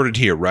how it's worded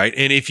here, right?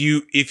 And if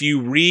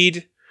you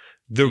read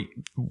the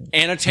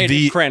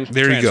annotated transcript.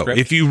 There you go.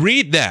 If you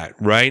read that,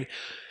 right,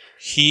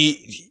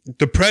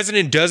 the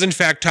president does in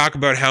fact talk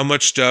about how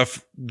much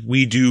stuff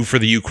we do for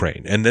the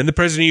Ukraine. And then the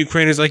president of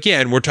Ukraine is like, yeah,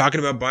 and we're talking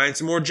about buying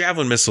some more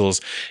Javelin missiles.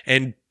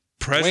 And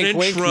President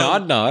wink,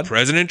 Trump, nod.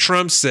 President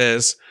Trump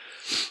says,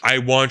 I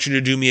want you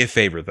to do me a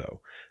favor, though.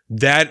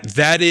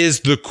 That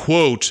is the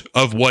quote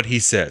of what he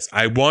says.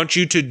 I want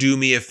you to do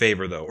me a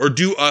favor, though, or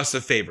do us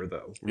a favor,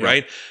 though,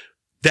 right?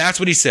 That's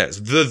what he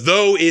says. The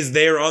though is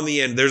there on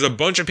the end. There's a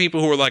bunch of people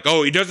who are like,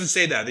 oh, he doesn't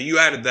say that you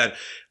added that.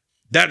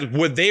 That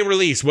what they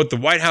released, what the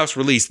White House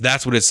released,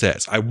 that's what it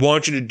says. I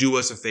want you to do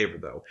us a favor,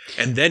 though.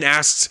 And then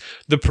asks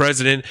the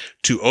president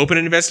to open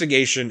an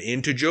investigation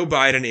into Joe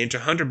Biden, into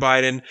Hunter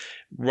Biden,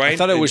 right? I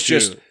thought it was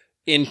just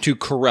into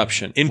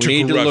corruption. Into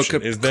we need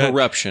corruption. to look at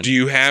corruption. Do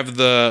you have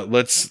the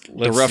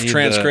the rough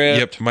transcript?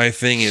 Yep, my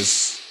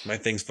thing's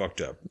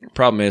fucked up.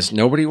 Problem is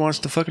nobody wants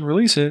to fucking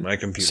release it. My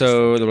computer's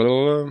so blah, blah,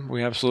 blah,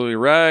 we absolutely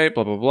right.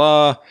 Blah blah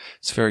blah.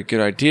 It's a very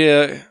good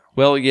idea.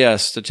 Well,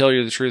 yes. To tell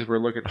you the truth, we're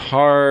looking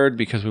hard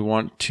because we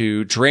want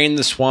to drain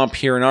the swamp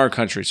here in our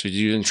country. So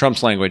using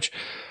Trump's language,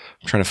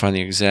 I'm trying to find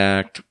the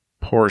exact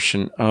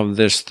portion of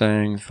this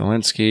thing.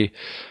 Zelensky.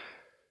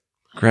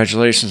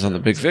 Congratulations on the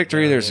big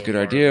victory. There's a good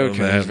idea.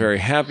 Okay, I was very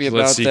happy about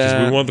let's see, that.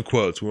 Because we want the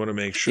quotes. We want to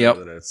make sure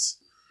that it's...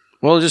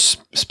 Well,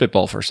 just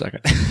spitball for a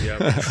second. Yep.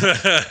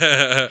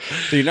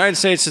 The United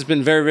States has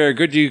been very, very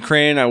good to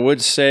Ukraine. I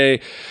would say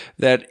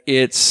that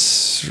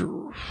it's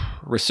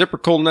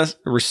reciprocal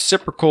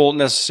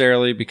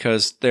necessarily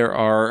because there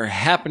are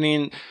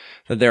happening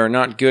that they are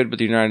not good, but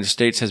the United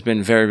States has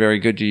been very, very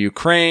good to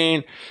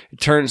Ukraine.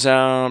 It turns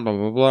out, blah,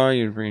 blah, blah,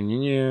 European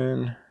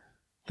Union...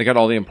 They got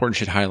all the important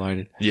shit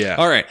highlighted. Yeah.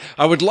 All right.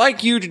 I would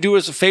like you to do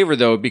us a favor,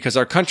 though, because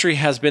our country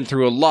has been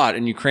through a lot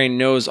and Ukraine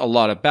knows a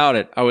lot about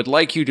it. I would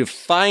like you to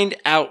find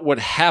out what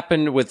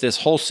happened with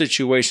this whole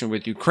situation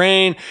with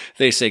Ukraine.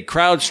 They say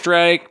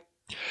CrowdStrike.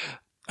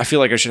 I feel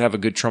like I should have a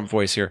good Trump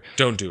voice here.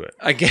 Don't do it.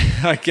 I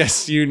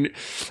guess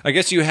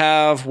you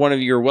have one of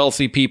your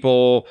wealthy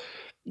people.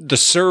 The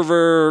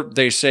server,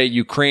 they say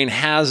Ukraine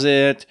has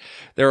it.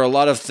 There are a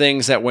lot of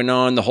things that went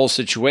on, the whole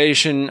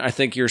situation. I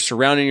think you're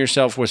surrounding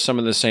yourself with some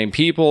of the same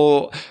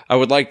people. I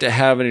would like to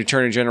have an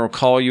attorney general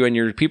call you and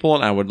your people,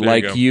 and I would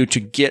like you to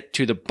get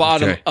to the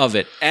bottom of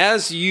it.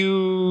 As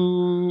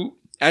you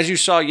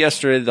saw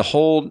yesterday, the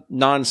whole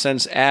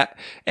nonsense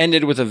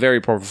ended with a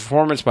very poor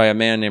performance by a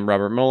man named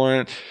Robert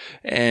Mueller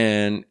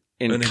and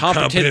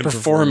incompetent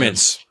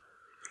performance.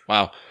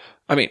 Wow.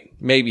 I mean,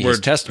 maybe his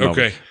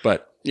testimony,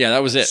 but... Yeah,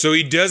 that was it. So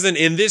he doesn't,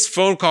 in this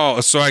phone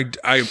call, so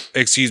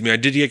excuse me, I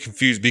did get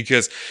confused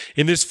because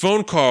in this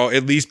phone call,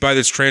 at least by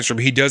this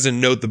transcript, he doesn't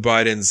note the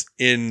Bidens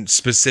in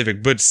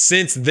specific. But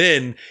since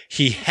then,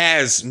 he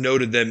has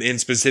noted them in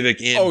specific.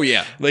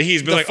 Like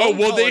he's been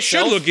they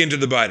should look into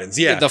the Bidens.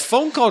 Yeah. The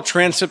phone call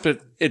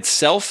transcript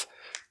itself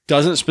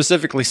doesn't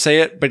specifically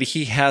say it, but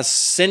he has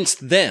since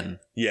then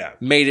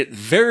made it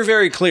very,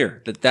 very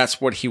clear that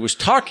that's what he was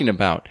talking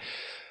about.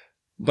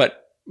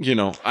 But,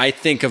 I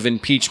think of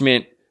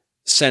impeachment,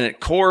 Senate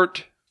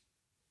court,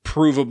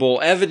 provable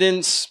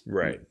evidence.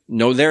 Right.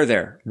 No, they're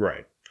there.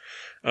 Right.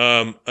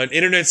 An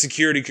internet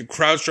security,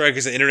 CrowdStrike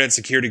is an internet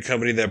security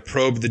company that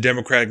probed the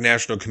Democratic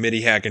National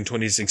Committee hack in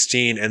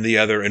 2016 and the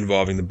other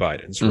involving the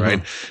Bidens,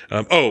 right?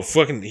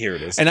 Here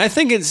it is. And I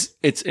think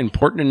it's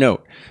important to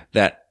note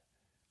that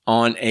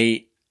on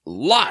a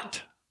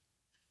lot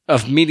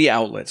of media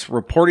outlets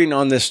reporting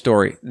on this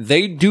story,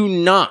 they do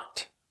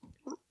not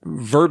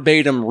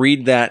verbatim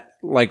read that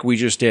like we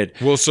just did.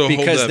 Well, so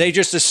because they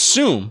just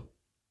assume,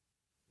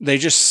 they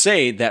just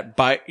say that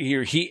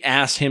he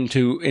asked him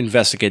to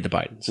investigate the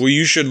Bidens. Well,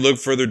 you should look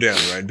further down,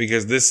 right?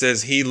 Because this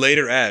says he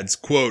later adds,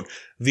 quote,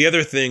 the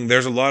other thing,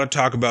 there's a lot of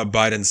talk about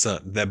Biden's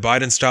son, that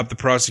Biden stopped the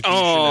prosecution.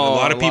 And a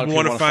lot of people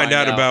want to find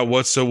out about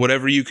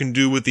whatever you can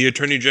do with the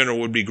attorney general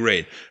would be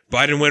great.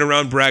 Biden went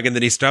around bragging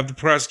that he stopped the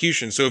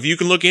prosecution. So if you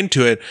can look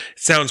into it, it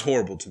sounds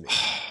horrible to me.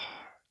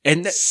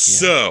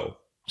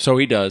 So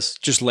he does,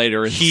 just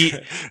later.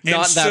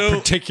 Not that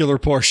particular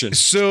portion.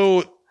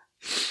 So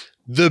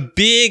the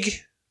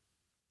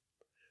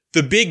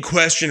big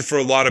question for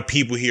a lot of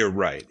people here,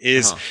 right,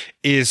 is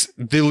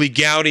the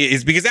legality,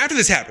 is because after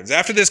this happens,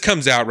 after this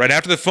comes out, right,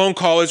 after the phone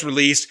call is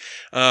released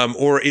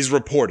or is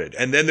reported,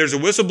 and then there's a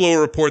whistleblower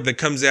report that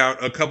comes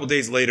out a couple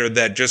days later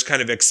that just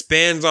kind of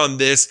expands on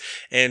this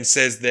and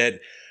says that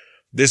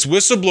this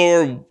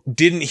whistleblower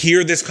didn't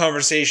hear this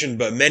conversation,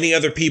 but many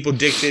other people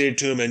dictated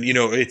to him, and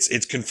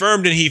it's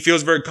confirmed, and he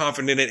feels very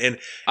confident in it. And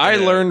I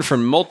learned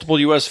from multiple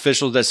U.S.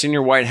 officials that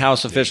senior White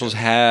House officials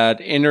had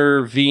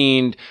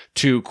intervened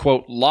to,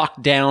 quote,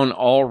 lock down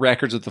all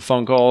records of the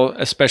phone call,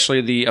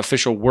 especially the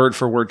official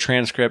word-for-word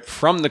transcript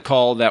from the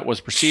call that was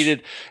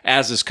preceded,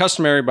 as is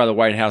customary by the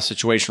White House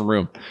Situation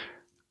Room.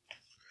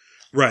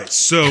 Right.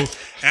 So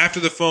after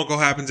the phone call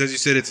happens, as you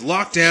said, it's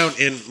locked down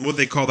in what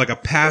they call like a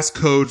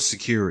passcode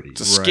security.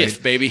 It's a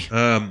skiff, baby.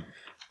 And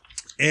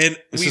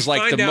this is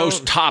like the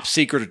most top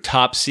secret of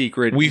top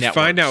secret. We networks.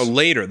 find out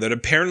later that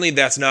apparently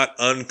that's not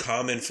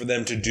uncommon for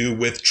them to do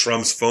with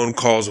Trump's phone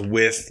calls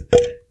with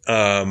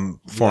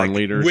foreign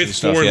leaders, with and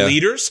stuff, foreign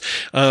leaders.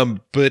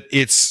 But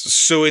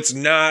it's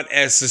not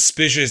as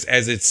suspicious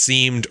as it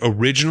seemed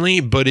originally,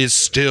 but is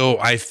still,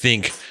 I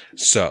think,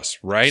 sus,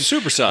 right?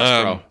 Super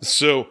sus, bro.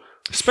 So.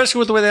 Especially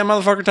with the way that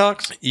motherfucker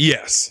talks.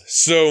 Yes.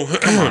 So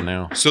come on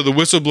now. So the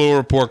whistleblower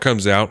report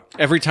comes out.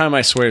 Every time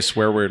I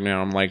swear word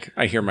now, I'm like,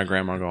 I hear my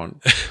grandma going,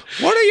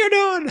 "What are you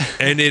doing?"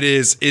 And it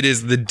is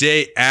the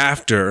day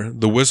after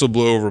the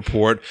whistleblower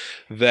report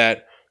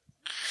that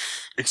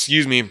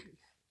Nancy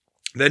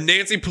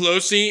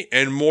Pelosi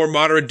and more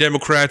moderate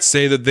Democrats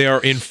say that they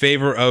are in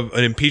favor of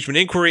an impeachment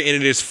inquiry, and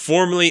it is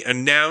formally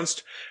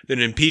announced that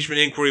an impeachment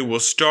inquiry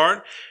will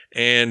start,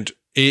 and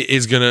it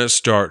is going to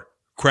start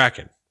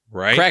cracking.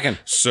 Right? Cracking.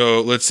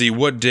 So let's see.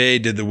 What day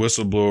did the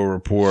whistleblower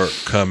report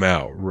come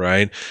out?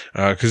 Right?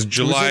 Because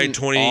July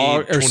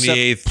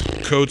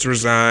 28th, Coates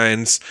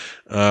resigns.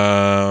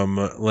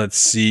 Let's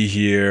see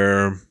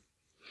here.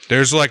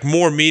 There's like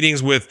more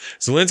meetings with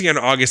Zelensky on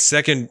August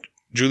 2nd.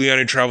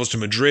 Giuliani travels to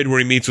Madrid where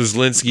he meets with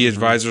Zelensky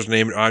advisors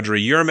named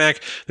Audrey Yermak.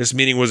 This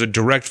meeting was a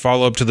direct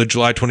follow-up to the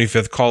July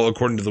 25th call,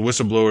 according to the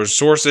whistleblower's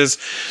sources.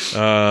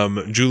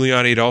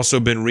 Giuliani had also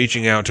been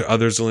reaching out to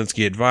other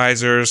Zelensky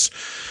advisors.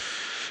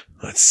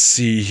 Let's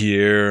see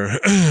here.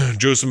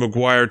 Joseph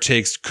Maguire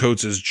takes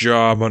Coates'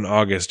 job on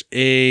August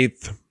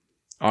 8th.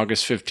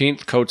 August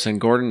 15th, Coates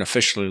and Gordon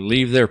officially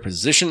leave their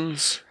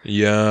positions.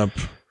 Yup.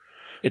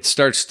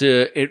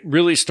 It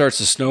really starts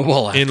to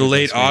snowball. In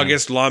late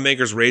August,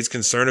 lawmakers raised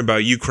concern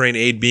about Ukraine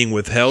aid being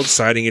withheld,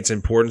 citing its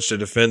importance to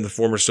defend the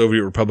former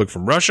Soviet Republic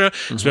from Russia,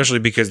 especially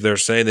because they're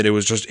saying that it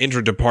was just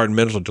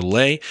interdepartmental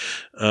delay.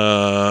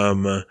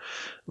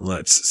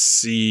 Let's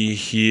see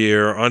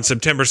here. On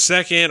September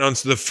 2nd, on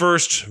the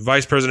 1st,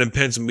 Vice President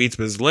Pence meets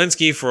with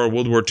Zelensky for a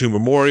World War II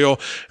memorial.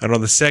 And on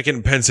the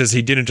 2nd, Pence says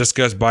he didn't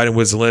discuss Biden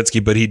with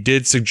Zelensky, but he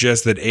did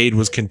suggest that aid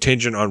was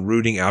contingent on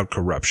rooting out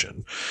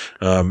corruption.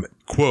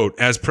 Quote,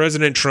 as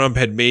President Trump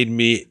had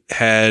me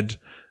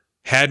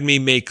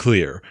make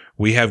clear,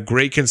 we have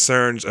great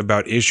concerns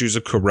about issues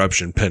of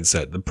corruption, Pence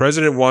said. The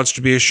president wants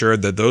to be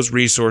assured that those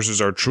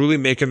resources are truly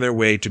making their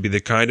way to be the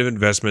kind of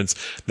investments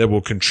that will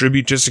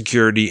contribute to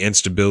security and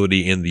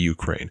stability in the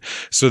Ukraine.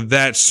 So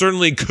that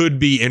certainly could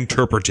be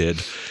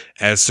interpreted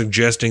as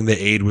suggesting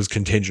the aid was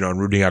contingent on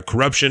rooting out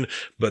corruption,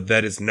 but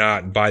that is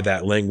not by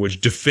that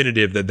language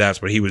definitive that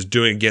that's what he was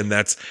doing. Again,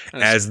 that's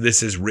as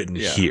this is written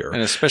here.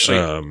 And especially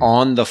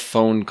on the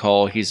phone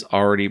call, he's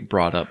already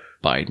brought up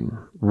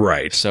Biden.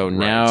 Right. So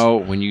now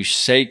when you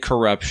say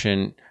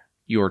corruption,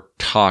 you're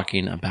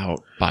talking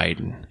about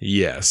Biden.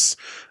 Yes.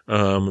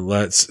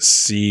 Let's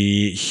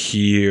see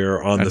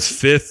here. On the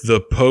 5th, the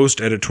Post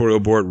editorial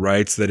board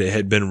writes that it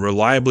had been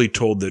reliably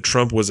told that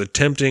Trump was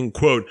attempting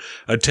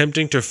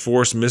to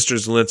force Mr.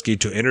 Zelensky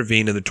to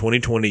intervene in the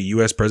 2020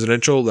 U.S.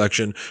 presidential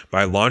election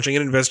by launching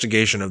an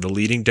investigation of the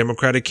leading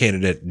Democratic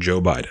candidate,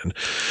 Joe Biden.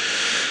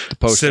 The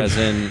Post as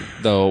in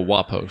the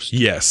WA Post.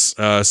 Yes.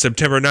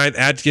 September 9th,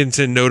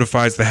 Atkinson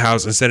notifies the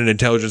House and Senate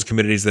Intelligence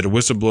Committees that a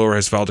whistleblower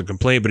has filed a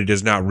complaint, but he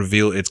does not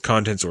reveal its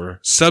contents or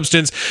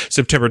substance.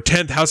 September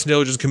 10th, House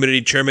Intelligence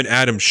Committee Chairman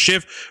Adam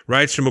Schiff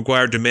writes to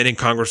Maguire demanding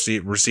Congress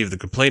receive the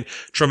complaint.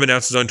 Trump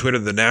announces on Twitter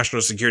that the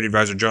National Security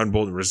Advisor John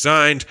Bolton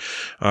resigned.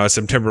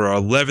 September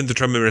 11th, the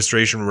Trump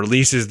administration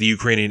releases the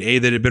Ukrainian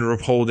aid that had been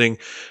withholding.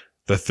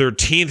 The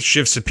 13th,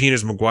 Schiff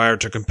subpoenas Maguire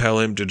to compel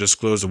him to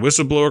disclose a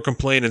whistleblower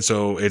complaint, and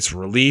so it's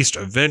released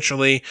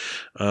eventually.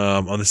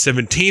 On the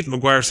 17th,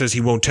 Maguire says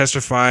he won't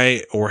testify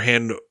or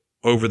hand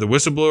over the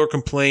whistleblower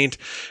complaint,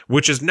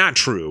 which is not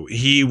true.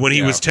 When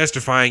he was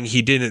testifying,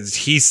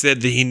 he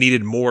said that he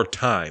needed more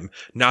time,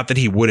 not that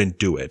he wouldn't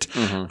do it.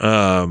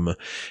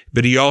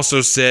 But he also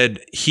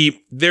said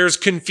there's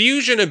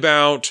confusion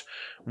about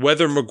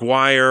whether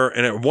Maguire,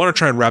 and I want to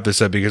try and wrap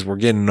this up because we're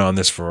getting on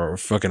this for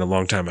fucking a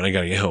long time and I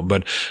gotta get home,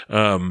 but,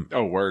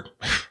 word.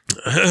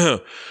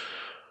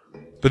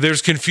 But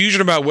there's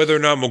confusion about whether or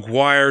not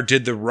Maguire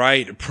did the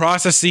right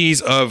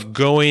processes of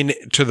going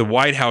to the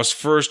White House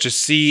first to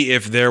see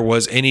if there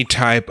was any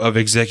type of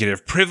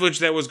executive privilege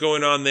that was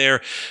going on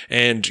there.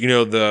 And,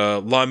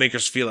 the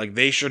lawmakers feel like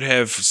they should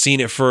have seen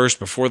it first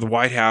before the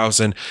White House.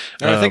 And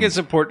I think it's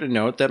important to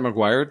note that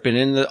Maguire had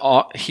been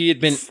he had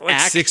been like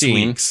acting 6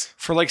 weeks.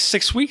 for like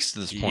 6 weeks at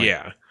this point.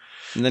 Yeah.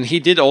 And then he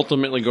did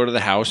ultimately go to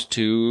the House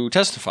to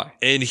testify.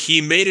 And he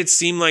made it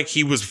seem like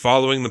he was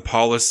following the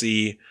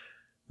policy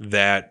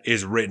that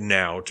is written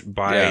out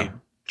by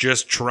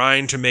just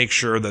trying to make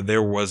sure that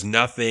there was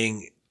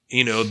nothing,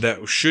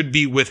 that should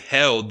be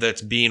withheld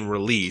that's being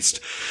released.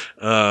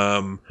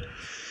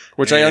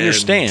 Which I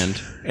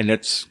understand, and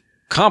it's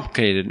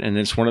complicated, and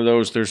it's one of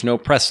those, there's no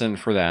precedent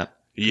for that.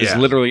 It's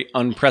literally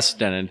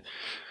unprecedented,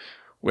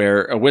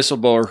 where a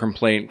whistleblower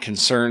complaint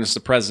concerns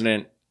the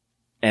president,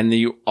 and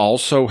you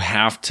also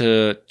have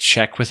to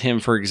check with him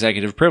for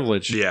executive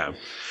privilege. Yeah.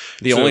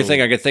 The only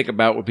thing I could think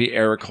about would be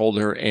Eric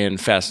Holder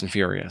and Fast and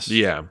Furious.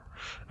 Yeah.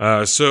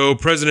 So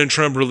President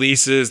Trump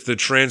releases the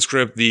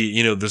transcript,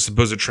 the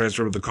supposed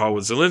transcript of the call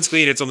with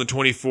Zelensky, and it's on the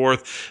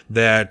 24th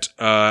that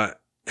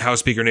House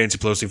Speaker Nancy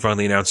Pelosi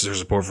finally announces her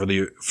support for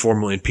the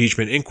formal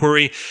impeachment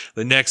inquiry.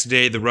 The next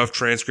day, the rough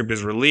transcript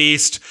is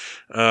released.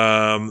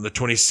 The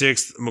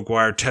 26th,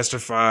 McGuire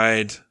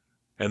testified,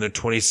 and the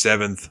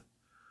 27th,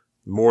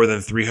 more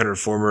than 300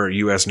 former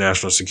U.S.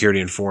 national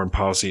security and foreign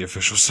policy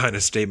officials signed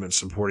a statement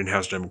supporting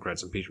House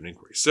Democrats' impeachment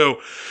inquiry. So,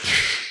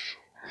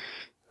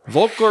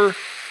 Volker,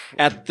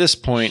 at this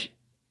point,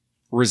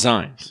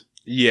 resigns.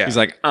 Yeah. He's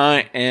like,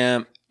 I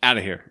am out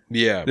of here.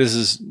 Yeah. This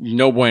is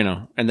no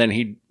bueno. And then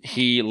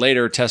he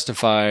later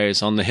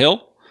testifies on the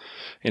Hill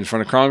in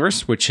front of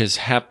Congress, which has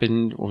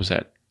happened, what was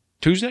that,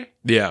 Tuesday?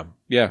 Yeah.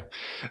 Yeah.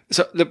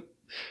 So the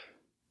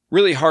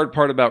really hard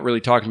part about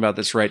really talking about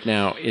this right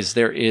now is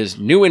there is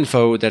new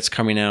info that's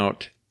coming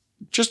out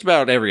just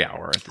about every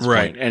hour at this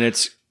point. And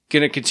it's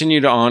going to continue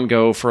to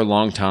go for a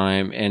long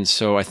time. And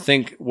so I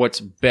think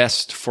what's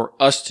best for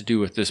us to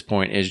do at this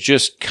point is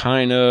just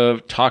kind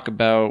of talk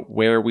about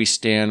where we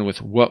stand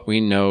with what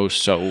we know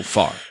so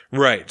far.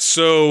 Right.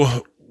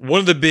 So one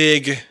of the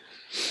big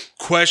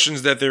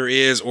questions that there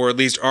is, or at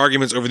least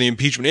arguments over the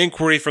impeachment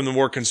inquiry from the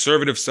more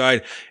conservative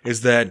side,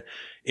 is that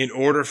in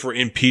order for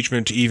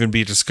impeachment to even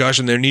be a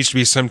discussion, there needs to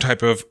be some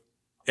type of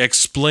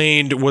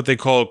explained, what they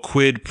call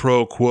quid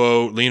pro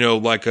quo,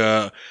 like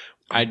a,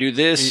 I do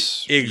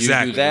this,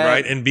 exactly, you do that,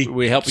 right? And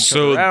we help each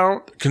other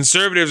out.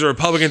 Conservatives or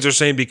Republicans are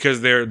saying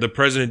because the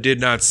president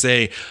did not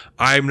say,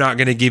 I'm not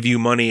going to give you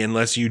money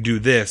unless you do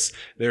this,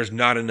 there's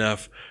not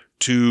enough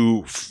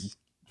to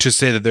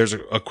say that there's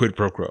a quid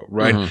pro quo,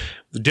 right? Mm-hmm.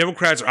 The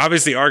Democrats are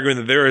obviously arguing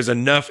that there is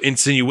enough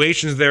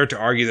insinuations there to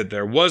argue that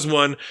there was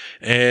one.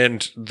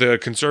 And the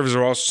conservatives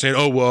are also saying,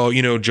 oh, well,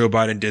 Joe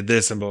Biden did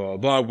this and blah, blah,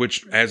 blah,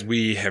 which, as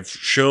we have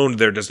shown,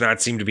 there does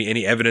not seem to be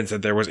any evidence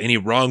that there was any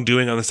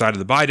wrongdoing on the side of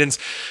the Bidens.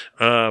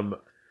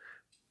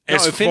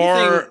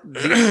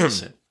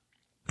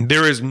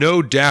 There is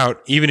no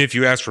doubt, even if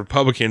you ask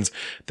Republicans,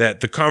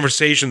 that the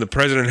conversation the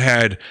president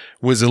had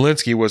with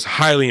Zelensky was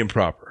highly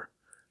improper.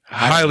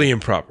 Highly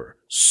improper.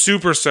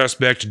 Super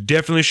suspect.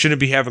 Definitely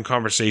shouldn't be having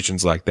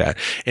conversations like that.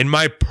 In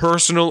my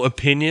personal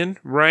opinion,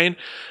 Ryan,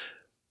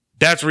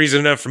 that's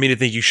reason enough for me to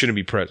think you shouldn't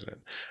be president.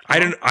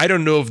 I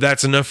don't know if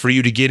that's enough for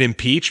you to get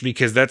impeached,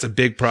 because that's a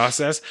big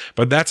process,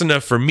 but that's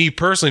enough for me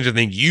personally to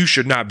think you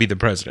should not be the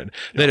president.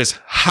 That is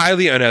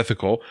highly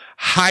unethical,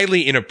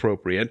 highly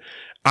inappropriate.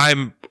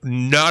 I'm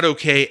not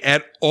okay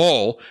at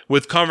all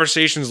with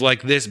conversations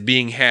like this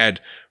being had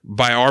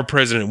by our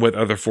president with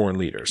other foreign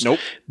leaders. Nope.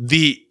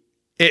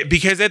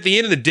 Because at the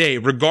end of the day,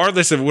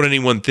 regardless of what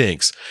anyone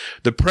thinks,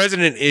 the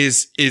president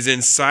is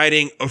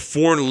inciting a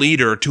foreign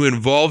leader to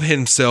involve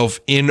himself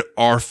in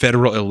our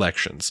federal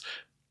elections.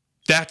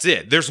 That's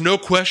it. There's no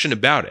question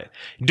about it.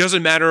 It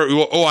doesn't matter.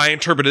 Oh, I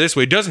interpret it this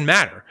way. It doesn't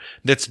matter.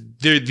 That's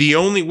the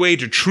only way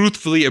to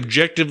truthfully,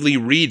 objectively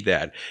read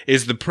that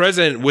is the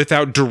president, with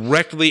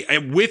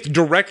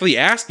directly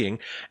asked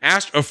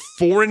a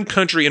foreign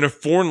country and a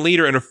foreign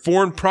leader and a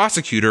foreign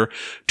prosecutor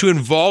to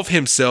involve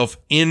himself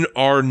in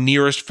our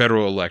nearest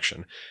federal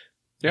election.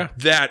 Yeah.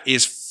 That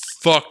is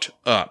fucked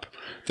up.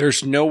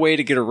 There's no way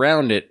to get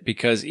around it,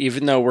 because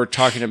even though we're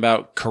talking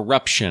about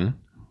corruption,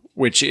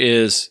 which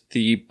is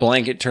the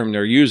blanket term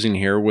they're using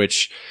here,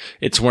 which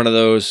it's one of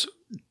those,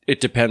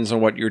 it depends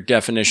on what your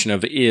definition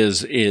of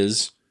is.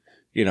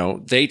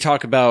 They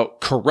talk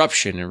about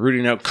corruption and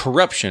rooting out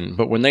corruption.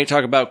 But when they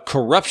talk about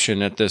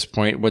corruption at this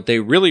point, what they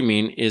really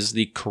mean is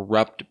the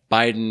corrupt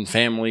Biden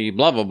family,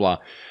 blah, blah, blah.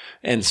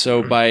 And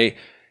so by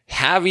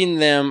having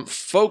them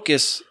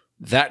focus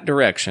that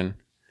direction,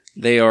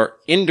 they are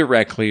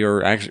indirectly,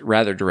 or actually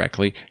rather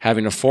directly,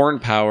 having a foreign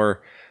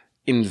power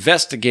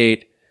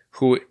investigate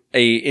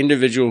a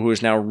individual who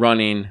is now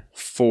running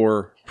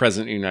for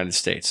president of the United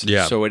States.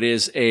 Yeah. So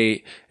it's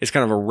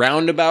kind of a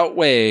roundabout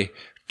way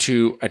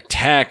to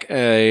attack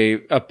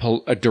a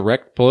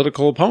direct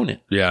political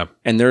opponent. Yeah.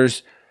 And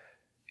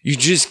you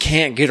just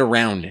can't get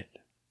around it.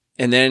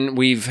 And then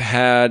we've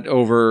had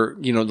over,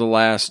 the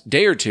last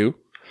day or two,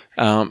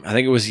 I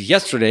think it was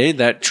yesterday,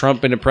 that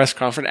Trump in a press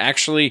conference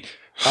actually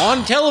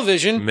on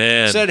television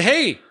said,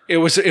 hey, it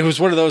was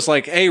one of those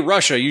like, hey,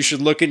 Russia, you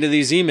should look into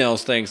these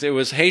emails things. It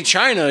was, hey,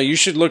 China, you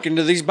should look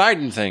into these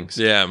Biden things.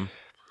 Yeah. And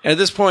at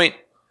this point,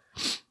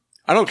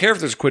 I don't care if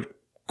there's quid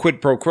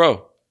pro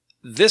quo.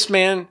 This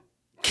man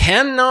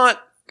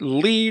cannot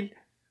lead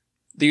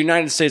the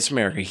United States of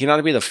America. He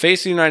cannot be the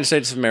face of the United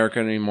States of America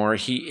anymore.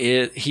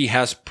 He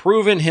has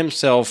proven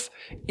himself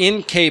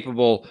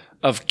incapable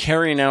of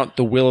carrying out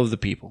the will of the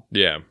people.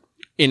 Yeah.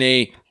 In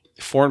a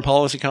foreign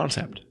policy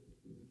concept.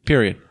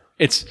 Period.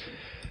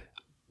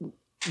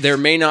 There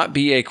may not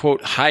be a,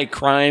 quote, high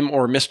crime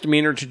or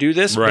misdemeanor to do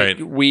this, right.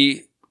 but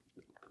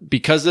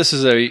because this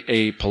is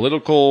a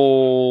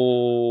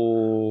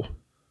political...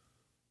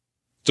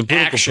 It's a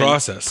political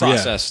process. Yeah.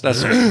 That's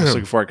what I was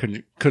looking for. I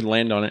couldn't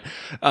land on it.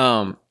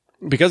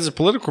 Because it's a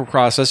political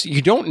process,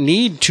 you don't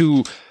need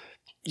to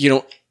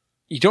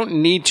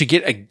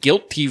get a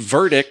guilty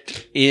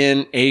verdict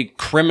in a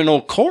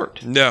criminal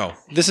court. No.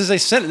 This is a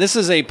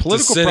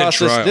political process.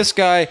 Trial. This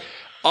guy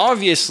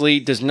obviously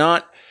does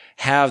not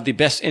have the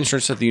best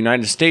interests of the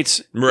United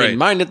States in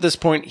mind at this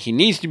point. He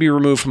needs to be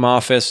removed from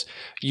office.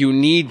 You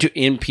need to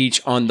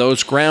impeach on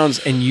those grounds,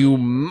 and you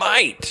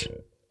might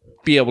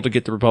be able to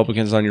get the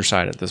Republicans on your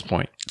side at this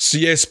point.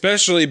 See,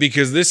 especially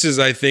because this is,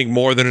 I think,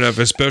 more than enough,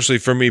 especially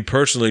for me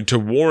personally, to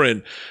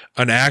warrant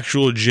an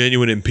actual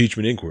genuine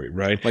impeachment inquiry,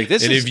 right? Like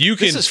this, and is, if you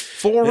can, this is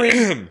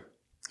foreign.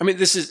 I mean,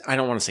 this is, I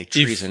don't want to say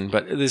treason,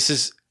 but this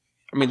is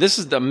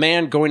the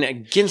man going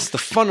against the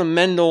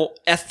fundamental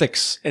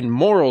ethics and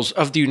morals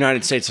of the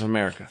United States of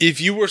America.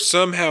 If you were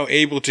somehow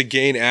able to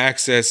gain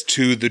access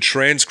to the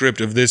transcript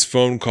of this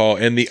phone call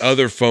and the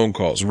other phone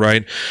calls,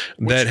 right,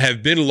 that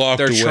have been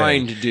locked away. They're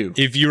trying to do.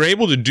 If you're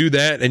able to do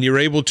that and you're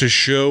able to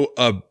show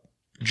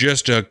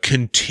just a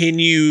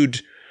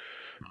continued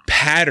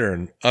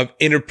pattern of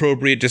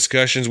inappropriate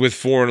discussions with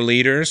foreign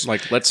leaders,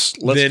 like let's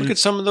look at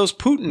some of those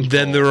Putin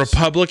then calls. The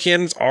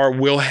Republicans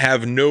will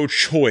have no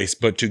choice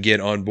but to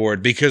get on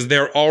board, because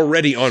they're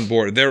already on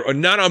board. They're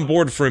not on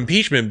board for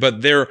impeachment,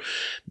 but they're,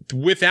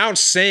 without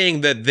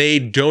saying that they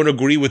don't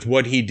agree with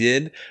what he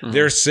did,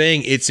 they're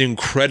saying it's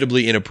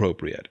incredibly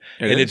inappropriate.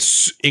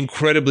 It's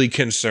incredibly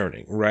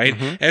concerning, right?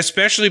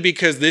 Especially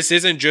because this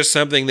isn't just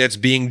something that's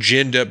being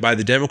ginned up by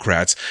the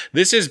Democrats.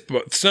 This is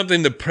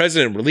something the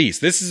president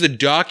released. This is a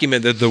document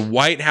that the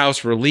White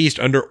House released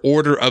under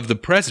order of the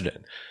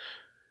president.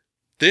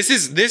 This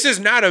is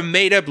not a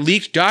made-up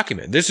leaked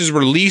document. This is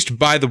released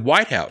by the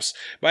White House,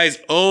 by his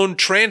own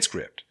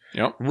transcript.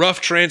 Yep.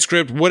 Rough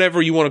transcript,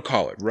 whatever you want to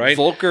call it, right?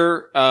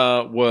 Volker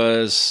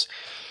was,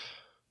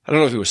 I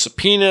don't know if he was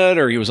subpoenaed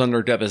or he was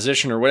under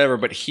deposition or whatever,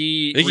 but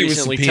he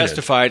recently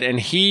testified, and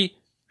he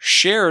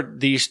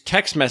shared these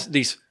text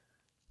messages,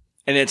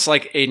 and it's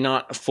like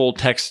not a full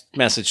text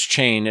message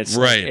chain. It's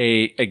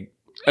like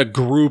a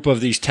group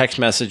of these text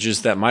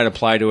messages that might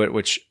apply to it,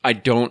 which I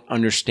don't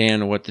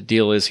understand what the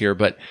deal is here.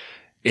 But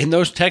in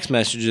those text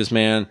messages,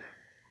 man,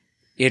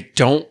 it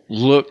don't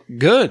look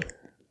good.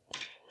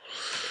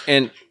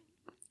 And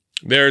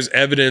there's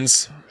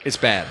evidence. It's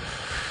bad.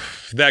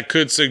 That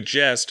could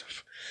suggest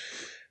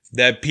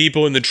that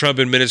people in the Trump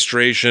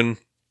administration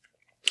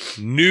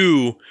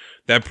knew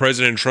that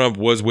President Trump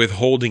was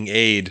withholding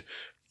aid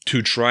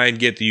to try and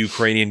get the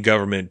Ukrainian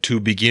government to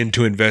begin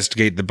to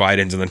investigate the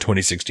Bidens in the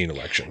 2016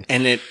 election.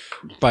 And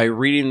by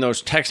reading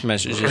those text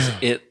messages,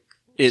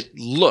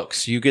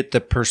 you get the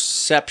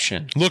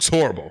perception. Looks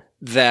horrible.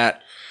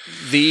 That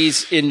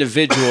these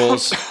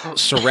individuals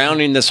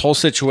surrounding this whole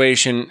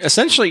situation,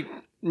 essentially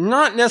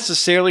not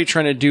necessarily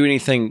trying to do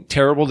anything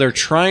terrible. They're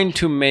trying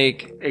to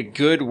make a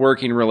good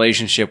working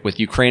relationship with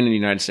Ukraine and the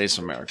United States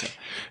of America.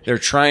 They're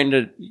trying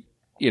to,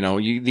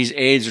 these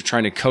aides are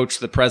trying to coach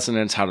the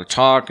presidents how to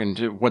talk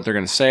and what they're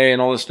going to say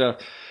and all this stuff.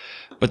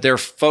 But they're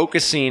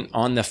focusing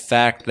on the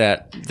fact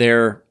that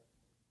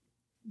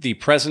the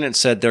president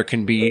said there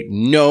can be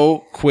no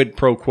quid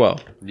pro quo.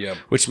 Yep.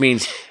 Which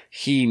means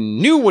he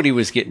knew what he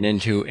was getting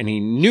into, and he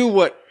knew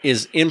what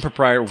is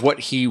impropriety, what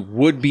he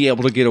would be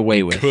able to get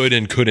away with. Could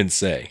and couldn't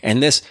say.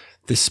 And this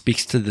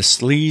speaks to the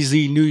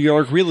sleazy New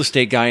York real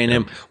estate guy in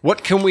him.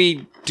 What can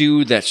we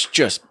do that's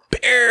just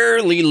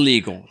barely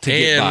legal to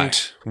get by?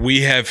 And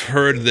we have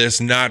heard this,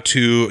 not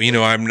to,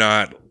 I'm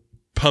not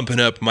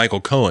pumping up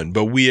Michael Cohen,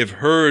 but we have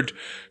heard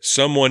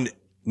someone,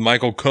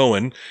 Michael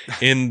Cohen,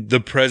 in the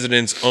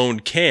president's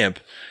own camp,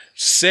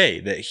 say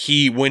that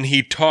when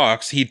he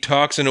talks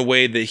in a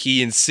way that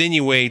he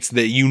insinuates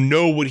that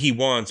what he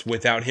wants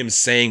without him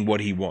saying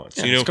what he wants.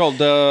 Yeah, it's called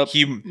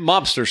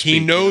mobster speak. He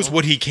knows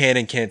what he can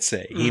and can't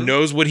say. Mm-hmm. He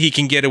knows what he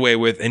can get away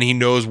with, and he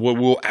knows what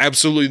will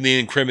absolutely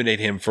incriminate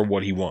him for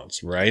what he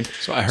wants, right?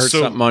 So I heard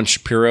something on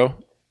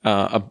Shapiro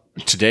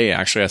today,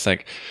 actually, I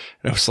think.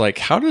 And it was like,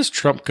 how does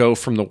Trump go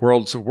from the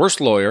world's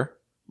worst lawyer,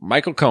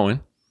 Michael Cohen,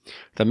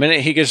 the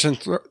minute he gets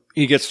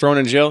thrown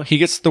in jail, he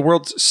gets the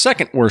world's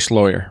second worst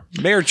lawyer,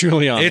 Mayor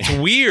Giuliani. It's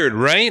weird,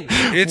 right?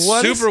 It's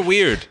super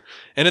weird.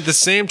 And at the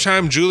same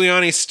time,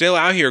 Giuliani's still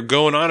out here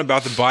going on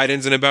about the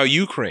Bidens and about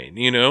Ukraine,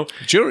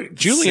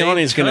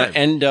 Giuliani's going to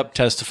end up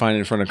testifying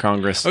in front of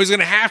Congress. Oh, he's going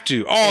to have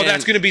to. Oh,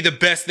 that's going to be the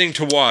best thing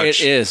to watch.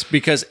 It is,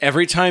 because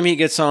every time he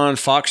gets on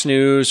Fox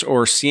News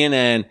or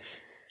CNN,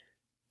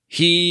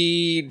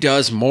 he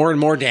does more and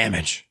more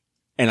damage.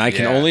 And I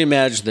can only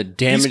imagine the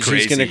damage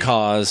he's going to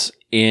cause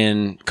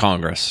in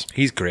Congress.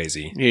 He's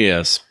crazy. He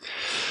is.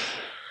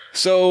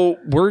 So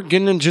we're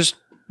going to just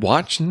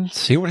watch and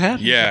see what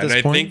happens. Yeah, and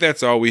I think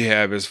that's all we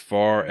have as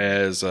far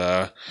as...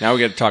 now we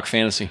got to talk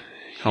fantasy.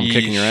 I'm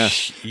kicking your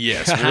ass.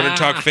 Yes. We're going to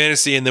talk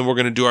fantasy, and then we're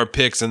going to do our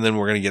picks, and then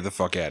we're going to get the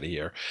fuck out of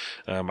here.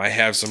 I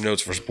have some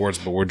notes for sports,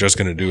 but we're just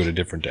going to do it a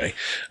different day.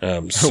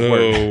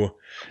 So,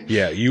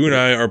 yeah, you and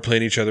I are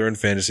playing each other in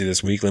fantasy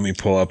this week. Let me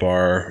pull up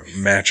our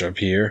matchup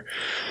here.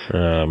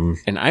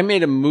 And I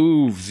made a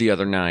move the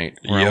other night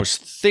where I was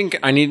thinking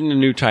I needed a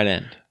new tight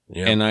end.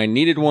 Yep. And I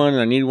needed one.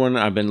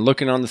 I've been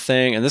looking on the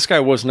thing, and this guy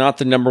was not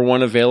the number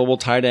one available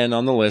tight end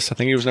on the list. I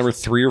think he was number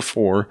 3 or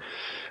 4.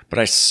 But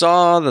I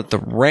saw that the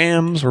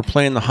Rams were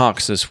playing the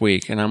Hawks this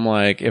week, and I'm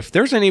like, if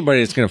there's anybody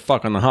that's going to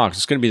fuck on the Hawks,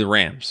 it's going to be the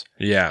Rams.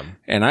 Yeah.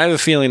 And I have a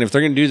feeling if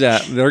they're going to do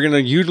that, they're going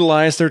to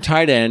utilize their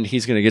tight end.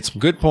 He's going to get some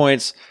good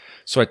points.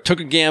 So I took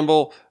a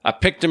gamble. I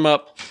picked him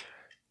up.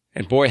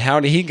 And boy,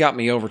 howdy, he got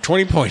me over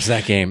 20 points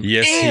that game.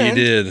 Yes, and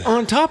he did.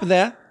 On top of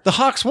that, the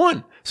Hawks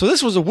won. So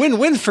this was a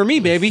win-win for me,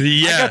 baby.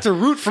 Yeah. I got to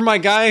root for my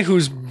guy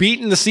who's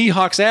beating the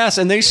Seahawks' ass,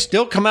 and they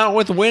still come out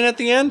with a win at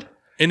the end.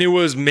 And it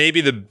was maybe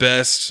the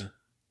best...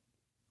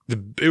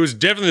 It was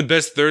definitely the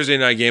best Thursday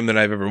night game that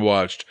I've ever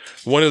watched.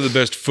 One of the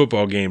best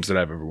football games that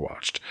I've ever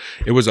watched.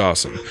 It was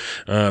awesome.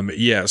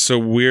 So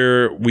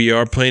we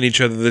are playing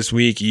each other this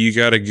week. You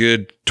got a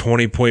good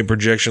 20-point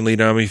projection lead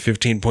on me,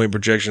 15-point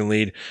projection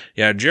lead.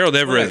 Yeah, Gerald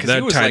Everett,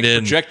 that tight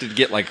end, projected to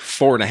get like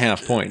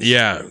 4.5 points.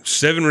 Yeah,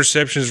 7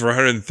 receptions for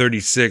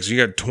 136.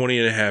 You got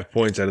 20.5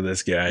 points out of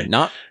this guy.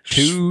 Not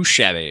too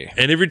shabby.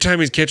 And every time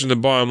he's catching the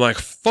ball, I'm like,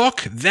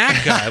 fuck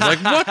that guy.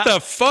 Like, what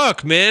the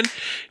fuck, man?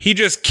 He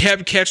just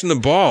kept catching the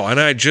ball, and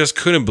I just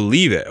couldn't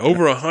believe it.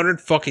 Over 100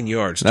 fucking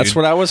yards, dude. That's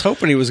what I was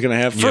hoping he was going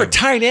to have for a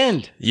tight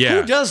end.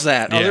 Yeah. Who does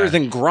that other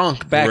than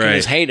Gronk back in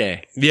his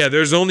heyday? Yeah,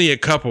 there's only a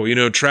couple.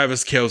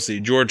 Travis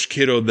Kelce, George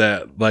Kittle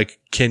that,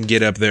 can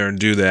get up there and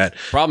do that.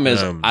 Problem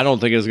is, I don't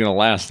think it's going to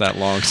last that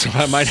long, so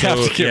I might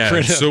have to get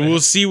rid of it. So we'll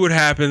see what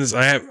happens.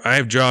 I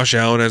have Josh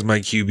Allen as my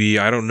QB.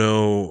 I don't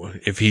know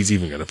if he's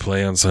even going to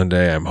play on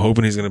Sunday. I'm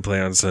hoping he's going to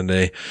play on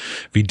Sunday.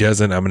 If he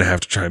doesn't, I'm going to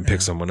have to try and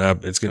pick someone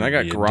up. It's going to be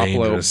I got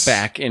Garoppolo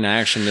back in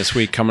action this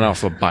week, coming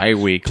off a bye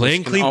week.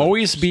 Playing Cleveland.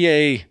 Always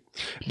be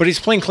but he's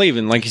playing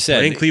Cleveland, like you said.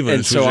 Playing Cleveland,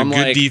 and so I'm good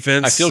like,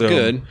 defense. I feel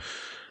good.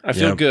 I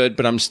feel good,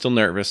 but I'm still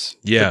nervous.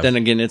 Yeah. But then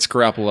again, it's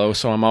Garoppolo,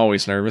 so I'm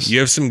always nervous. You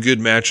have some good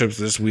matchups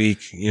this week,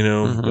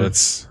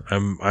 but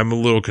I'm a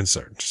little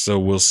concerned. So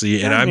we'll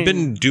see. And I've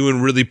been doing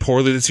really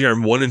poorly this year.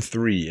 I'm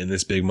 1-3 in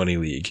this big money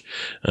league.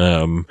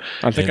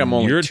 I think I'm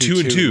only you're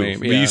 2-2, 2-2,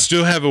 but you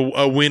still have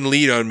a win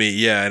lead on me.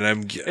 Yeah,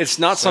 and it's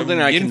not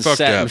something I can set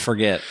and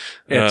forget.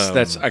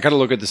 I got to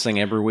look at this thing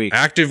every week.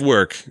 Active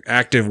work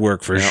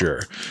for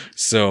sure.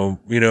 So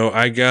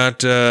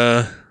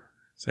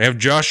I have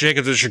Josh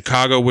Jacobs at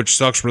Chicago, which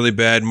sucks really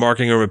bad. Mark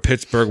Ingram at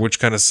Pittsburgh, which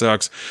kind of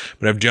sucks.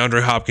 But I have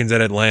DeAndre Hopkins at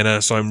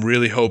Atlanta, so I'm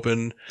really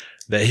hoping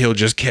that he'll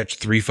just catch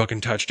 3 fucking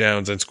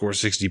touchdowns and score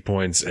 60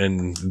 points,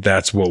 and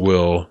that's what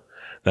will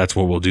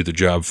do the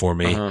job for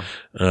me.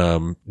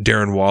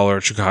 Darren Waller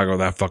at Chicago,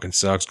 that fucking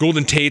sucks.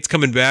 Golden Tate's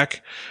coming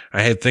back.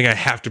 I think I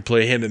have to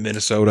play him in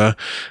Minnesota.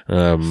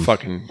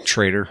 Fucking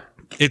traitor.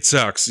 It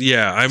sucks.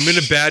 Yeah, I'm in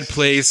a bad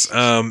place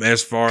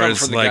as far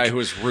as the guy who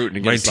was rooting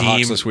against the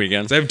Hawks this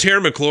weekend. I have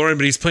Terry McLaurin,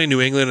 but he's playing New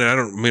England, and I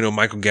don't,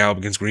 Michael Gallup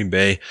against Green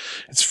Bay.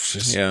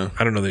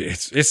 I don't know.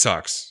 It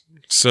sucks.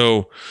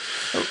 So,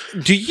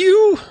 do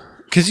you?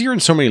 Because you're in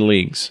so many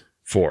leagues.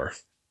 4.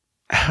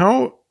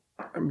 How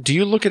do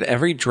you look at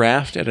every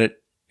draft in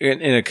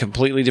a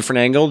completely different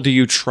angle? Do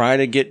you try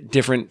to get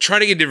different? Try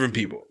to get different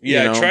people.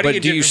 Yeah,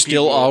 but do you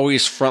still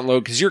always front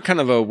load? Because you're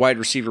kind of a wide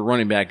receiver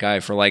running back guy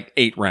for like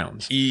 8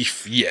 rounds.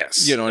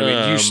 Yes. You know what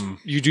I mean?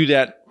 You do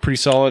that pretty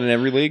solid in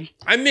every league?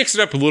 I mix it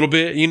up a little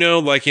bit.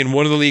 Like in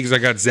one of the leagues, I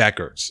got Zach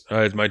Ertz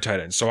as my tight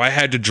end. So I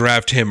had to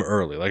draft him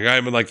early. Like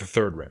I'm in like the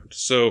 3rd round.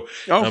 So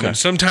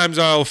sometimes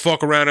I'll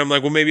fuck around. I'm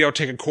like, well, maybe I'll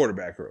take a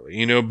quarterback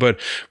early, but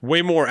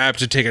way more apt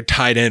to take a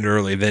tight end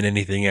early than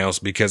anything else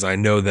because I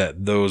know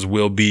that those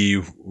will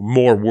be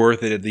more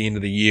worth it at the end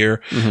of the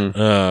year.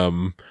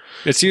 Mm-hmm.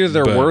 It's either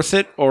they're worth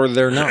it or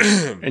they're not.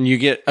 And you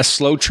get a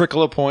slow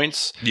trickle of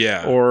points.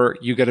 Yeah. Or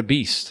you get a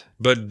beast.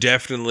 But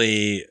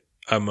definitely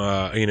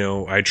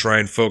I try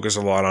and focus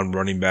a lot on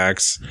running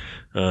backs,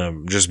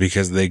 just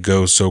because they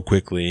go so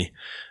quickly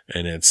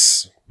and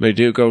they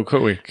do go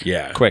quick.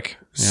 Yeah. Quick.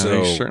 Yeah, so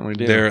they certainly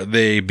do.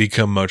 They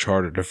become much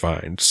harder to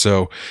find.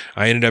 So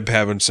I ended up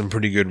having some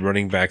pretty good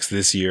running backs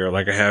this year.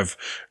 Like I have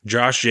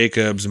Josh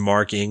Jacobs,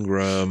 Mark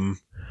Ingram,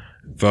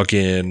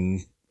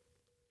 fucking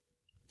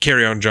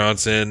Kerryon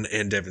Johnson,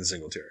 and Devin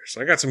Singletary.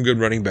 So I got some good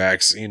running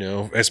backs,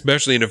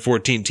 especially in a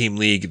 14-team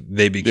league,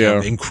 they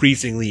become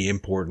increasingly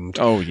important.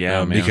 Oh,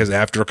 yeah, man. Because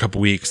after a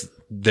couple weeks,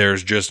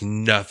 there's just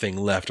nothing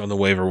left on the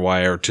waiver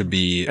wire to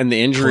be. And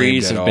the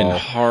injuries have been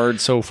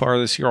hard so far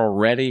this year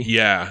already.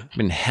 Yeah.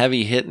 Been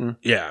heavy hitting.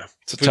 Yeah.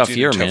 It's a tough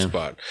year, man.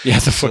 Spot. Yeah,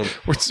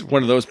 it's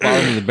one of those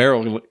bottom of the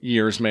barrel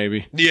years,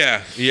 maybe.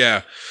 Yeah,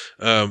 yeah.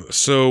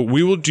 So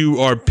we will do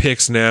our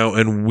picks now,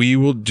 and we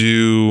will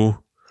do...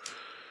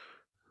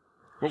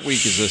 What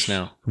week is this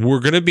now? We're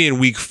going to be in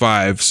week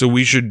 5, so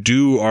we should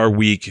do our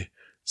week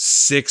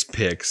 6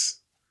 picks,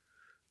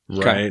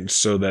 right? Okay.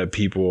 So that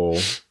people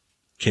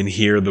can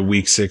hear the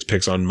week 6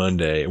 picks on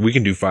Monday. We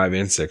can do 5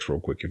 and 6 real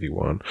quick if you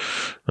want.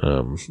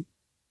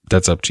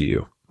 That's up to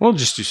you. We'll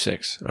just do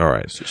 6. All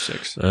right. Let's do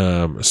 6.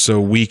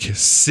 So week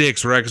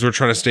 6, right? Because we're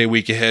trying to stay a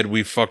week ahead.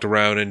 We fucked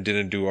around and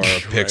didn't do our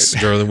picks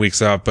during the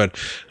weeks off, but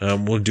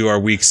we'll do our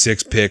week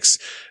 6 picks.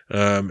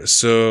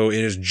 So it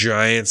is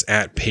Giants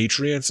at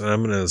Patriots.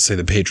 I'm going to say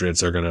the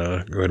Patriots are going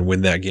to go ahead and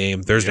win that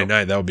game. Thursday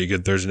night, that would be a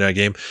good Thursday night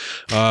game.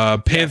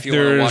 Panthers. If you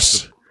want to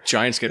watch the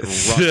Giants get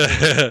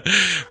run.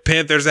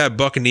 Panthers at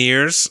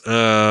Buccaneers.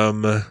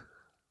 Oh,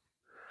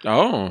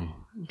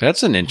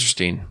 that's an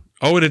interesting.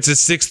 Oh, and it's a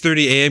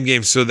 6:30 a.m.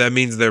 game, so that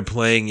means they're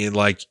playing in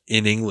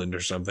England or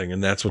something,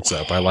 and that's what's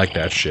up. I like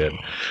that shit.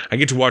 I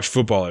get to watch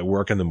football at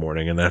work in the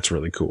morning, and that's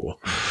really cool.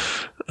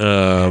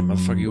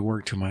 Motherfucker, you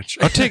work too much.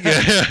 I think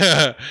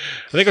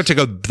I'll take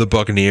the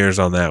Buccaneers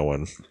on that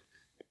one.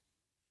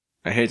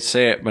 I hate to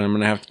say it, but I'm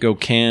gonna have to go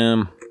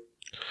Cam.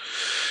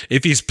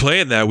 If he's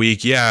playing that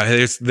week, yeah,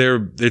 it's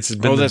been the that's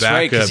backup.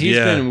 right, because he's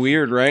been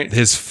weird, right?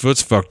 His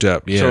foot's fucked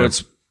up. Yeah,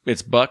 so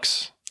it's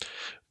Bucks.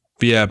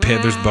 Yeah,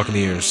 Panthers,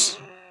 Buccaneers.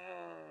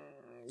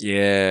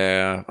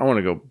 Yeah, I want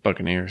to go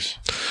Buccaneers.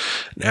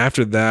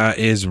 After that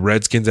is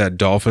Redskins at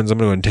Dolphins. I'm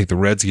going to go and take the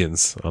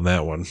Redskins on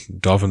that one.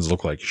 Dolphins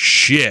look like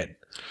shit.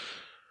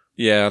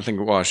 Yeah, I think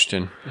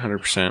Washington,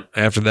 100%.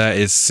 After that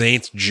is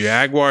Saints,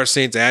 Jaguars.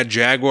 Saints at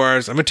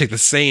Jaguars. I'm going to take the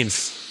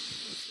Saints.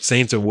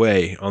 Saints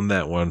away on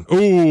that one.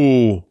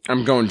 Ooh.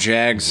 I'm going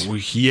Jags.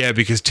 Yeah,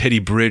 because Teddy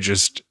Bridge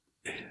just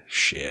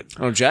shit.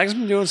 Oh, Jags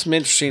been doing some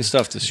interesting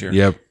stuff this year.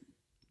 Yep.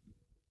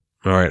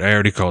 All right, I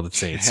already called it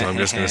Saints, so I'm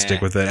just going to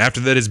stick with it. After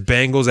that is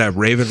Bengals at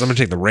Ravens. I'm going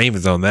to take the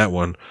Ravens on that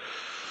one.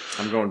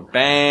 I'm going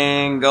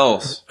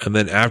Bengals. And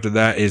then after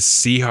that is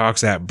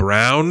Seahawks at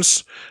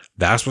Browns.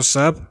 That's what's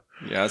up.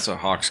 Yeah, that's a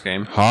Hawks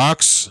game.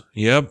 Hawks.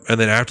 Yep. And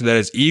then after that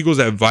is Eagles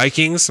at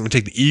Vikings. I'm going to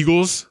take the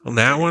Eagles on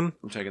that one.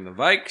 I'm taking the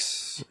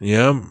Vikes.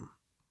 Yep.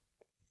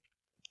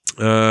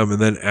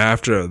 And then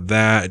after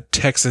that,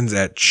 Texans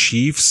at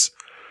Chiefs.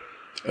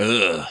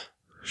 Ugh.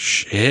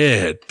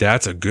 Shit,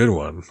 that's a good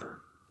one.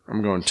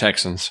 I'm going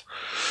Texans.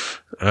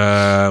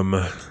 I'm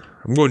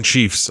going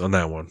Chiefs on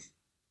that one.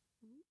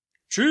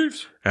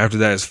 Chiefs. After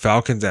that is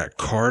Falcons at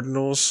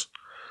Cardinals.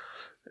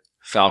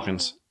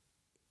 Falcons.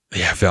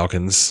 Yeah,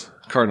 Falcons.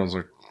 Cardinals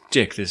are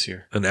dick this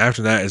year. And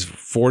after that is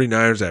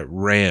 49ers at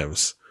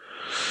Rams.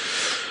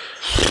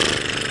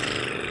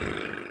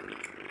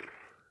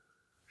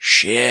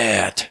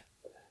 Shit.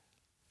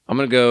 I'm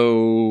going to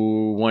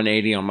go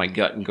 180 on my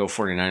gut and go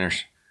 49ers.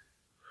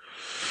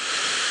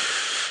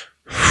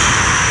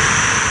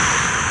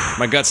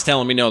 My gut's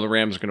telling me no, the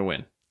Rams are going to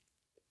win.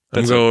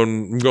 I'm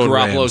going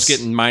Garoppolo's Rams.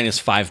 getting minus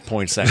 5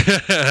 points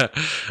that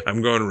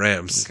I'm going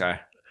Rams.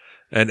 Okay.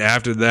 And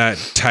after that,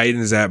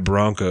 Titans at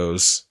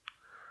Broncos.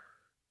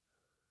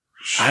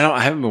 I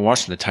haven't been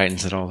watching the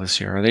Titans at all this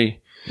year. Are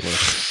they?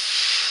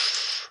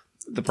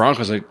 The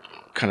Broncos are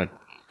kind of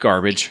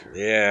garbage.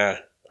 Yeah.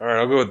 All right,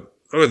 I'll go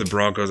with the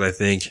Broncos, I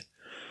think.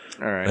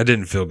 All right. That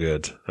didn't feel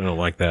good. I don't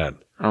like that.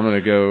 I'm going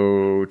to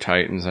go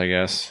Titans, I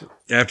guess.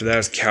 After that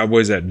is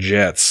Cowboys at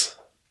Jets.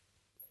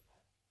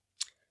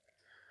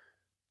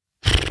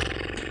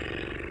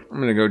 I'm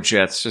going to go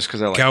Jets just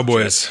because I like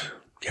Cowboys. Jets.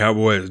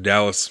 Cowboys,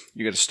 Dallas.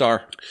 You get a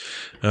star.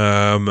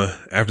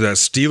 After that,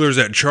 Steelers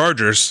at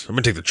Chargers. I'm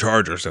going to take the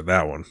Chargers at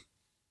that one.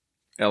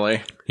 LA.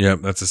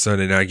 Yep, that's a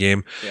Sunday night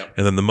game. Yep.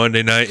 And then the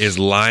Monday night is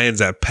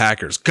Lions at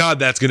Packers. God,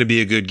 that's going to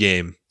be a good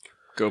game.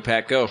 Go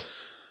Pack, go.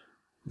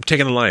 I'm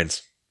taking the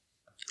Lions.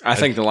 I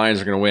think the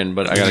Lions are going to win,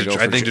 but I got to go.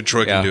 I think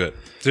Detroit can do it.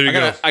 There you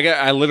go.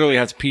 I literally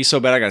have to pee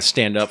so bad I got to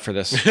stand up for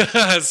this.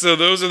 So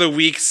those are the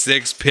week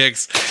 6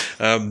 picks.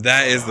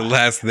 That is the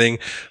last thing.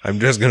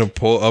 I'm just going to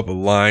pull up a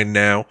line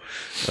now.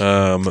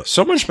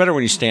 So much better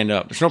when you stand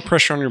up. There's no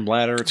pressure on your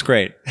bladder. It's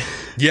great.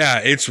 Yeah,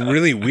 it's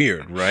really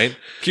weird, right?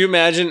 Can you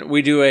imagine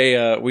we do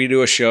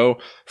a show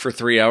for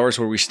 3 hours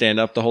where we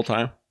stand up the whole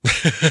time?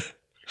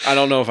 I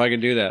don't know if I can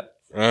do that.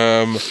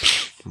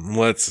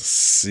 Let's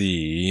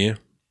see.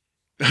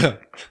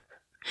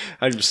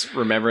 I just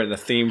remember the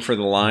theme for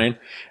the line,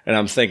 and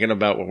I'm thinking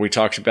about what we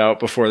talked about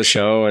before the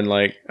show, and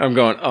I'm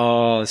going,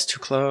 oh, it's too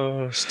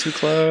close, too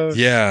close.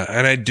 Yeah,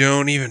 and I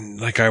don't even,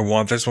 I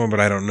want this one,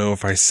 but I don't know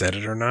if I said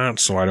it or not,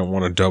 so I don't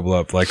want to double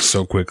up,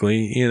 so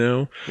quickly, you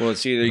know? Well,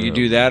 it's either you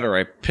do that or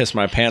I piss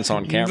my pants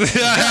on camera.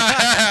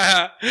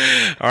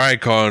 All right,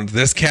 Colin,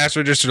 this cash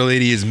register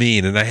lady is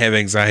mean, and I have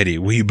anxiety.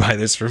 Will you buy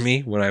this for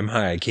me? When I'm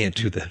high, I can't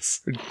do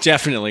this.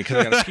 Definitely, because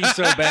I got to pee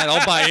so bad,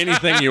 I'll buy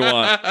anything you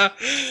want.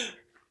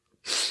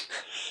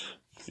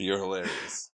 You're hilarious.